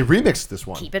 Although, Well, they remixed this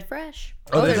one. Keep it fresh.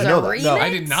 Oh, There's did a you know that? remix? No. I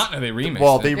did not know they remixed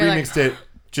Well, it. they You're like- remixed it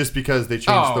just because they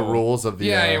changed the rules of the.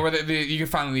 Yeah, where you can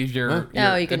finally leave your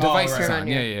Oh, you can device turn on. on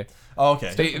Yeah, your- yeah. oh,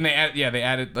 okay. They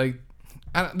added like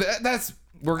that's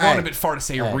we're going a bit far to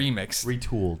say remix.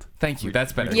 Retooled. Thank you.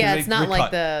 That's better. Yeah, They it's not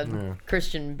like recut. the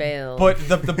Christian Bale. But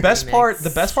the best part, Remix. the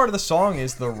best part of the song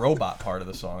is the robot part of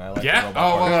the song. I like Yeah? the robot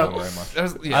Oh, part well, of the song very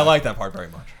much. Yeah. I like that part very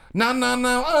much. No,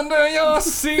 under your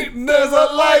seat there's a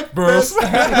light burst. oh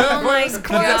my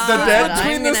god! the dance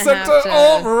Between I'm the gonna center have to-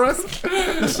 over us.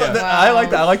 I like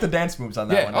that. I like the dance moves on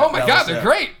that Yeah. one. Oh my That god, was- they're yeah.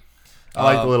 great. I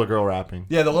like the little girl rapping.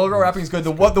 Yeah, the little girl rapping is good.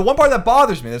 The one part that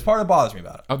bothers me. There's part that bothers me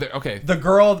about it. Oh, okay. The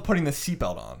girl putting the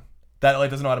seatbelt on. That like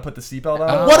doesn't know how to put the seatbelt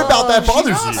on. What about that she's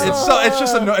bothers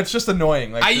awesome. you? It's just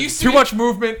annoying. Like I used to too be- much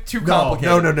movement, too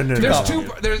complicated.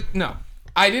 No. There's no.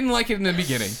 I didn't like it in the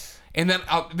beginning. And then,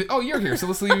 you're here, so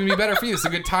this will even be better for you. It's a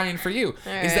good tie-in for you.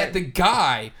 Is that the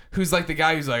guy who's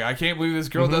like, I can't believe this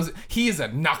girl does it. He is a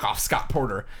knockoff Scott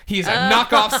Porter. He is a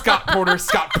knockoff Scott Porter.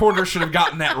 Scott Porter should have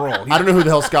gotten that role. I don't know who the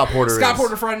hell Scott Porter is. Scott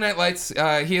Porter, Friday Night Lights.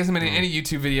 He hasn't been in any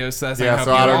YouTube videos, so that's not Yeah, help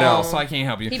so you I at don't all, know. so I can't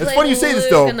help you. He It's played funny you say this,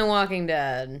 Luke though. in The Walking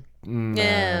Dead.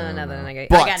 Yeah, nothing. I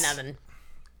But- got nothing.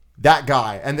 That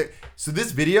guy. So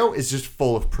this video is just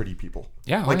full of pretty people.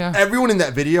 Yeah, Like everyone in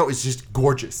that video is just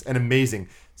gorgeous and amazing.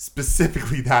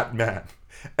 Specifically that man.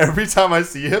 Every time I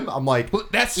see him, I'm like, Well,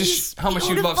 that's just how much you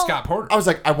love beautiful. Scott Porter. I was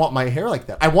like, I want my hair like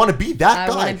that. I want to be that I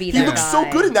guy. wanna be He that looks so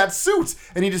guy. good in that suit.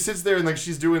 And he just sits there and like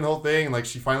she's doing the whole thing and like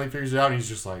she finally figures it out and he's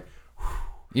just like,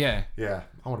 Yeah. yeah,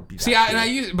 I want to be that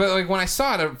See, cool. but like when I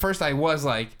saw it at first, I was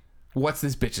like, "What's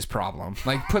this bitch's problem?"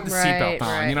 Like, put the seatbelt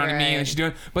on. You know what I mean? And she's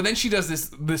doing, but then she does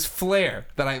this flare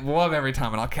that I love every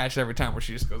time, and I'll catch it every time where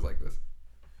she just goes like this.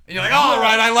 And you're like, "All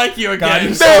right, I like you again." God,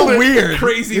 you're so Nailed it. weird.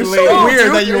 Crazy You're lady. so weird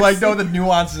dude, that you like it's- know the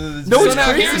nuances. No, So it's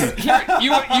now crazy.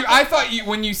 I thought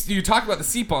when you talked about the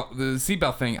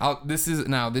seatbelt thing. This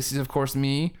is of course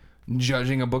me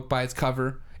judging a book by its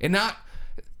cover, and not.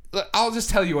 I'll just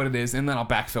tell you what it is, and then I'll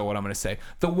backfill what I'm going to say.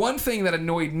 The one thing that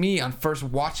annoyed me on first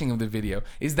watching of the video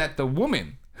is that the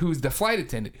woman who's the flight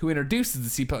attendant who introduces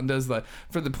the seatbelt and does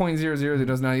for the .00 that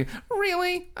does not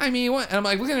really. I mean, what? And I'm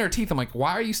like looking at her teeth. I'm like,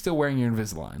 why are you still wearing your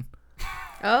Invisalign?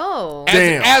 Oh.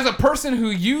 Damn. As a person who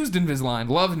used Invisalign,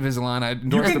 love Invisalign, I You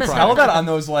endorse can the tell product. that on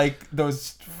those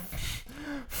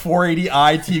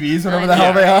 480i TVs, whatever the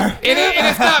hell they are. And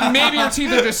it's not, maybe your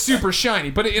teeth are just super shiny,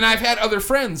 and I've had other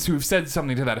friends who've said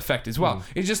something to that effect as well.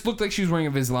 It just looked like she was wearing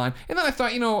a Invisalign, and then I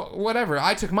thought, whatever.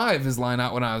 I took my Invisalign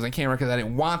out when I was on camera because I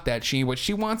didn't want that. But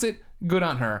she wants it. Good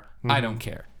on her. I don't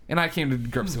care. And I came to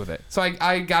grips with it. So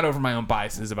I got over my own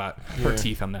biases about her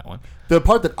teeth on that one. The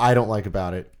part that I don't like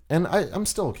about it, and I'm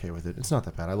still okay with it. It's not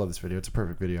that bad. I love this video. It's a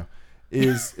perfect video.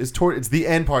 It's the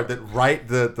end part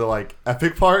that the like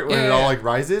epic part when it all like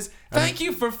rises. Thank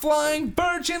you for flying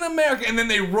Virgin America, and then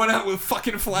they run out with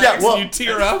fucking flags Yeah, well- and you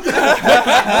tear up.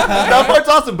 That part's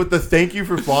awesome, but the thank you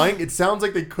for flying, it sounds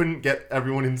like they couldn't get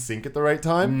everyone in sync at the right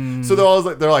time. So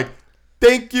they're like,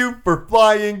 thank you for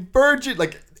flying Virgin,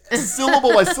 like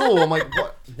syllable by syllable. I'm like,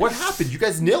 what happened? You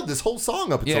guys nailed this whole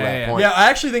song up until that point. Yeah, I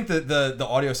actually think that the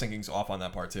audio syncing's off on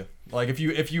that part too. Like if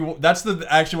you that's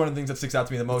actually one of the things that sticks out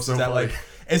to me the most So is that funny.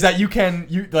 is that you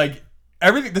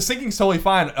everything, the syncing's totally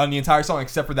fine on the entire song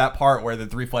except for that part where the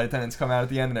 3 flight attendants come out at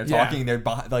the end and they're Yeah. talking. They're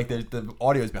the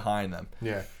audio is behind them.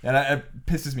 Yeah. And it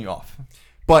pisses me off.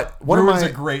 But one of Ruins my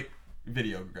a great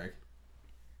video, Greg.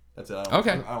 That's it. I don't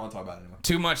Okay. I don't want to talk about it anymore.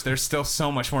 Too much. There's still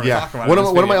so much more to yeah, talk about. one in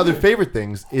of this my video. other favorite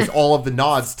things is all of the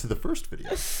nods to the first video.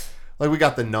 Like we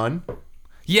got the nun.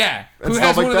 Yeah, And who stuff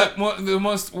has like one that. of the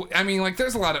most? I mean, like,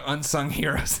 there's a lot of unsung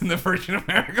heroes in the Virgin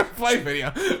America flight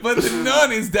video, but the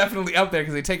nun is definitely up there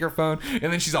because they take her phone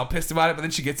and then she's all pissed about it, but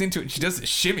then she gets into it and she does a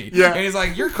shimmy. Yeah. and it's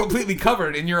like you're completely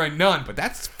covered and you're a nun, but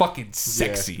that's fucking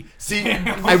sexy. Yeah. See,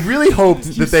 I really hoped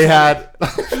that they had.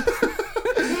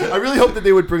 I really hoped that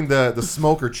they would bring the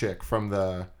smoker chick from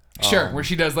the. Sure, where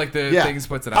she does like the Yeah. things,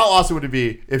 puts it How out. awesome would it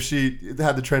be if she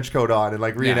had the trench coat on and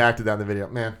like reenacted that in the video?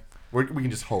 Man, We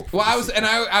can just hope. Well,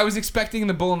 I was expecting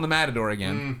the Bull and the Matador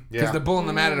again because yeah. the Bull and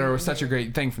the Matador was such a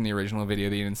great thing from the original video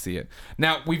that you didn't see it.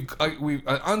 Now we've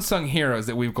unsung heroes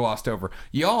that we've glossed over.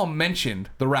 Y'all mentioned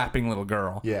the rapping little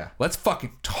girl. Yeah. Let's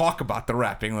fucking talk about the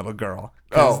rapping little girl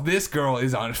because this girl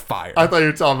is on fire. I thought you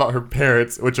were talking about her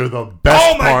parents, which are the best.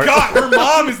 Oh my part. god, her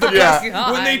mom is the best.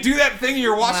 God. When they do that thing,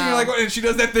 you're watching her like, and she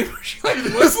does that thing where she like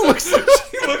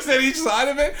looks at each side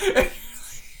of it. And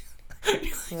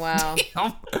Wow.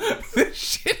 damn, this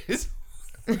shit is.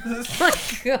 Oh my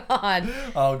god.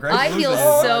 Oh, great. I feel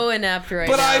so inept right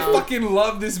But now. I fucking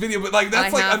love this video. But like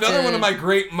that's I like have another to- one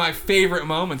of my favorite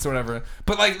moments or whatever.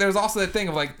 But like there's also that thing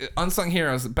of like unsung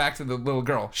heroes. Back to the little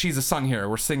girl. She's a sung hero.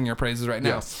 We're singing her praises right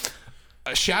now. Yes.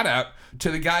 A shout out to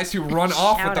the guys who run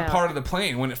off with Shout the out. part of the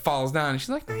plane when it falls down. And she's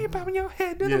like, now you're bobbing your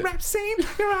head to the Yeah. rap scene.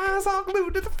 Your eyes all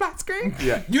glued to the flat screen.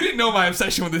 Yeah. You didn't know my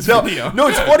obsession with this No, video. no,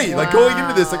 it's funny. Like going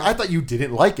into this, like Wow. I thought you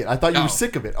didn't like it. I thought you No. were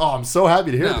sick of it. Oh, I'm so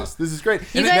happy to hear No. this. This is great.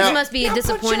 You And guys now- must be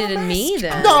disappointed in me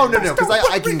then. No, because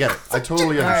I can get it. I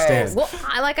totally understand. Well,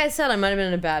 like I said, I might have been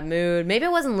in a bad mood. Maybe I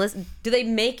wasn't listening. Do they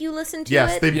make you listen to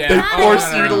Yes, it? they Yeah. force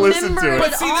I you to don't listen to remember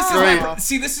it. But see,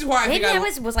 this is Great. why I think Maybe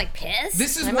I was like pissed.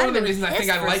 This is I one might of the have been reasons I think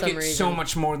pissed I for like some it reason. so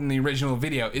much more than the original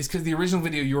video is because the original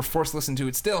video you were forced to listen to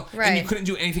it still, and you Right. couldn't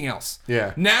do anything else.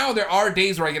 Yeah. Now there are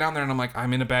days where I get on there and I'm like,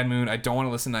 I'm in a bad mood. I don't want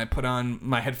to listen. I put on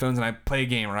my headphones and I play a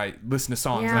game or I listen to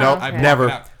songs. Yeah. And Nope, I Okay. block it never.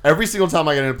 out. Every single time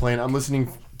I get in a plane, I'm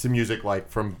listening to music like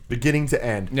from beginning to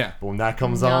end. Yeah. But when that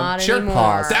comes Not on, Sure. anymore.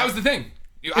 pause. That was the thing.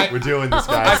 We're doing this,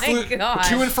 I guys. my flew gosh.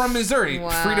 to and from Missouri.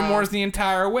 Wow. Freedom Wars the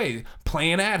entire way.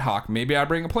 Playing ad hoc. Maybe I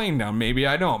bring a plane down. Maybe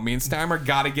I don't. Me and Steimer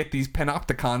got to get these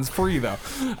panopticons free though.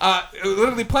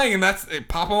 Literally playing, and that's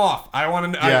pop them off. I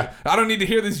want to. Yeah. I don't need to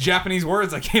hear these Japanese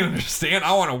words I can't understand.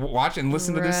 I want to watch and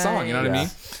listen to this song. You know what I Right. mean?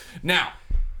 Now,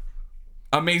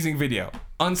 amazing video.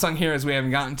 Unsung heroes we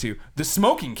haven't gotten to. The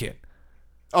Smoking Kid.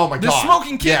 Oh my The god.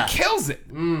 Smoking Kid Yeah. kills it.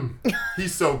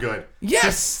 He's so good. Yes.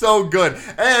 He's so good.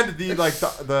 And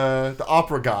the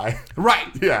opera guy. Right.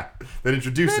 Yeah. That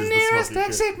introduces The the nearest smoking kid.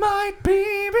 exit might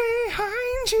be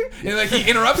behind you. And like he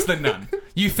interrupts the nun.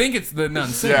 You think it's the nun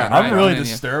singing. Yeah, right? I'm really And then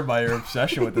you- disturbed by your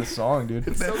obsession with this song, dude.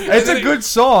 It's, so good. a good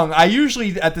song. I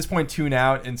usually, at this point, tune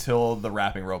out until the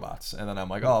rapping robots. And then I'm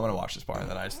like, oh, I'm going to watch this part. And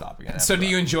then I stop again. So after do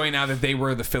you that. enjoy now that they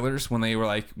were the fillers when they were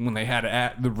like when they had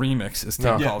the remix as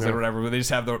Tim No. calls Yeah. it or whatever, where they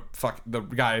just have the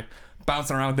guy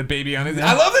bouncing around with the baby on his.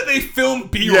 I love that they film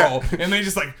B-roll and they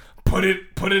just like put it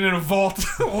in a vault.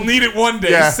 We'll need it one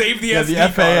day. Yeah. Save the Yeah, SD the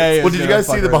cards. FAA Well, did you gonna guys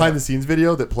see fuck the right behind up. the scenes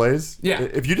video that plays? Yeah.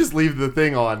 If you just leave the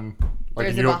thing on, like, There's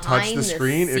and you a don't touch behind the the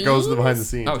screen, it goes to the behind the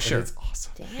scenes. Oh, and sure. it's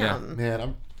awesome. Damn.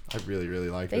 Man, I really, really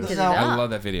like They this. did it No, I up. love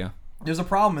that video. There's a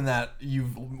problem in that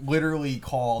you've literally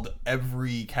called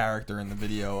every character in the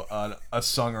video a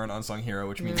sung or an unsung hero,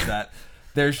 which means that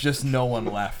there's just no one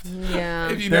left. Yeah.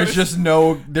 If you There's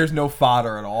notice- there's no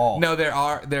fodder at all. No, there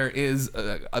are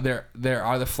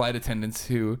the flight attendants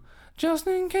who, just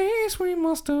in case we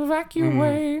must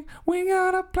evacuate, we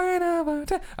got a plan of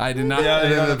attack. I did not. Yeah,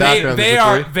 yeah, in the background, they there's a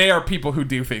are tree. they are people who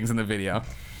do things in the video.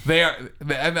 They are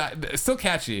it's still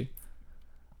catchy.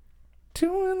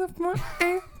 Two in the front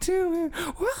and two in,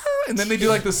 whoa, and then they do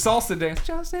like the salsa dance.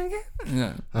 Just in case.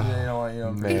 Yeah.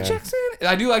 Man. Each exit.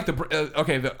 I do like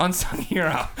the unsung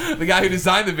hero, the guy who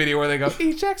designed the video where they go,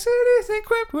 each exit is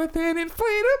equipped with an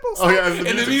inflatable. Oh, yeah,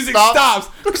 and the music stops.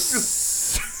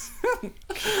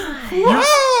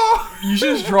 Whoa! You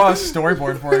should just draw a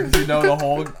storyboard for it because you know the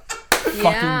whole fucking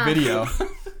Yeah. video.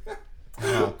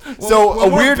 So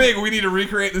when a we're weird. big, we need to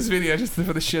recreate this video just for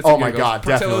the shits. Oh and my giggles. God,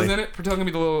 Portillo's definitely. in it. Portillo can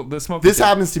be the smoke. This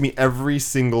happens to me every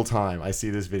single time I see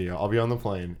this video. I'll be on the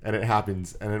plane and it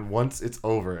happens, and then once it's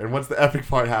over, and once the epic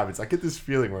part happens, I get this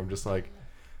feeling where I'm just like,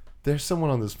 there's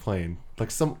someone on this plane, like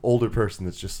some older person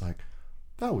that's just like,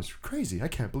 that was crazy. I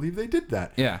can't believe they did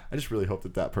that. Yeah. I just really hope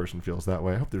that person feels that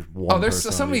way. I hope there's one. Oh, there's person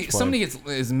on somebody. each plane. Somebody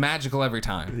is magical every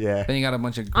time. Yeah. Then you got a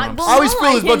bunch of I- grumps. well, I always No,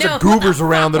 feel there's a bunch know. of goobers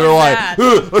around that are Fuck like, that.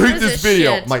 I hate Where's this this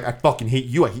video. shit? I'm like, I fucking hate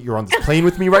you. I hate you're on this plane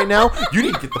with me right now. You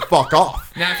need to get the fuck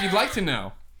off. Now, if you'd like to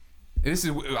know, this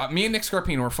is me and Nick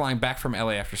Scarpino were flying back from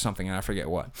LA after something, and I forget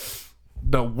what.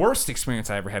 The worst experience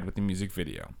I ever had with the music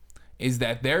video is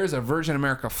that there is a Virgin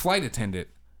America flight attendant,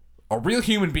 a real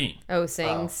human being, Oh,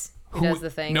 sings. Who does the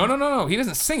thing? No. He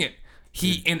doesn't sing it.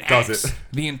 He does enacts it.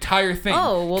 the entire thing.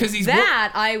 Oh, well, he's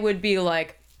that I would be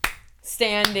like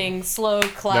standing, slow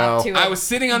clap No. to it. I was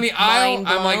sitting on the aisle. Mind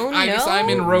I'm like, blown? I guess I'm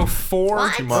in No? row 4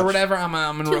 What? Too or much. whatever.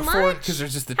 I'm in Too row 4 much? because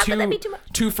there's just the How could that be too much?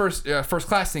 two first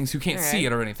class things who can't see Alright.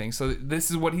 it or anything. So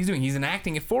this is what he's doing. He's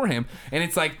enacting it for him, and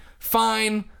it's like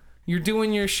fine. You're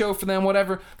doing your show for them,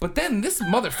 whatever. But then this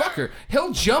motherfucker,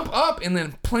 he'll jump up and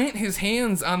then plant his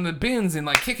hands on the bins and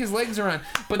like kick his legs around.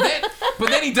 But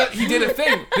then he did a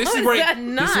thing. This is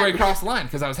where he crossed the line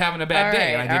because I was having a bad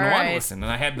day and I didn't want to listen.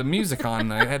 And I had the music on,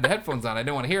 and I had the headphones on. I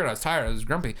didn't want to hear it. I was tired. I was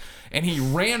grumpy. And he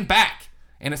ran back.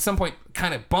 And at some point,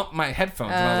 kind of bumped my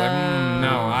headphones, and I was like,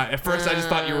 "No." At first, I just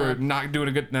thought you were not doing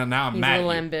a good. Now I'm mad at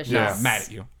you. Ambitious. Yeah, I'm mad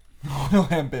at you. A little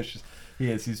ambitious. He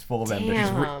is. He's full of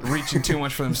ambition. Reaching too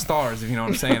much for them stars, if you know what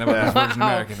I'm saying about this Virgin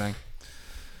America thing.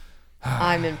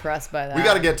 I'm impressed by that. We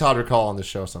got to get Todd Recall on the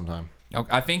show sometime.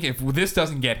 I think if this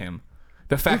doesn't get him,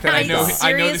 the fact that I know this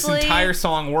Seriously? entire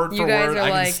song word for word, I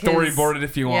like can storyboard it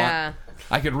if you want. Yeah.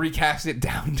 I could recast it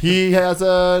down. He has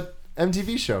a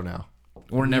MTV show now.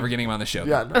 We're never getting him on the show.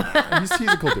 Yeah, no, he's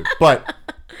a cool dude. But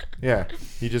yeah,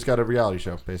 he just got a reality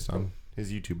show based on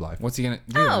his YouTube live. What's he gonna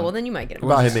do? Oh, well then you might get him.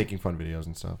 About him making fun videos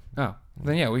and stuff. Oh,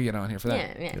 then yeah, we can get on here for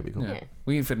that. Yeah. It'll be cool. Yeah.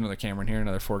 We can fit another camera in here,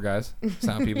 another 4 guys,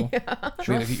 sound people.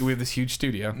 We have this huge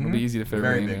studio. It'll be easy to fit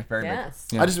Very everything in big. here. Very big. Yes.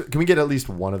 Yeah. Can we get at least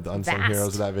one of the unsung Vast.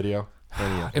 heroes of that video?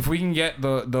 If we can get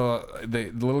the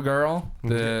little girl,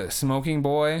 the smoking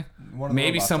boy, One of the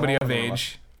maybe robots. somebody I of want one of the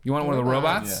age. You want one of the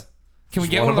robots? Yeah. Can we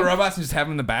get one of the robots and just have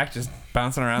him in the back, just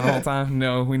bouncing around the whole time?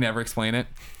 No, we never explain it.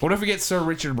 What if we get Sir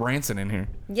Richard Branson in here?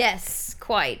 Yes,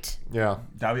 quite. Yeah.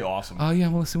 That'd be awesome. Oh yeah,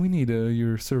 Melissa, we need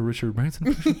your Sir Richard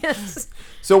Branson. Yes.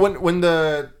 So when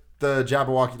the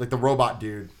Jabberwocky, like the robot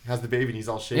dude, has the baby and he's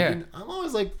all shaking, Yeah. I'm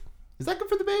always like, is that good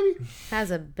for the baby?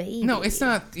 Has a baby. No, it's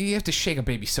not. You have to shake a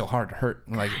baby so hard to hurt.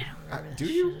 Like, Do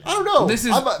you? I don't know. This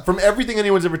is- from everything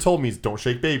anyone's ever told me is don't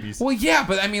shake babies. well, yeah,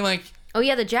 but I mean, like, Oh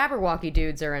yeah, the Jabberwocky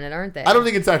dudes are in it, aren't they? I don't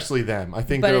think it's actually them. I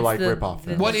think But they're it's like the- rip-off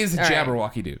the- them. what is a All right.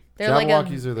 Jabberwocky dude? They're like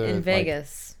Jabberwockies are the in like,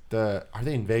 Vegas. are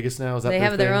they in Vegas now? Is that They their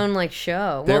have their thing? own like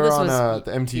show. They well, were this on was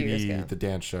the a few years MTV, ago. the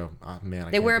dance show. Oh, man, I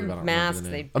They can't wear believe I don't remember masks. the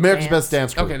They name. America's dance. Best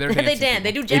Dance Crew. Okay, they're they dancing dance.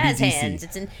 They people. do jazz ABDC. hands.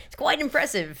 It's quite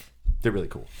impressive. They're really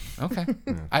cool. Okay,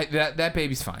 that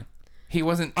baby's fine. He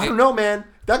wasn't. I don't know, man.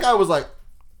 That guy was like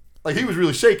he was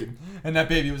really shaking. And that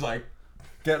baby was like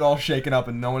getting all shaken up,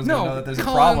 and no one's No, gonna know that there's a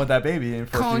Colin- problem with that baby. In for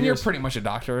a few Colin, you're years. pretty much a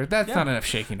doctor. That's Yeah. not enough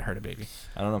shaking to hurt a baby.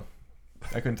 I don't know.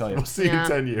 I couldn't tell you. We'll see you Yeah. in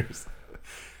 10 years.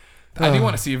 I do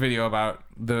want to see a video about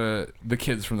the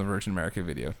kids from the Virgin America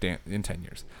video in 10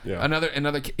 years. Yeah. Another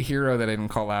hero that I didn't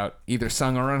call out, either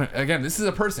sung or again, this is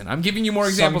a person. I'm giving you more Some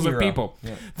examples of hero. people.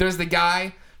 Yeah. There's the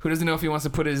guy who doesn't know if he wants to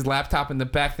put his laptop in the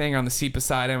back thing or on the seat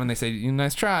beside him, and they say,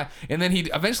 nice try. And then he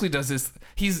eventually does this.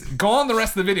 He's gone the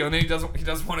rest of the video, and then he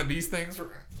does one of these things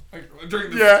during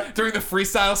the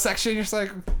freestyle section. You're just like,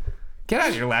 get out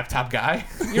of your laptop, guy.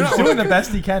 You're He's not doing the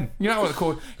best he can. You're not one of the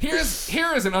cool. Here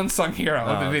is an unsung hero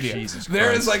of the Oh, video. Jesus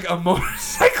There is Christ. like a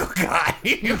motorcycle guy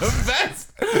in the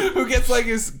vest who gets like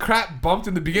his crap bumped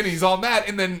in the beginning. He's all mad,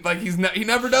 and then like he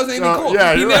never does anything cool.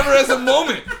 yeah, He you're never right. has a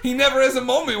moment. He never has a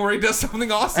moment where he does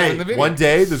something awesome in the Hey, video. one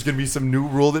day there's going to be some new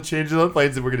rule that changes on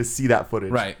planes and we're going to see that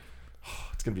footage. Right.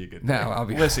 It's going to be a good No, day. I'll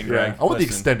be. Listen, Yeah. Greg. I want the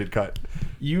listen. extended cut.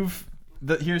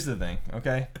 Here's the thing,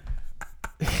 okay?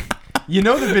 You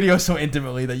know the video so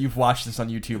intimately that you've watched this on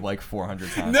YouTube like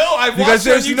 400 times. No, I've Because watched it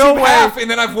on there's YouTube no way- half, and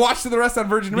then I've watched the rest on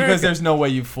Virgin America. Because there's no way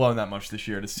you've flown that much this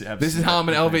year to see. This is how I'm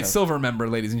an Elevate Silver member,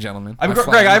 ladies and gentlemen. I mean, I've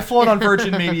Greg, flown- I've flown on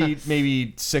Virgin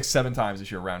maybe 6-7 times this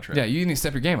year round trip. Yeah, you need to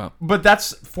step your game up. But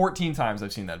that's 14 times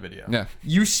I've seen that video. Yeah.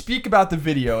 You speak about the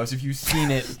video as if you've seen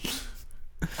it,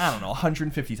 I don't know,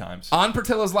 150 times. On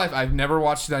Portillo's Life, I've never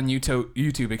watched it on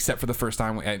YouTube except for the first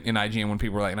time in IGN when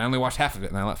people were like, and I only watched half of it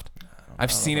and I left.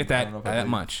 I've seen it I don't know if I that believe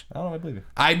much. I don't know if I believe it.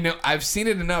 I know I've seen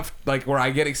it enough like where I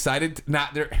get excited.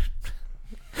 Not there.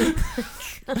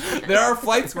 There are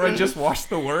flights where I just watch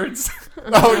the words.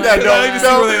 Oh, yeah, I like to see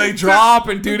where they like drop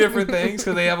and do different things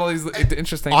because they have all these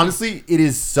interesting. Honestly, it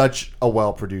is such a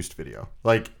well-produced video.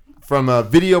 Like, from a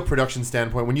video production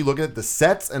standpoint, when you look at the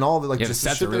sets and all the like Yeah, the just the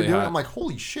sets shit are they're really doing, hot. I'm like,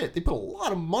 holy shit, they put a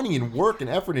lot of money and work and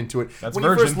effort into it. That's when you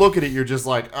Virgin. first look at it, you're just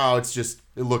like, oh, it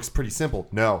looks pretty simple.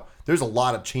 No, there's a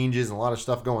lot of changes and a lot of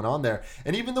stuff going on there,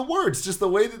 and even the words, just the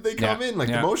way that they come Yeah, in, like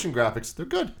yeah. the motion graphics, they're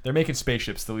good. They're making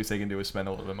spaceships. The least they can do is spend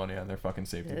a little bit of money on their fucking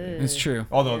safety. It's true.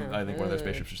 Although I think one of their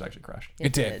spaceships just actually crashed.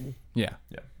 It did. Yeah.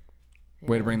 Yeah.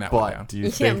 Way to bring that one down. But do you Yeah,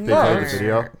 think they played the more.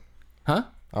 video? Huh?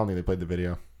 I don't think they played the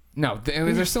video. No,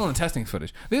 they're still in testing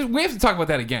footage. We have to talk about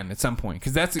that again at some point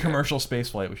because that's Commercial space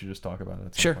flight. We should just talk about it.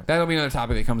 At some Sure, point. that'll be another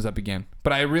topic that comes up again.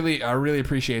 But I really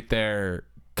appreciate their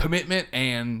commitment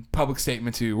and public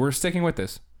statement to we're sticking with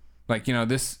this. Like, you know,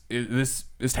 this is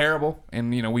terrible,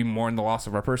 and you know we mourn the loss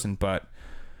of our person, but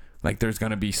like there's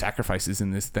gonna be sacrifices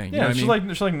in this thing. You know Yeah, what it's I mean?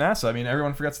 just like NASA. I mean,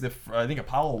 everyone forgets I think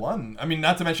Apollo 1. I mean,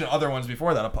 not to mention other ones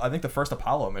before that. I think the first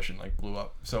Apollo mission like blew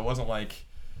up. So it wasn't like,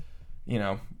 you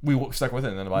know, we stuck with it.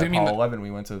 And then by Do you mean Apollo 11, we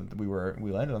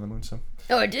landed on the moon. So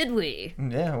Oh, did we?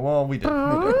 yeah, well, we did.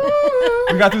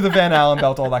 We got through the Van Allen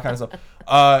belt, all that kind of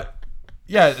stuff.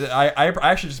 Yeah, I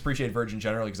actually just appreciate Virgin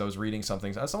generally because I was reading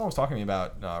something. Someone was talking to me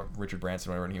about Richard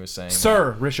Branson, whatever, and he was saying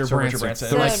Sir Richard Branson. Branson.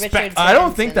 The Sir respect. Richard I don't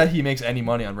Branson. think that he makes any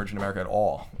money on Virgin America at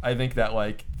all. I think that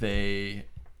like they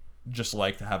just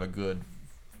like to have a good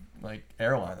like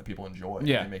airline that people enjoy.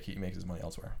 Yeah. He makes his money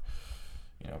elsewhere.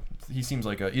 You know, he seems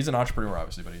like he's an entrepreneur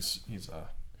obviously, but he's a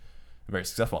very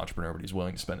successful entrepreneur, but he's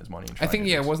willing to spend his money. I think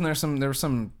wasn't there was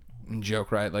some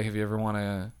joke, right? Like if you ever want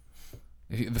to.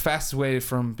 The fastest way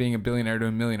from being a billionaire to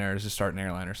a millionaire is to start an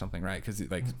airline or something, right? Because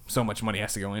like so much money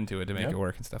has to go into it to make it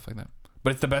work and stuff like that.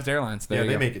 But it's the best airlines. There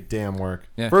They make it damn work.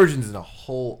 Yeah. Virgin's in a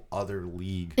whole other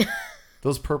league.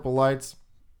 Those purple lights,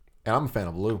 and I'm a fan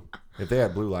of blue. If they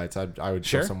had blue lights, I would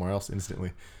Sure. go somewhere else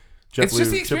instantly. It's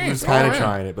just the experience JetBlue's kind all of around.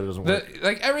 trying it, but it doesn't work.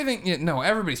 Like everything,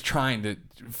 everybody's trying to.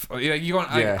 You go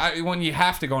on. When you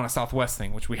have to go on a Southwest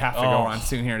thing, which we have to go on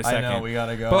soon here in a second. I know we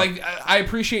gotta go. But like, I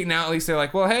appreciate now at least they're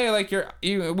like, well, hey, like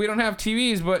we don't have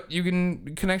TVs, but you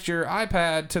can connect your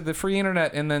iPad to the free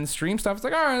internet and then stream stuff. It's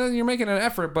like, all right, then you're making an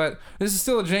effort, but this is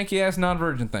still a janky ass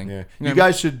non-virgin thing. Yeah, You know you what I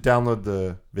guys should download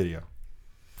the video,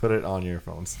 put it on your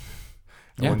phones,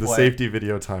 and when the Play. safety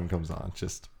video time comes on,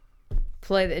 just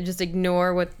Just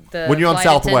ignore what the When you're on flight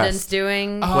Southwest. attendant's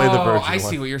doing. play the Virgin I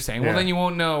see one. what you're saying. Yeah. Well, then you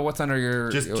won't know what's under your.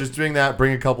 just doing that.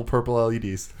 Bring a couple purple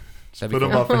LEDs. That'd be Put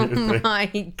them cool. up on your Oh thing. my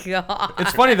god.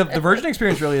 It's funny, the Virgin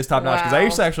experience really is top notch because I Wow.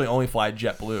 used to actually only fly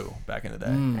JetBlue back in the day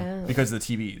Oh. because of the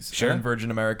TVs. Sure. And then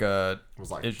Virgin America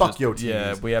Was like, it's fuck just- yo TVs.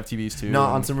 Yeah, we have TVs too. No,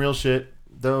 on some real shit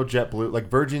though, JetBlue, like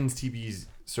Virgin's TV's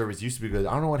service used to be good.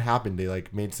 I don't know what happened. They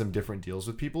like made some different deals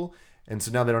with people, and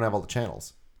so now they don't have all the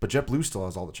channels. But JetBlue still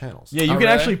has all the channels. Yeah, you Oh, can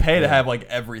really? actually pay to have like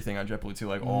everything on JetBlue too,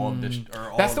 like all of this.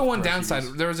 Or all That's of the one DirecTVs. downside.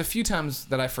 There was a few times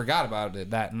that I forgot about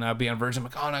that, and I'd be on Virgin. I'm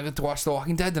like, oh, and I get to watch The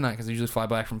Walking Dead tonight because I usually fly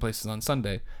back from places on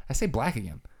Sunday. I say black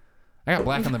again. I got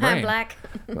black on the brain. Black.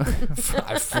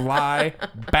 I fly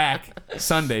back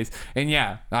Sundays, and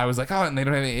yeah, I was like, oh, and they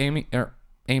don't have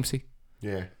AMC,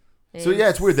 Yeah. So yeah,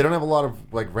 it's weird. They don't have a lot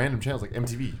of like random channels like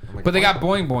MTV. I'm like, but they what? got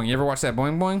Boing Boing. You ever watch that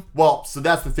Boing Boing? Well, so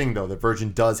that's the thing though that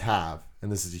Virgin does have, and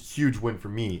this is a huge win for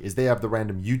me, is they have the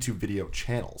random YouTube video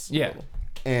channels. Yeah.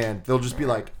 And they'll just be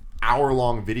like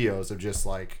hour-long videos of just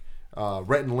like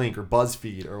Rhett and Link or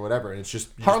BuzzFeed or whatever, and it's just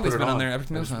you just Harley's put it been on there.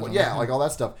 Everything And else it's- is on yeah, there. like all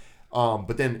that stuff.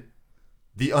 But then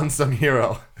the unsung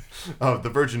hero of the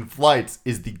Virgin flights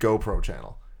is the GoPro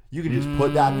channel. You can just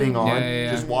put that thing on,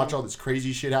 yeah. just watch all this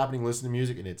crazy shit happening, listen to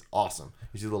music, and it's awesome.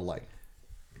 You see little like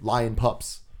lion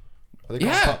pups. Are they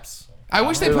called Yeah. pups? I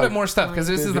wish they They're put like- up more stuff because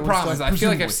this They're is the doing problem. Is stuff. I feel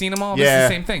like I've Presumably. seen them all. This is Yeah.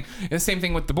 the same thing. It's the same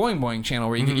thing with the Boing Boing channel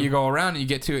where you go around and you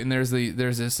get to it, and there's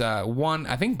this one,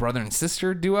 I think, brother and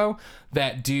sister duo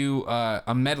that do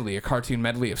a medley, a cartoon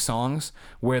medley of songs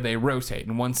where they rotate,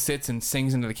 and one sits and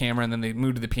sings into the camera, and then they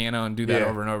move to the piano and do that Yeah.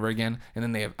 over and over again, and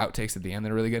then they have outtakes at the end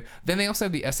that are really good. Then they also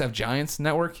have the SF Giants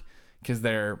network because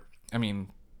they're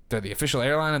the official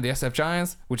airline of the SF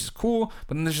Giants, which is cool.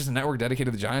 But then there's just a network dedicated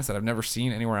to the Giants that I've never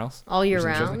seen anywhere else. All year which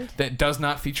is interesting. round? That does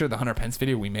not feature the Hunter Pence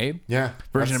video we made. Yeah.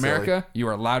 Virgin that's silly. America, you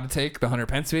are allowed to take the Hunter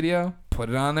Pence video, put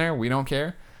it on there. We don't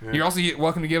care. You're also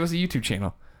welcome to give us a YouTube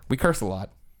channel. We curse a lot.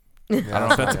 I don't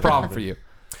know if that's a problem for you.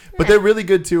 But they're really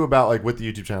good too about like with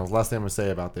the YouTube channels. Last thing I'm gonna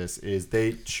say about this is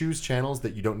they choose channels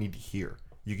that you don't need to hear.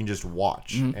 You can just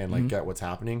watch and like get what's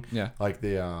happening. Yeah. Like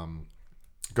the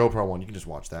GoPro one, you can just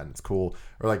watch that and it's cool.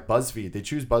 Or like BuzzFeed, they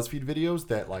choose BuzzFeed videos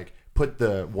that like put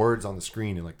the words on the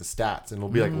screen and like the stats, and it'll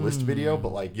be like a list video,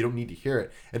 but like you don't need to hear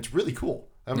it. It's really cool.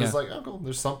 I'm just like, oh, cool.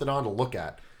 There's something on to look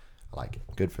at. I like it.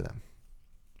 Good for them.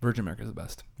 Virgin America is the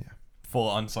best. full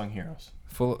of unsung heroes.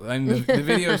 And the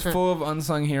video is full of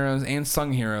unsung heroes and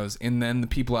sung heroes, and then the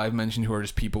people I've mentioned who are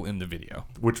just people in the video.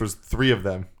 Which was 3 of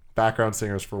them, background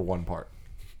singers for 1 part.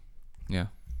 Yeah.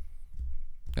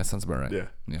 That sounds about right. Yeah.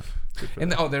 Yeah.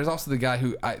 And there's also the guy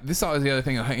who this is always the other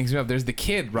thing that hangs me up. There's the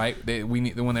kid, right? When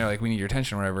they're like, we need your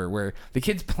attention or whatever, where the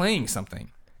kid's playing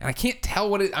something. And I can't tell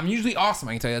what it. I'm usually awesome.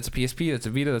 I can tell you that's a PSP, that's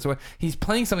a Vita, that's what he's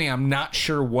playing something. I'm not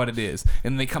sure what it is.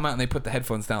 And they come out and they put the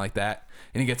headphones down like that,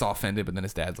 and he gets all offended. But then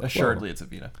his dad's like, Assuredly, it's a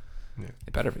Vita.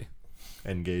 it better be.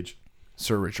 Engage.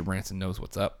 Sir Richard Branson knows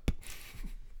what's up.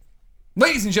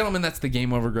 Ladies and gentlemen, that's the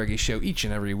Game Over Greggy show. Each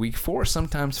and every week, 4,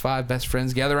 sometimes 5 best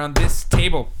friends gather around this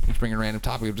table. Each bring a random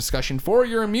topic of discussion for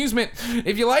your amusement.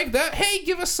 If you like that, hey,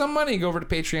 give us some money. Go over to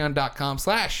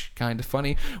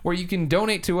patreon.com/kindafunny, where you can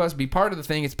donate to us, be part of the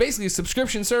thing. It's basically a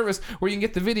subscription service where you can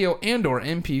get the video and or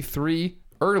MP3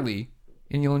 early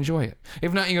and you'll enjoy it.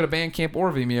 If not, you go to Bandcamp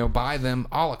or Vimeo, buy them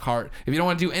a la carte. If you don't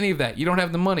want to do any of that, you don't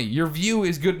have the money, your view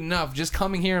is good enough. Just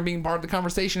coming here and being part of the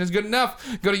conversation is good enough.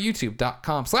 Go to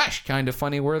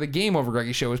youtube.com/kindafunny, where the Game Over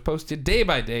Greggy show is posted day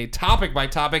by day, topic by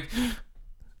topic,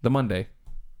 the Monday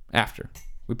after.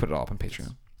 We put it all up on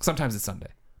Patreon. Sometimes it's Sunday.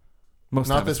 Most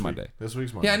Not times this it's Monday. week. This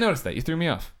week's Monday. Yeah, I noticed that. You threw me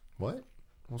off. What?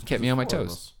 Kept me on my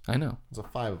toes. I know. It's a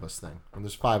 5 of us thing. And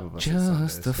there's 5 of us.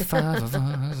 Just the 5 of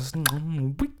us.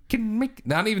 We can make.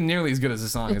 Not even nearly as good as the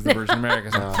song as the Virgin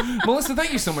America song. Melissa,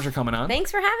 thank you so much for coming on.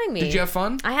 Thanks for having me. Did you have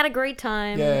fun? I had a great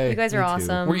time. Yay, You guys are me too.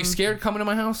 awesome. Were you scared coming to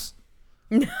my house?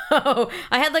 No.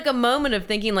 I had like a moment of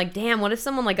thinking like, damn, what if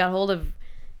someone like got hold of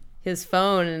his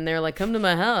phone and they're like, come to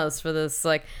my house for this?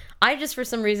 Like, I just for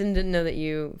some reason didn't know that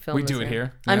you filmed We this do it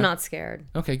here? I'm Yeah. not scared.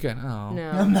 Okay, good. Oh. No.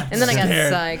 I'm not And then I got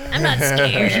scared. psyched. I'm not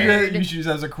scared. You should use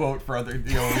that as a quote for other. The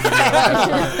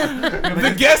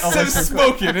guests have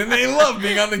spoken, and they love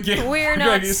being on the game. We're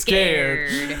not Greggy's scared.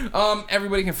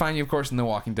 Everybody can find you, of course, in The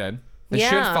Walking Dead. They Yeah.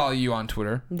 should follow you on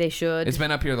Twitter. They should. It's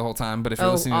been up here the whole time, but if you're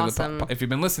Oh, listening awesome. to if you've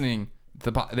been listening to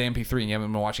the MP3 and you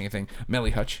haven't been watching anything, Melly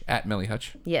Hutch at Melly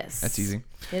Hutch. Yes. That's easy.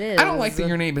 It is. I don't like that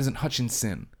your name isn't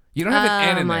Hutchinson. You don't have an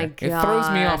N in my there. God. It throws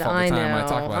me off all the time I know. when I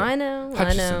talk about it. I know.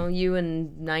 Hutchison. You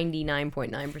and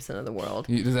 99.9% of the world.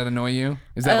 Does that annoy you?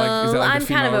 Is that like I'm the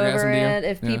female kind of orgasm over to you? it.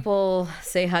 If Yeah. people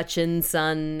say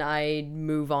Hutchinson, I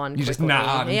move on. You just quickly.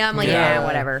 nod. Yeah, I'm like, Yeah. yeah,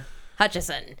 whatever.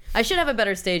 Hutchison. I should have a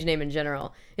better stage name in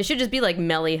general. It should just be like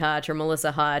Melly Hutch or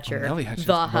Melissa Hutch or Melly Hutchison.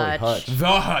 The Melly Hutch. Hutch. The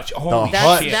Hutch. Holy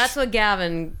Hutch. shit. That's what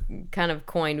Gavin kind of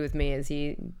coined with me, is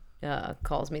he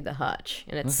calls me the Hutch,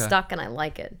 and it's Okay. stuck, and I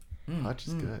like it. Hutch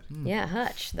is good. Yeah,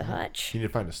 Hutch, the Hutch. You need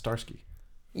to find a Starsky.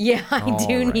 Yeah, I do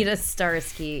Alright. need a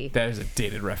Starsky. That is a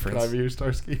dated Can I reference. be your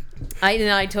Starsky?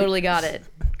 I totally got it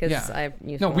because Yeah. I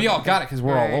used No, one. we all got it because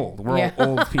we're Alright. all old. We're Yeah.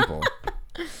 all old people.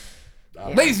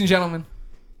 Ladies and gentlemen,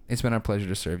 it's been our pleasure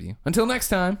to serve you. Until next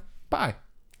time, bye.